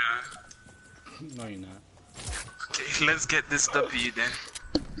ready now. No, you're not. Okay, let's get this W then.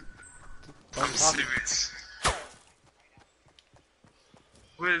 I'm serious.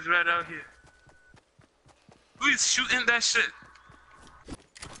 Where's right out here? Who is shooting that shit?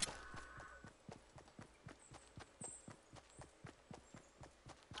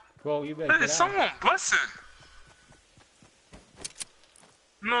 Bro, you better Hey, get someone out. busting.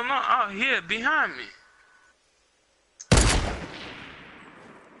 No, not out here, behind me.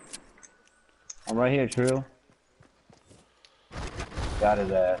 I'm right here, Trill. Got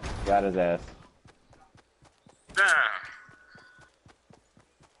his ass. Got his ass. Damn.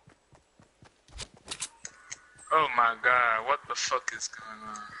 Oh my god, what the fuck is going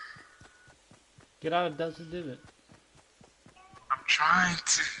on? Get out of Delta Divot. I'm trying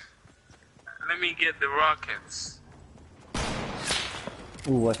to. Let me get the rockets.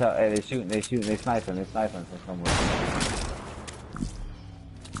 Ooh, watch out. Hey, they shooting, they sniping from somewhere.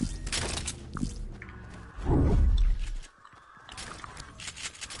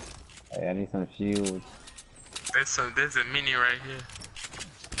 Hey, I need some shields. There's a mini right here.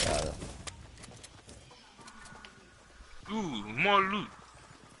 Got it. Ooh, more loot.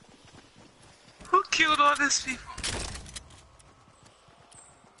 Who killed all these people?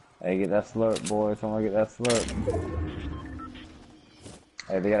 Hey, get that slurp, boy. Someone get that slurp.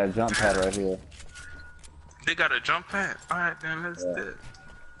 Hey, they got a jump pad right here. They got a jump pad? Alright then, let's do it.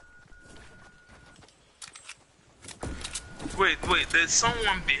 Wait, there's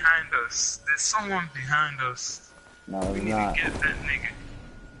someone behind us. No, We it's need not. to get that nigga.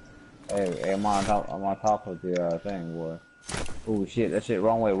 Hey, I'm on top of the thing, boy. Ooh, shit, that shit,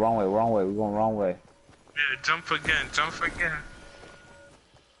 wrong way. We're going wrong way. Yeah, jump again.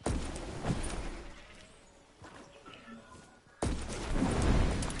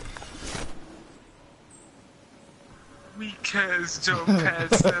 Weak ass jump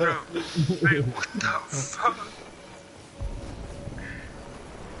pad setup. Wait, what the fuck?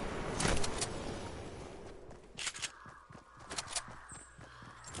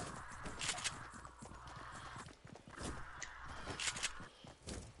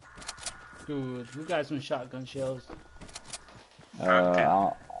 Dude, we got some shotgun shells. I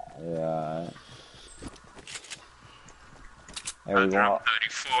don't, yeah. Hey, I we dropped going,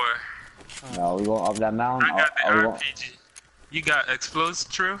 34. no, we going up that mountain? I got the Are we going, RPG. You got explosives,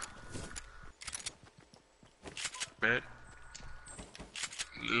 true? Bet.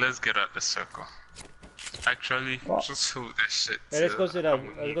 Let's get out the circle. Actually, Well, just hold that shit. Hey, let's go to the I'm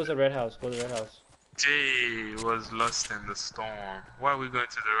gonna let's go to the red house. Go to the red house. Jay was lost in the storm. Why are we going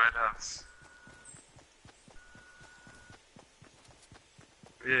to the red house?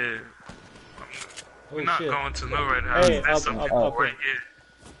 Yeah. We're Oh, not shit. going to no red house. Hey, There's up, some up, people up. right here.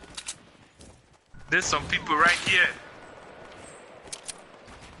 There's some people right here.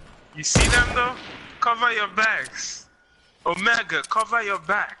 You see them though? Cover your backs. Omega, cover your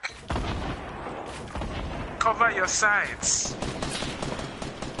back. Cover your sides.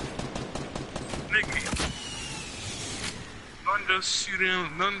 Nigga. Don't just shoot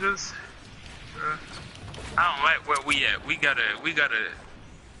him. Don't just. I don't like where we at. We gotta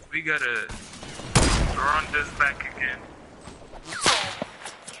run this back again.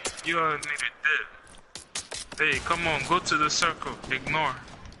 You all need a dip. Hey, come on, go to the circle. Ignore.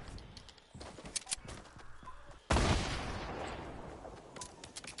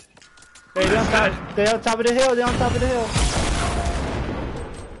 Hey, they on top of the hill. They on top of the hill.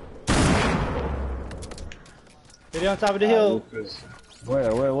 They on top of the hill.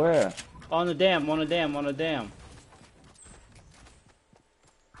 where? On the dam. On the dam. On the dam.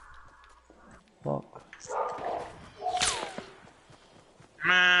 Fuck.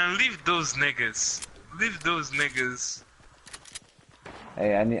 Man, leave those niggas. Leave those niggas.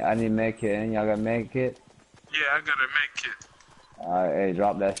 Hey, I need make it, and y'all got make it? Yeah, I gotta make it. Alright, hey,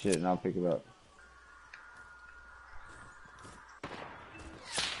 drop that shit and I'll pick it up.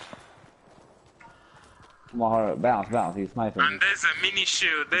 Come on, hurry up. Bounce, he's sniping. And there's a mini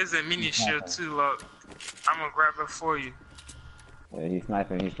shield. There's a mini shield too, look. I'm gonna grab it for you. Yeah, he's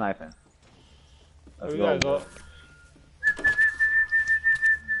sniping. Let's We gotta go.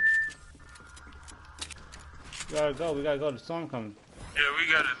 We gotta go. The storm coming. Yeah, we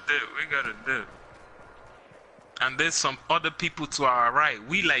gotta dip. And there's some other people to our right.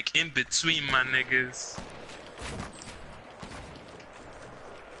 We like in between, my niggas.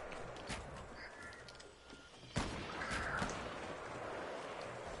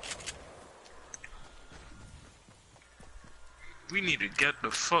 We need to get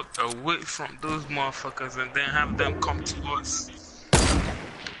the fuck away from those motherfuckers and then have them come to us.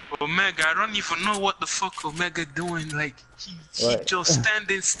 Omega, I don't even know what the fuck Omega doing. Like, he just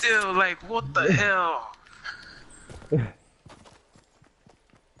standing still. Like, what the hell?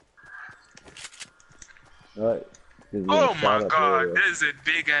 Right. Oh my god, there's a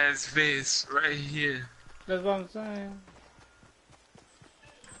big ass vase right here. That's what I'm saying.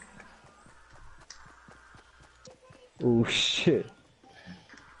 Oh shit.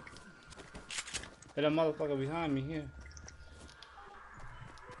 Hey, that motherfucker behind me here.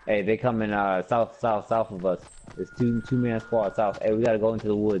 Hey, they coming south of us. There's two man squad south. Hey, we gotta go into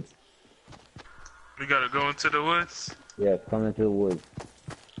the woods. We gotta go into the woods? Yeah, come into the woods.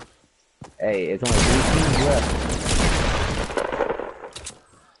 Hey, it's only 3 teams left.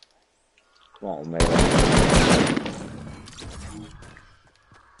 Come on, man.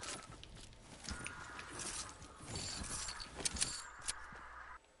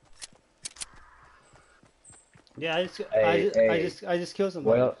 Yeah, I just killed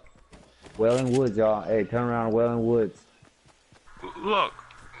somebody. Wailing Woods, y'all. Hey, turn around, Wailing Woods. Look,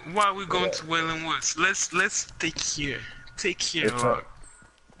 why are we going to Wailing Woods? Let's take here. Take here, look.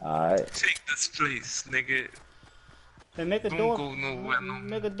 Alright. Take this place, nigga. Hey, make a Don't door. go nowhere no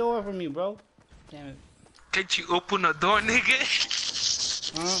Make a door for me, bro. Damn it. Can't you open a door, nigga?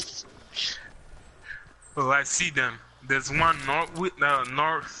 Huh? Oh, I see them. There's one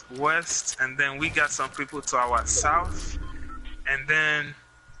northwest, and then we got some people to our south, and then,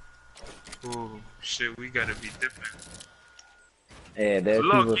 oh shit, we gotta be different. Yeah, there's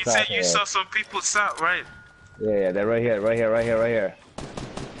Look, people you south said you here. saw some people south, right? Yeah, they're right here. In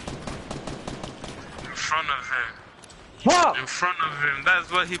front of him. Fuck! In front of him. That's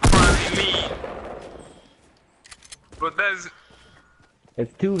what he probably mean. But that's.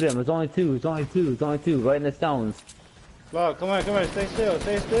 It's 2 of them. It's only two. Right in the stones. Look, come on. Stay still,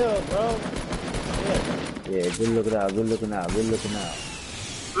 bro. Yeah, good looking out.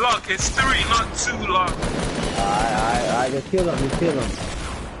 Look, it's 3, not 2, look. I just kill him.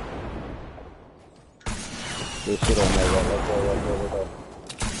 Good shit on that, bro. Let's go.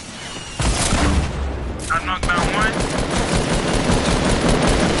 I knocked down one.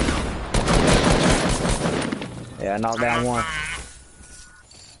 Yeah, I knocked down one.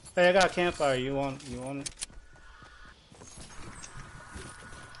 Hey, I got a campfire. You want it?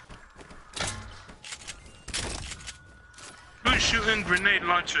 Who's shooting grenade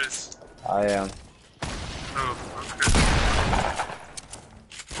launchers? I am. Oh, okay.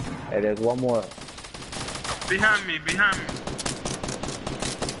 Hey, there's one more. Behind me, behind me.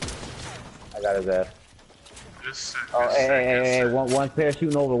 I got his ass. Just, Oh, hey, one's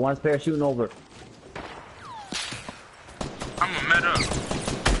parachuting over, one's parachuting over. I'm a met up.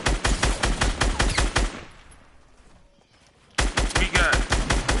 We got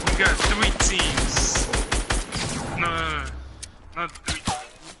 3 teams. No, not 3.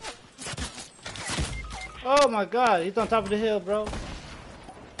 Oh my God, he's on top of the hill, bro.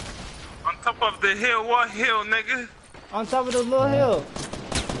 On top of the hill, what hill, nigga? On top of the little hill.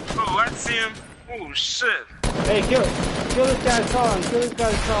 Oh, I see him. Oh shit. Hey, kill this guy calling. Kill this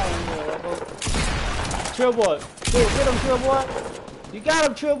guy calling. Trill boy. Get him, Trill boy. You got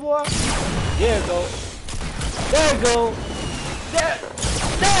him, Trill boy. There you go. There you go. There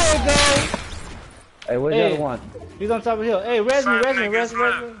you go. Hey, where's the other one? He's on top of the hill. Hey, res me.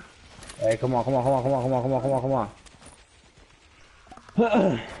 Hey, come on.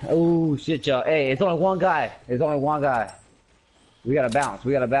 Oh shit, y'all. Hey, it's only one guy. We gotta bounce.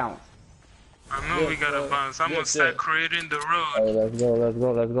 I know we gotta bounce. I'm gonna start creating the road. Hey, let's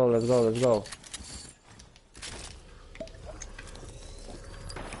go.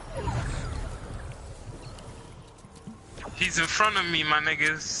 He's in front of me, my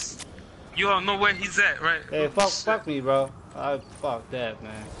niggas. You all know where he's at, right? Hey, fuck me, bro. Fuck that,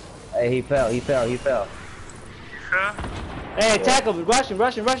 man. Hey, he fell. Huh? Hey, attack him. Rush him.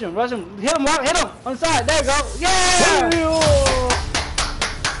 Hit him, Mark. Hit him. On the side. There you go. Yeah!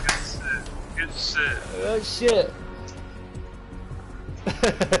 Good shit. Good shit.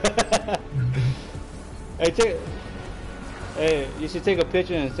 Hey, you should take a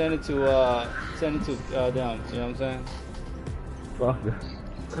picture and send it to them. You know what I'm saying? Fuck.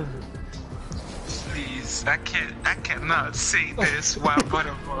 Please, I cannot say this while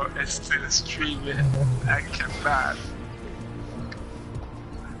Butterball is still streaming. I cannot.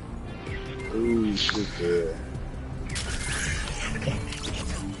 Ooh, shit, yeah.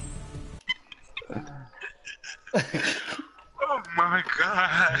 Oh my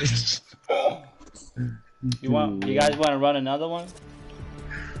gosh. You guys want to run another one?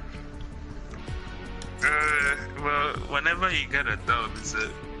 Well, whenever you get a dog,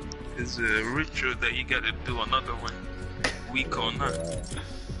 it's a ritual that you gotta do another one, week or not.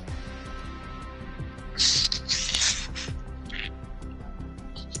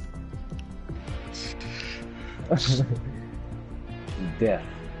 Death.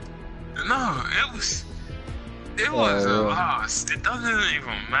 No, it was a loss. It doesn't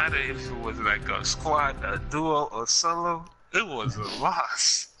even matter if it was like a squad, a duo, or solo. It was a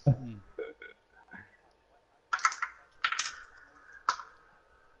loss.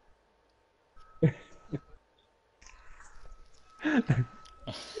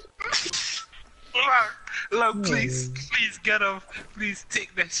 Look, please get up. Please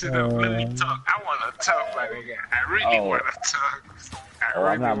take that shit up. Let me talk. I wanna talk, my nigga. I really wanna talk.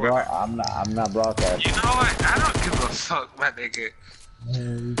 I'm not broadcasting. You know what? I don't give a fuck, my nigga.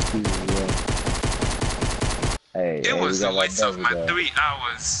 Hey, it was a waste of my 3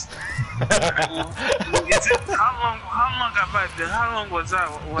 hours. How long was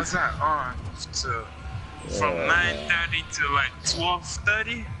I on? So, from 9:30 to like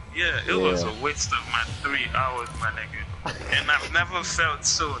 12:30? Yeah, it was a waste of my 3 hours, my nigga. And I've never felt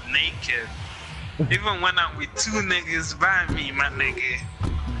so naked. Even when I'm with 2 niggas by me, my nigga.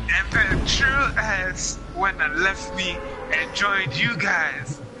 And that true ass when I left me and joined you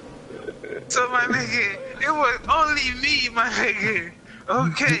guys. So my nigga, it was only me, my nigga.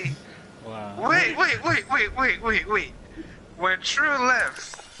 Okay. Wow. Wait. When True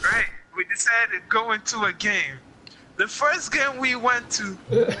left, right, we decided to go into a game. The first game we went to,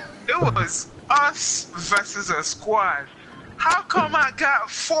 it was us versus a squad. How come I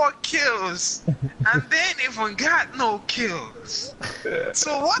got 4 kills and they ain't even got no kills?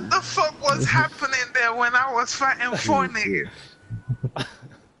 So what the fuck was happening there when I was fighting 4 niggas?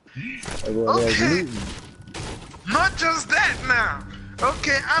 Okay, not just that now.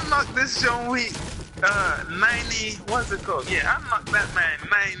 Okay, I knocked this John Wick 90, what's it called? Yeah, I knocked that man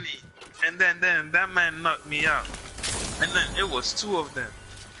 90, and then that man knocked me out. And then it was 2 of them.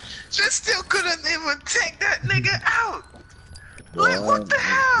 They still couldn't even take that nigga out. Like, what the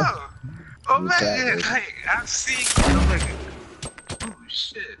hell? Omega, like, I've seen Omega. Oh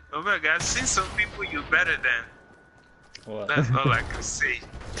shit. Omega, I've seen some people you better than. What? That's all I can say.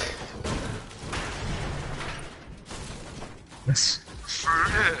 For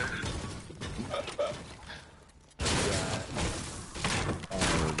real.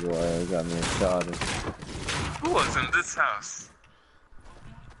 Oh boy, you got me started. Who was in this house?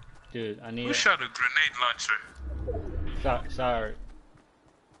 Dude, I need. Who shot a grenade launcher? Sorry.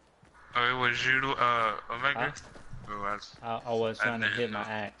 Oh, it was you, Omega? It was. I was trying to hit my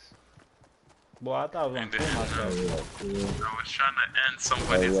axe. Boy, I thought I was gonna kill myself. I was trying to end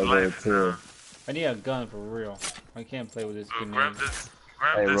somebody's life. I need a gun for real. I can't play with this So grenade. grab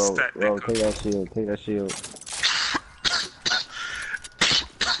this stack. Bro, take that shield, take that shield.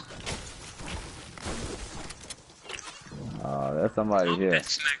 Oh, there's somebody here.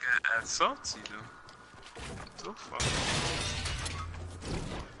 Bitch nigga at salty though. What the fuck?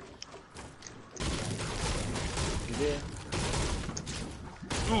 You did?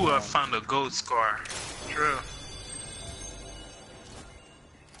 Ooh, I found a gold scar. True.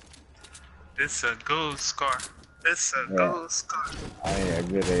 It's a gold scar. It's a gold scar. I need a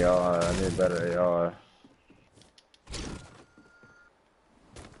good AR. I need a better AR.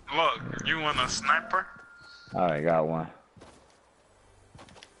 Look, you want a sniper? Alright, got one.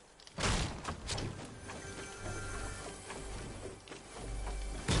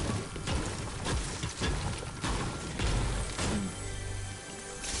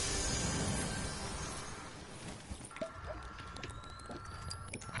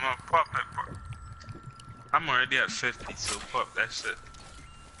 I'm gonna pop it. I'm already at 50, so pop that shit.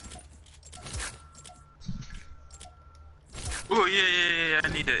 Oh yeah, I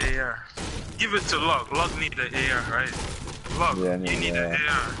need an AR. Give it to Log. Log need an AR, right? Log, Yeah, you need an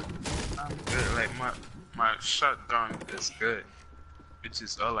AR. I'm good. Like my shotgun is good, which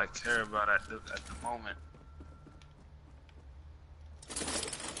is all I care about at the moment.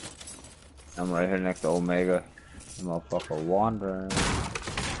 I'm right here next to Omega. Motherfucker wandering.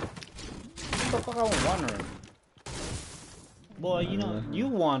 What the fuck I'm wandering? Boy, you know, you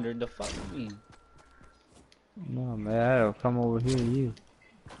wandered the fuck you mean? No, man, I had to come over here to you.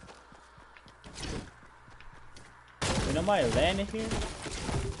 Ain't nobody landed here?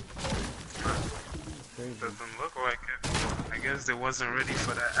 Crazy. Doesn't look like it. I guess they wasn't ready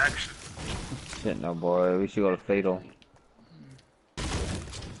for that action. Shit, no, boy. We should go to Fatal.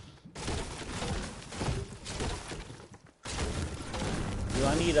 Dude,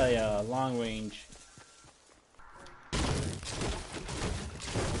 I need a long range.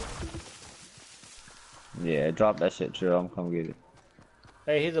 Yeah, drop that shit, Trill. I'm come get it.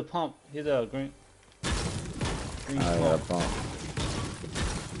 Hey, here's a pump. Here's a green I got a pump.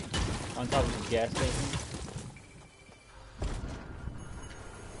 on top of the gas station.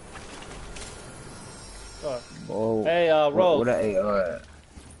 Oh. Hey, Rogue. What that AR at?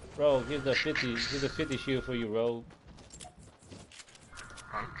 Rogue, here's a 50. Here's a 50 shield for you, Rogue.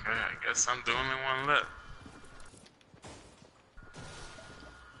 Okay, I guess I'm the only one left.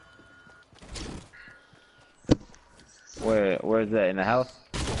 Where's that? In the house?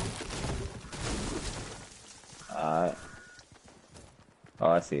 Alright. Oh,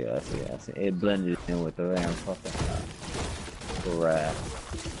 I see it. It blended in with the damn fucking grass.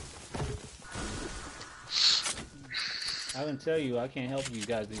 I can tell you, I can't help you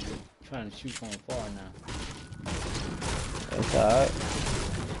guys if you're trying to shoot from afar now. It's alright.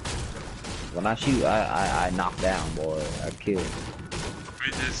 When I shoot, I knock down, boy. I kill.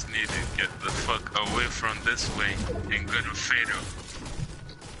 We just need to get the fuck away from this way and go to Fatal.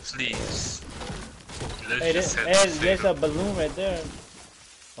 Please. Let's Hey, just head to there's Fatal. a balloon right there.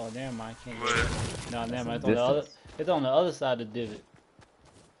 Oh, never mind. I can't get it. What? No, never mind. It's on the other side of the divot.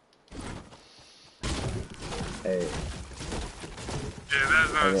 Hey, Yeah,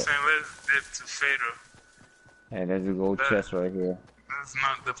 that's what I'm Okay. saying. Let's dip to Fatal. hey, there's a gold chest right here. That's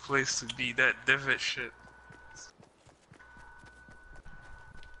not the place to be. That divot shit.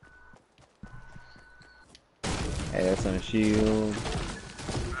 Hey, that's some shield.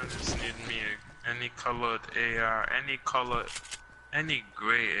 I just need me any colored AR, any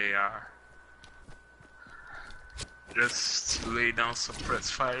gray AR. Just lay down suppress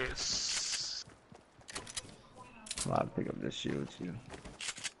fires. I'm about to pick up this shield too.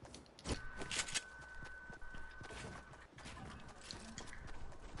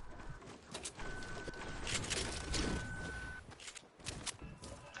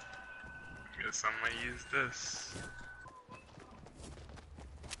 Guess I'm gonna use this.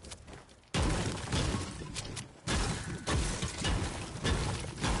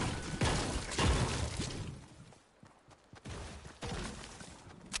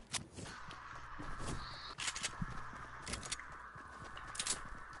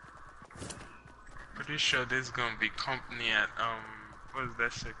 Pretty sure there's gonna be company at what is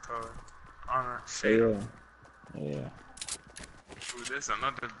that shit called? Honor. Fatal. Yeah. Ooh, there's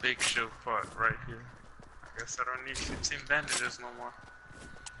another big shield part right here. I guess I don't need 15 bandages no more.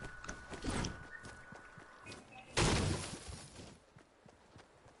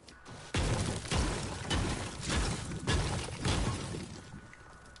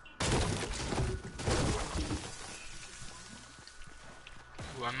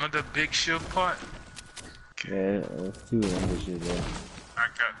 Ooh, another big shield part. Yeah, there's 2 of them bitches there. I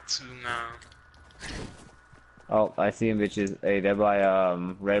got 2 now. Oh, I see them bitches. Hey, they're by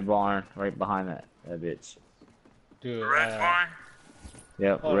Red Barn, right behind that bitch. Dude, Red barn.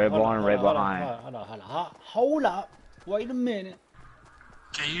 Yep, hold Red on, Barn, right hold on, behind. hold up. Wait a minute.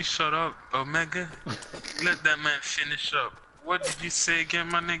 Can you shut up, Omega? Let that man finish up. What did you say again,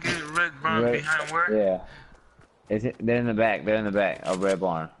 my nigga? Red barn Red- behind where? Yeah. They're in the back. They're in the back of Red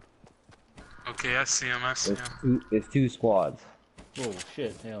Barn. Okay, I see him. I see him. It's 2 squads. Oh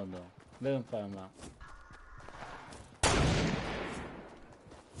shit, hell no. Let him find him out.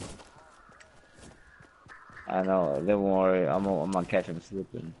 I know. Don't worry. I'm gonna catch them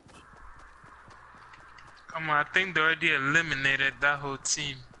slipping. Come on, I think they already eliminated that whole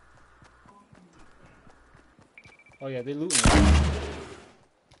team. Oh yeah, they looting.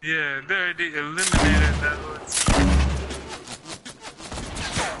 Yeah, they already eliminated that whole team.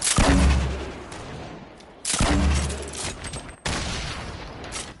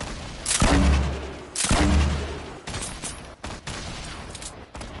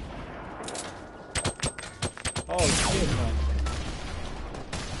 Oh shit, man.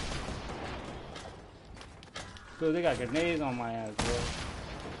 Dude, they got grenades on my ass, bro.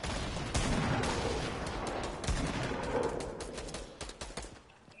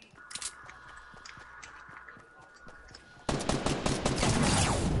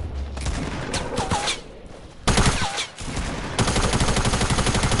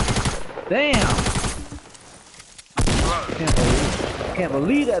 Damn! Can't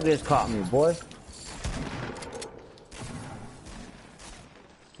believe that bitch caught me, boy.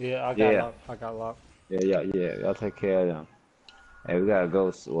 Yeah, I got Yeah. locked. I got locked. Yeah. Y'all take care of them. Hey, we gotta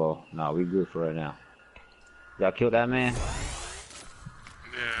go. Well, no, we good for right now. Y'all killed that man?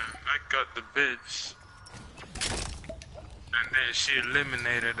 Yeah, I got the bitch. And then she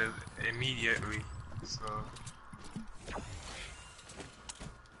eliminated it immediately. So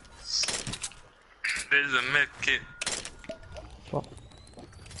there's a med kit.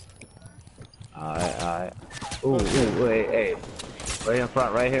 Alright. Ooh, wait, hey. Right in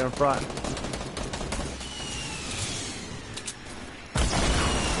front, right here in front.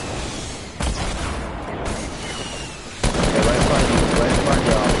 Hey, right in front of you, right in front of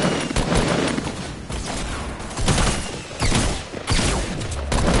y'all.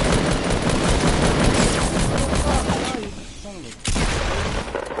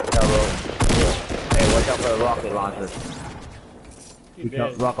 Hey, watch out for the rocket launcher. You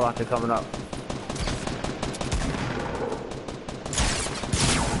dead. Rocket launcher coming up.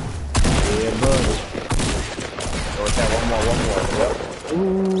 Yeah, buddy. Watch out, one more. Yep.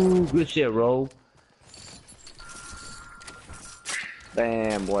 Ooh, good shit, Ro.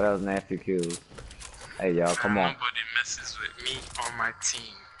 Damn, boy, that was nasty kills. Hey, y'all, come on. Nobody messes with me or my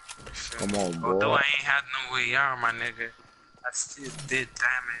team. You feel Come me? on, boy. Although I ain't had no way out, my nigga, I still did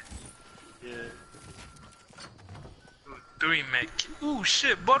damage. Yeah. 3 med kit. Ooh,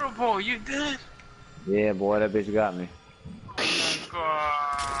 shit, Butterball, you dead? Yeah, boy, that bitch got me. Oh my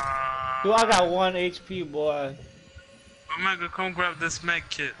god. Dude, I got 1 HP, boy. Omega, come grab this med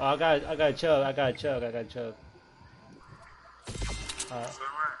kit. Oh, I got chug. It's alright.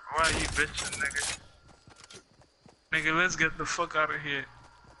 Why are you bitching, nigga? Nigga, let's get the fuck out of here.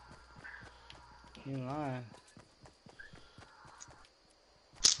 You lying.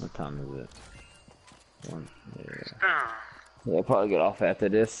 What time is it? 1. Yeah. Ah. Yeah, I'll probably get off after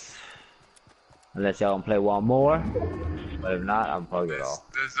this. Unless y'all gonna play one more. But if not, I'll probably get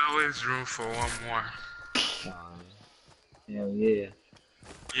off. There's always room for one more. Hell yeah.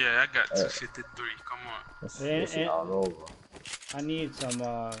 Yeah, I got 253. Come on. This And- shit all over. I need some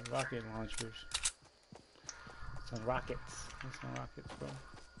rocket launchers. Some rockets. Need some rockets, bro.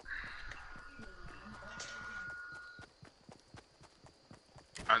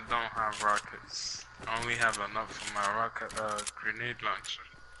 I don't have rockets. I only have enough for my rocket grenade launcher.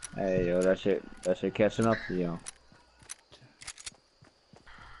 Hey, yo, that shit catching up to you.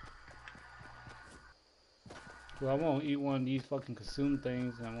 Well, I won't eat one of these fucking consume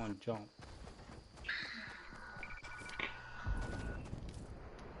things and I want to jump.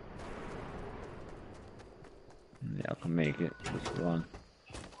 Y'all can make it. Just run.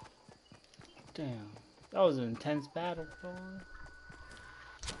 Damn. That was an intense battle, bro.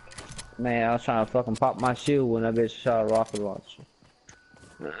 Man, I was trying to fucking pop my shield when that bitch shot a rocket launcher.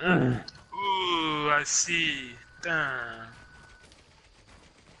 Ooh, I see. Damn.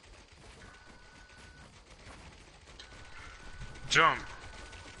 Jump.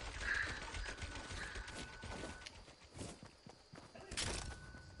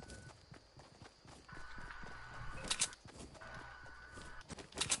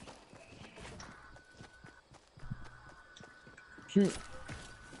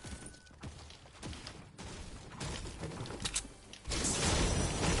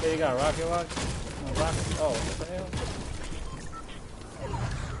 Hey, you got a rocket launch? No, rocket. Oh, what the hell?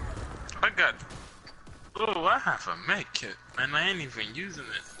 I got. Oh, I have a med kit, and I ain't even using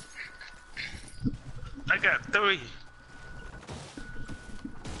it. I got 3.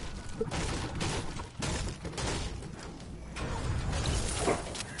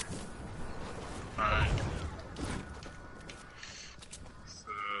 Alright.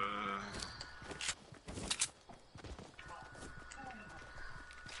 So.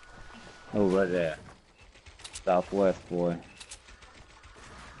 Oh, right there. Southwest, boy.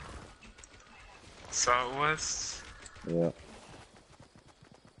 Southwest? Yeah.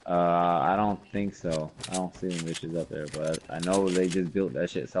 I don't think so. I don't see them bitches up there, but I know they just built that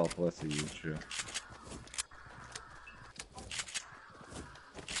shit southwest of you, true.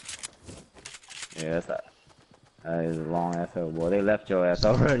 Yeah, that is a long ass hell, boy. They left your ass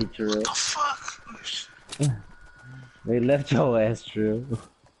already, true. What the fuck? Oh, shit. They left your ass, true.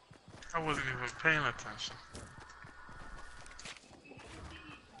 I wasn't even paying attention.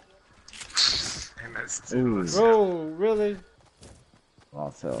 And that's Ooh. Bro, really?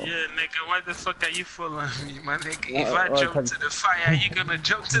 Also. Yeah, nigga, why the fuck are you following me, my nigga? If I jump to the fire, are you gonna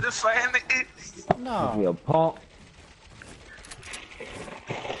jump to the fire, nigga? No. You a punk.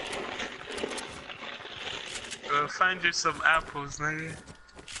 Find you some apples, nigga.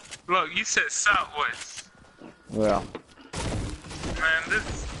 Look, you said southwest. Well. Man,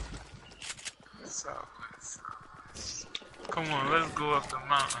 this... Southwest. Come on, let's go up the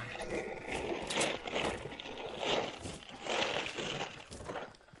mountain.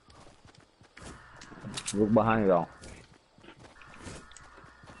 Look behind you, though.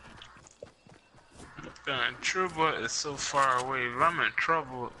 Damn, Truba is so far away. If I'm in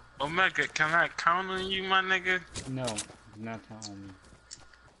trouble, Omega, can I count on you, my nigga? No, not on me.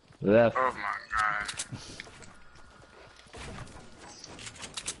 Left. Oh my god.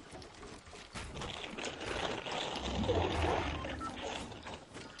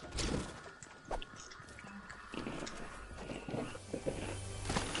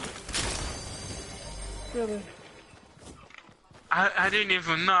 Really? I didn't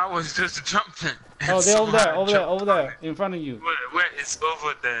even know. I was just jumping. Oh, they're over there, in front of you. Where it's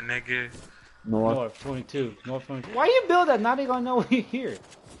over there, nigga? North 22, North 22. Why you build that? Now they gonna know we here.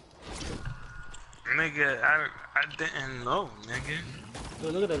 Nigga, I didn't know, nigga.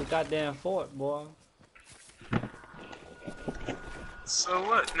 Dude, look at the goddamn fort, boy. So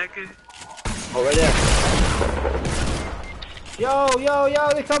what, nigga? Over there. Yo,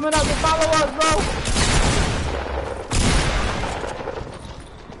 they coming up to follow us, bro.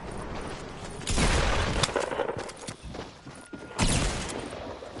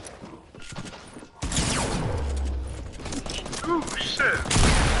 Ooh, shit.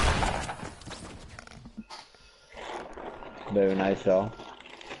 Very nice, y'all.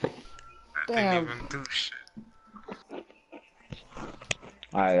 I didn't even do shit.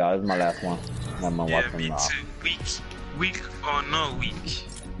 Alright, y'all, this is my last one. I'm gonna watch Yeah, me them too. Weak or no weak?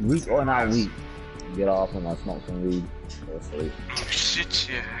 Weak or not weak? Get off and I'll smoke some weed. Go sleep. Shit,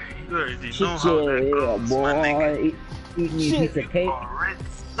 yeah. You already know Shit, how that yeah, goes, my nigga. boy. Eat me a piece of cake. Already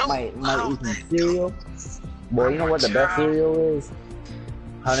know Might how eat some that cereal. goes. Boy, you know what the best cereal is?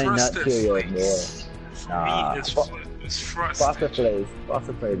 Honey Nut Frosted cereal, Flakes. boy. Nah. Me, it's frosted. Frosted Flakes.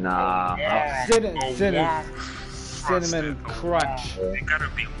 Frosted Flakes, nah. Cinnamon crunch. It gotta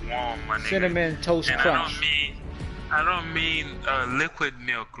be warm, my nigga. Cinnamon toast And crunch. I don't mean liquid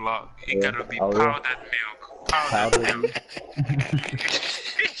milk, log. It Yeah, gotta be powder. powdered milk. Powdered milk.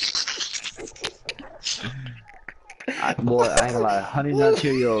 Boy, I ain't gonna lie. Honey Nut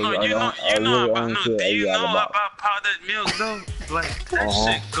Cheerios No, are you know only about, shit do I you eat out know of the box. about powdered milk though? Like that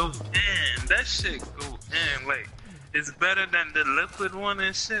shit goes in. That shit go in. Like it's better than the liquid one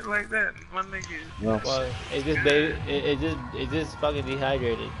and shit like that. My nigga. No. Well, it just fucking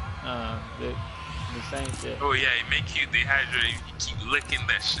dehydrated. The same shit. Oh yeah, it make you dehydrated. You keep licking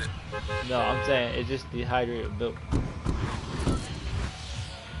that shit. No, I'm saying it just dehydrated milk.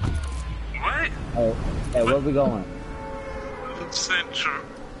 What? Hey, where we going? Central.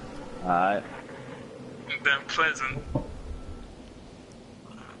 Alright. And then Pleasant.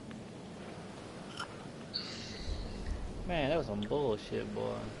 Man, that was some bullshit,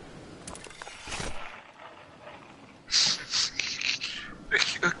 boy.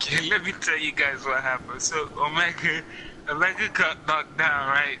 Okay, let me tell you guys what happened. So Omega got knocked down,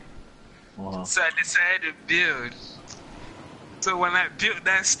 right? So I decided to build. So when I built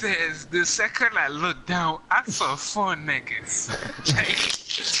that stairs, the second I looked down, I saw 4 niggas.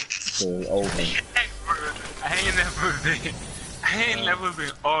 So over. I ain't never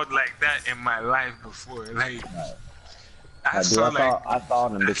been awed like that in my life before. Like I saw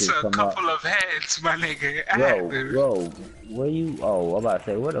them bitches a come couple up. of heads, my nigga. Bro, where you? Oh, I'm about to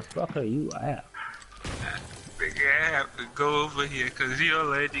say, where the fuck are you at? Nigga, I have to go over here because you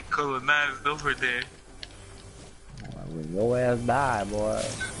already colonized over there. When your ass die, boy.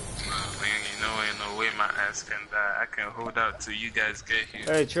 Man, you know, ain't no way my ass can die. I can hold out till you guys get here.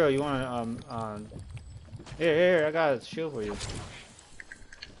 Hey, Trill, you wanna here, I got a shield for you.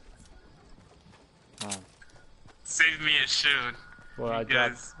 Save me a shield. Well, I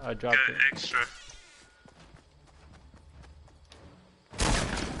dropped got it. Extra.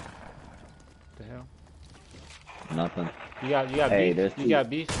 The hell? Nothing. You got Hey, beef? You got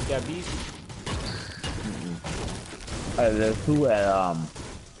beef? You got beef? There's 2 at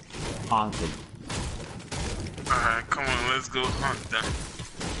Haunted. Alright, come on, let's go hunt then.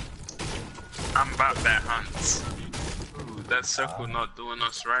 I'm about that hunt. Ooh, that circle not doing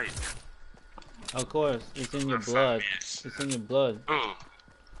us right. Of course, it's in your blood. It's in your blood. Oh,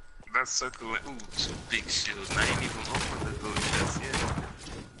 that circle. Ooh, 2 big shields. I ain't even opened the gold chest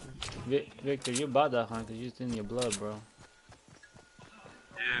yet. Victor, you're about that hunt because it's in your blood, bro.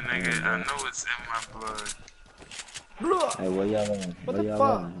 Yeah, nigga, I know it's in my blood. Hey, where y'all going? What the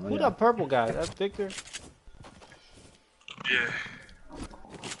fuck? Who that purple guy? That's Victor? Yeah.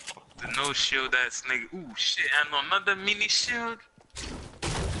 The no shield ass nigga. Ooh, shit, and another mini shield?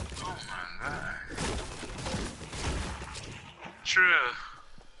 Oh my god. Trill.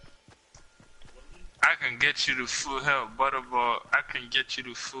 I can get you to full health. Butterball, I can get you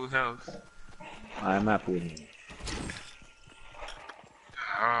to full health. I'm happy with him.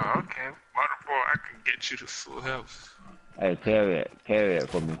 Oh, okay. Butterball, I can get you to full health. Hey, carry it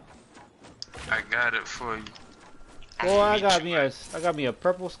for me. I got it for you. Boy, I got me a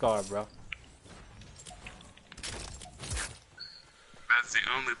purple scar, bro. That's the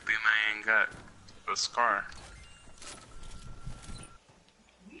only thing I ain't got. A scar.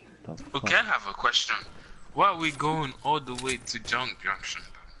 Okay, I have a question. Why are we going all the way to Junk Junction?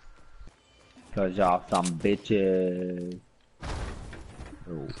 Cause y'all some bitches.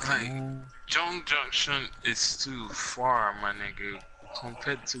 Like, Junk Junction is too far, my nigga,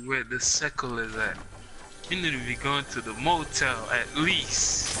 compared to where the circle is at. You need to be going to the motel at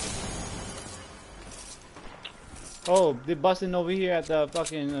least. Oh, they busting over here at the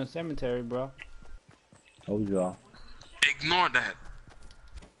fucking cemetery, bro. Told y'all. Ignore that.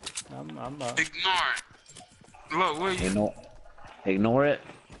 I'm Ignore it. Look, where you? Ignore it?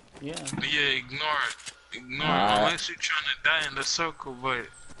 Yeah, Yeah. ignore it. Ignore it. Unless you're trying to die in the circle, but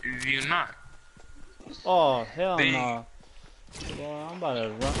if you're not. Oh, hell no. Boy, I'm about to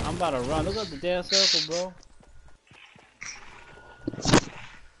run. I'm about to run. Look at the damn circle, bro.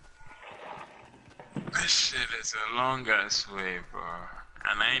 This shit is a long ass way, bro.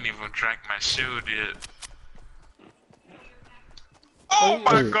 And I ain't even drank my shield yet. Oh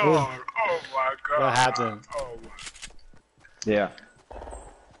my god! Oh my god! What happened? Oh my. Yeah.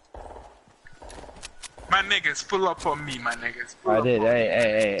 My niggas, pull up on me, my niggas. I did.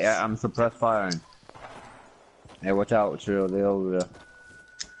 Hey, I'm suppressed firing. Hey, watch out, Trill. They over there.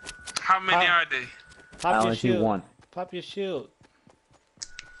 How many are they? Pop your shield. 1. Pop your shield.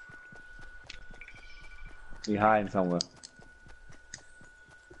 He hiding somewhere.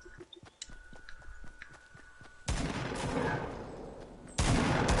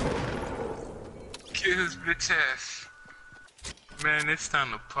 Kill his bitch ass. Man, it's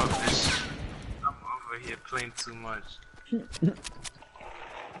time to pop this shit. I'm over here playing too much.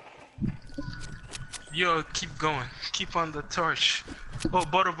 Yo, keep going. Keep on the torch. Oh,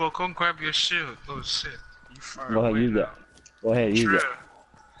 Butterball, come grab your shield. Oh shit. You far Go ahead, away use now. it. Go ahead, use it.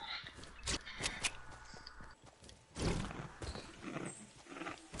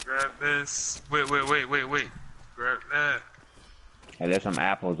 Grab this. Wait. Grab that. Hey, there's some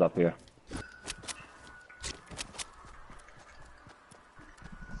apples up here.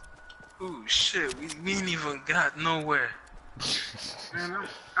 Ooh, shit. We ain't even got nowhere. Man,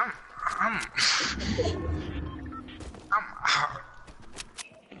 I'm out.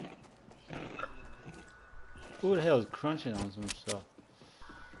 Who the hell is crunching on some stuff?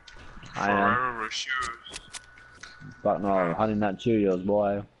 I am. Forever shoes. Fuck no, Honey Nut Cheerios,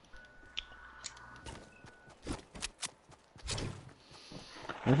 boy.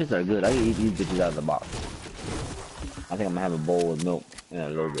 These shits are good. I can eat these bitches out of the box. I think I'm gonna have a bowl with milk in a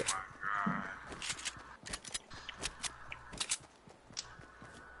little bit.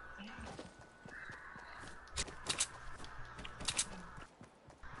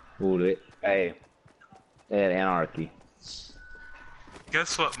 Ooh, hey, they had anarchy.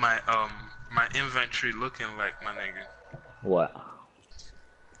 Guess what my inventory looking like, my nigga? What?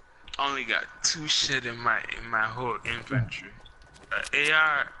 Only got 2 shit in my whole inventory. An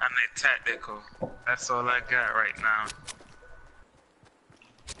AR and a tactical. That's all I got right now.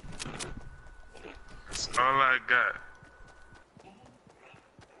 That's all I got.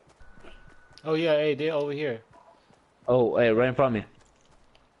 Oh yeah, hey, they're over here. Oh, hey, right in front of me.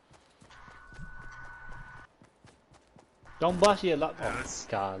 Don't bust yet, lock. Yeah, Oh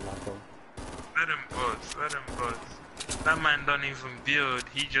God, Loco. Let him buzz, let him buzz. That man don't even build,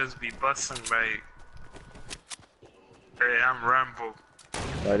 he just be busting like, hey, I'm Rambo.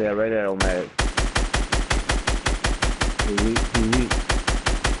 Right there, Omega. Too weak.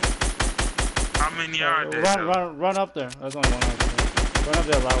 How many are there? Run up there. There's only one up there. Run up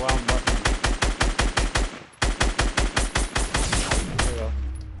there, while I'm busting. There you go.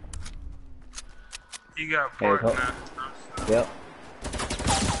 He got part now. Yep.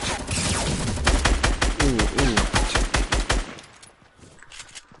 Ooh.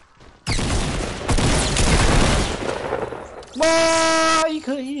 Well, he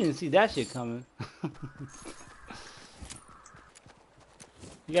didn't see that shit coming.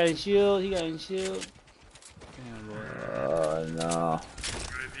 He got his shield. Damn, boy. No.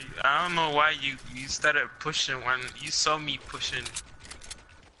 I don't know why you started pushing when you saw me pushing.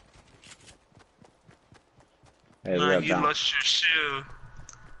 Hey, No, you lost your shield.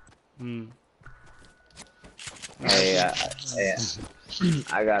 Hey,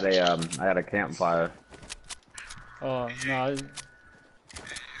 I got a campfire. Oh no.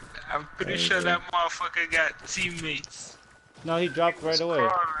 I'm pretty sure that motherfucker got teammates. No, he dropped right away.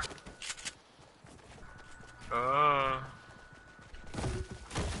 Oh.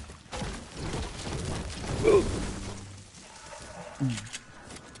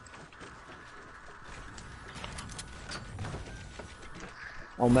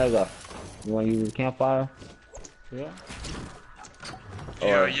 Omega, you want to use the campfire? Yeah.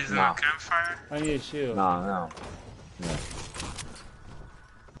 You're using a campfire? I need a shield. No. Yeah.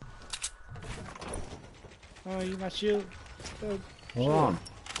 Oh, you my shield? Hold on.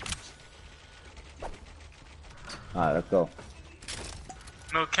 Alright, let's go.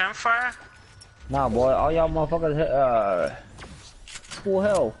 No campfire? Nah, boy, all y'all motherfuckers, full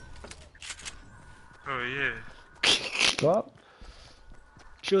health. Oh yeah. What?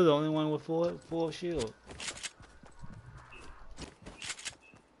 You're the only one with full shield.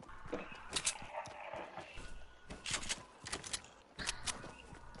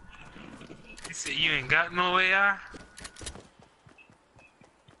 You said you ain't got no AR?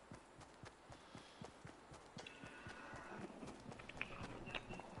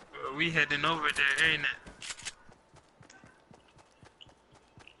 We heading over there, ain't it?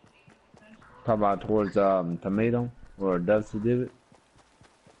 Talk about towards Tomato or Dusty Divot.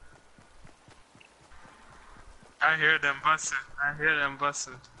 I hear them busting.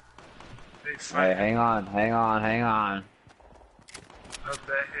 They Hey, fight hang on. up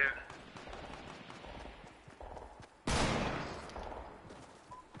that hill.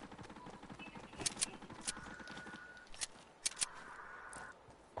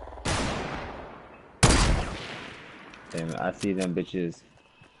 Damn it, I see them bitches.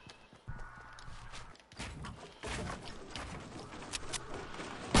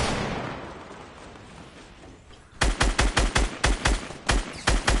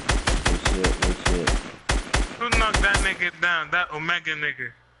 Good shit. Who knocked that nigga down? That Omega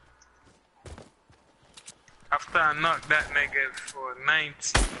nigga. After I knocked that nigga for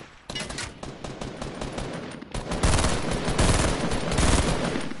 90.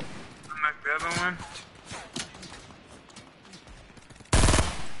 I knocked the other one.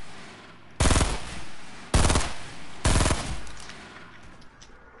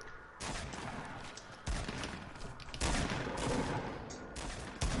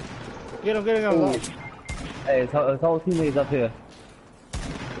 Get him. Hey, his whole teammates up here.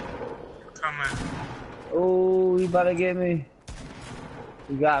 Coming. Oh, he about to get me.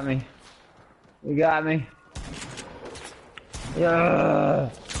 He got me. Yeah.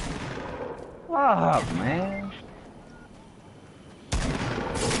 Fuck, man.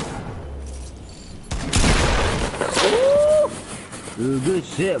 Ooh, good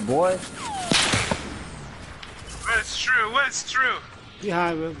shit, boy. What's true?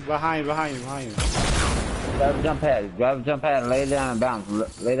 Behind you. Grab a jump pad. Grab a jump pad and lay it down and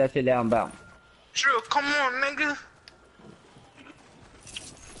bounce. Lay that shit down and bounce. True, come on, nigga.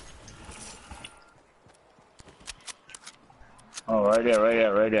 Oh, right there, right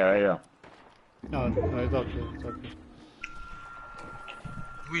there, right there, right there. No, no, it's okay, it's okay.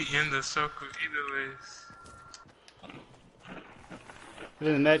 We in the circle either ways.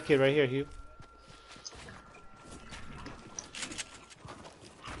 There's a med kit right here, Hugh.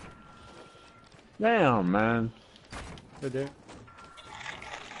 Damn, man. Right there.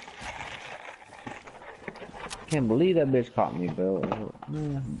 Can't believe that bitch caught me, bro. To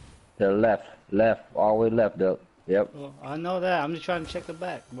the left, all the way left up. Yep. Well, I know that. I'm just trying to check the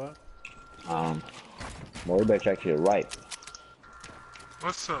back, bro. Well, we better check your right.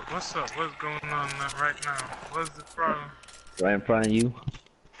 What's up? What's up? What's going on right now? What's the problem? Right in front of you.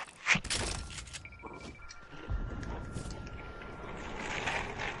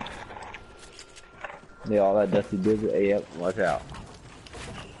 Yeah, all that dusty business. Hey, yep, watch out.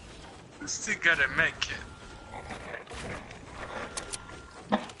 We still got a med kit.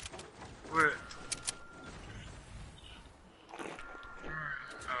 Where?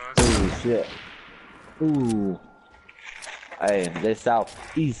 Ooh, shit. Ooh. Hey, they're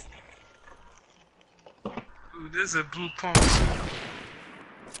southeast. Ooh, there's a blue pump too.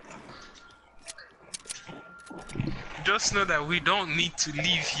 Just know that we don't need to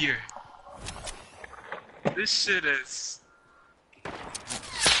leave here. This shit is...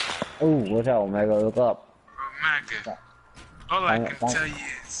 Ooh, watch out, Omega. Look up. Omega. All I can tell you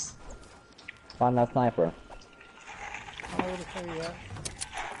is... Find that sniper. Oh, where the fuck you at?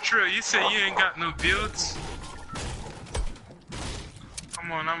 True, you say you ain't got no builds?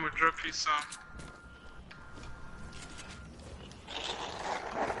 Come on, I'm gonna drop you some.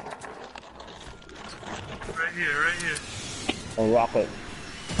 Right here, right here. A rocket.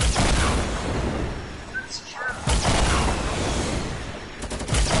 That's true.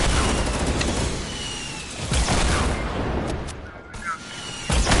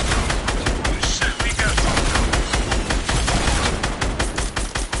 Oh shit, we got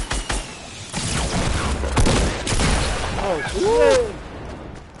Oh, shit!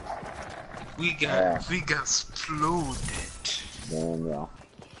 we got exploded. Damn, yeah.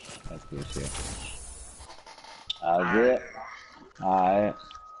 That's good shit. That was it. Alright.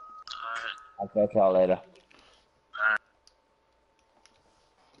 I'll catch y'all later.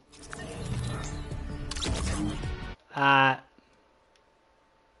 Alright.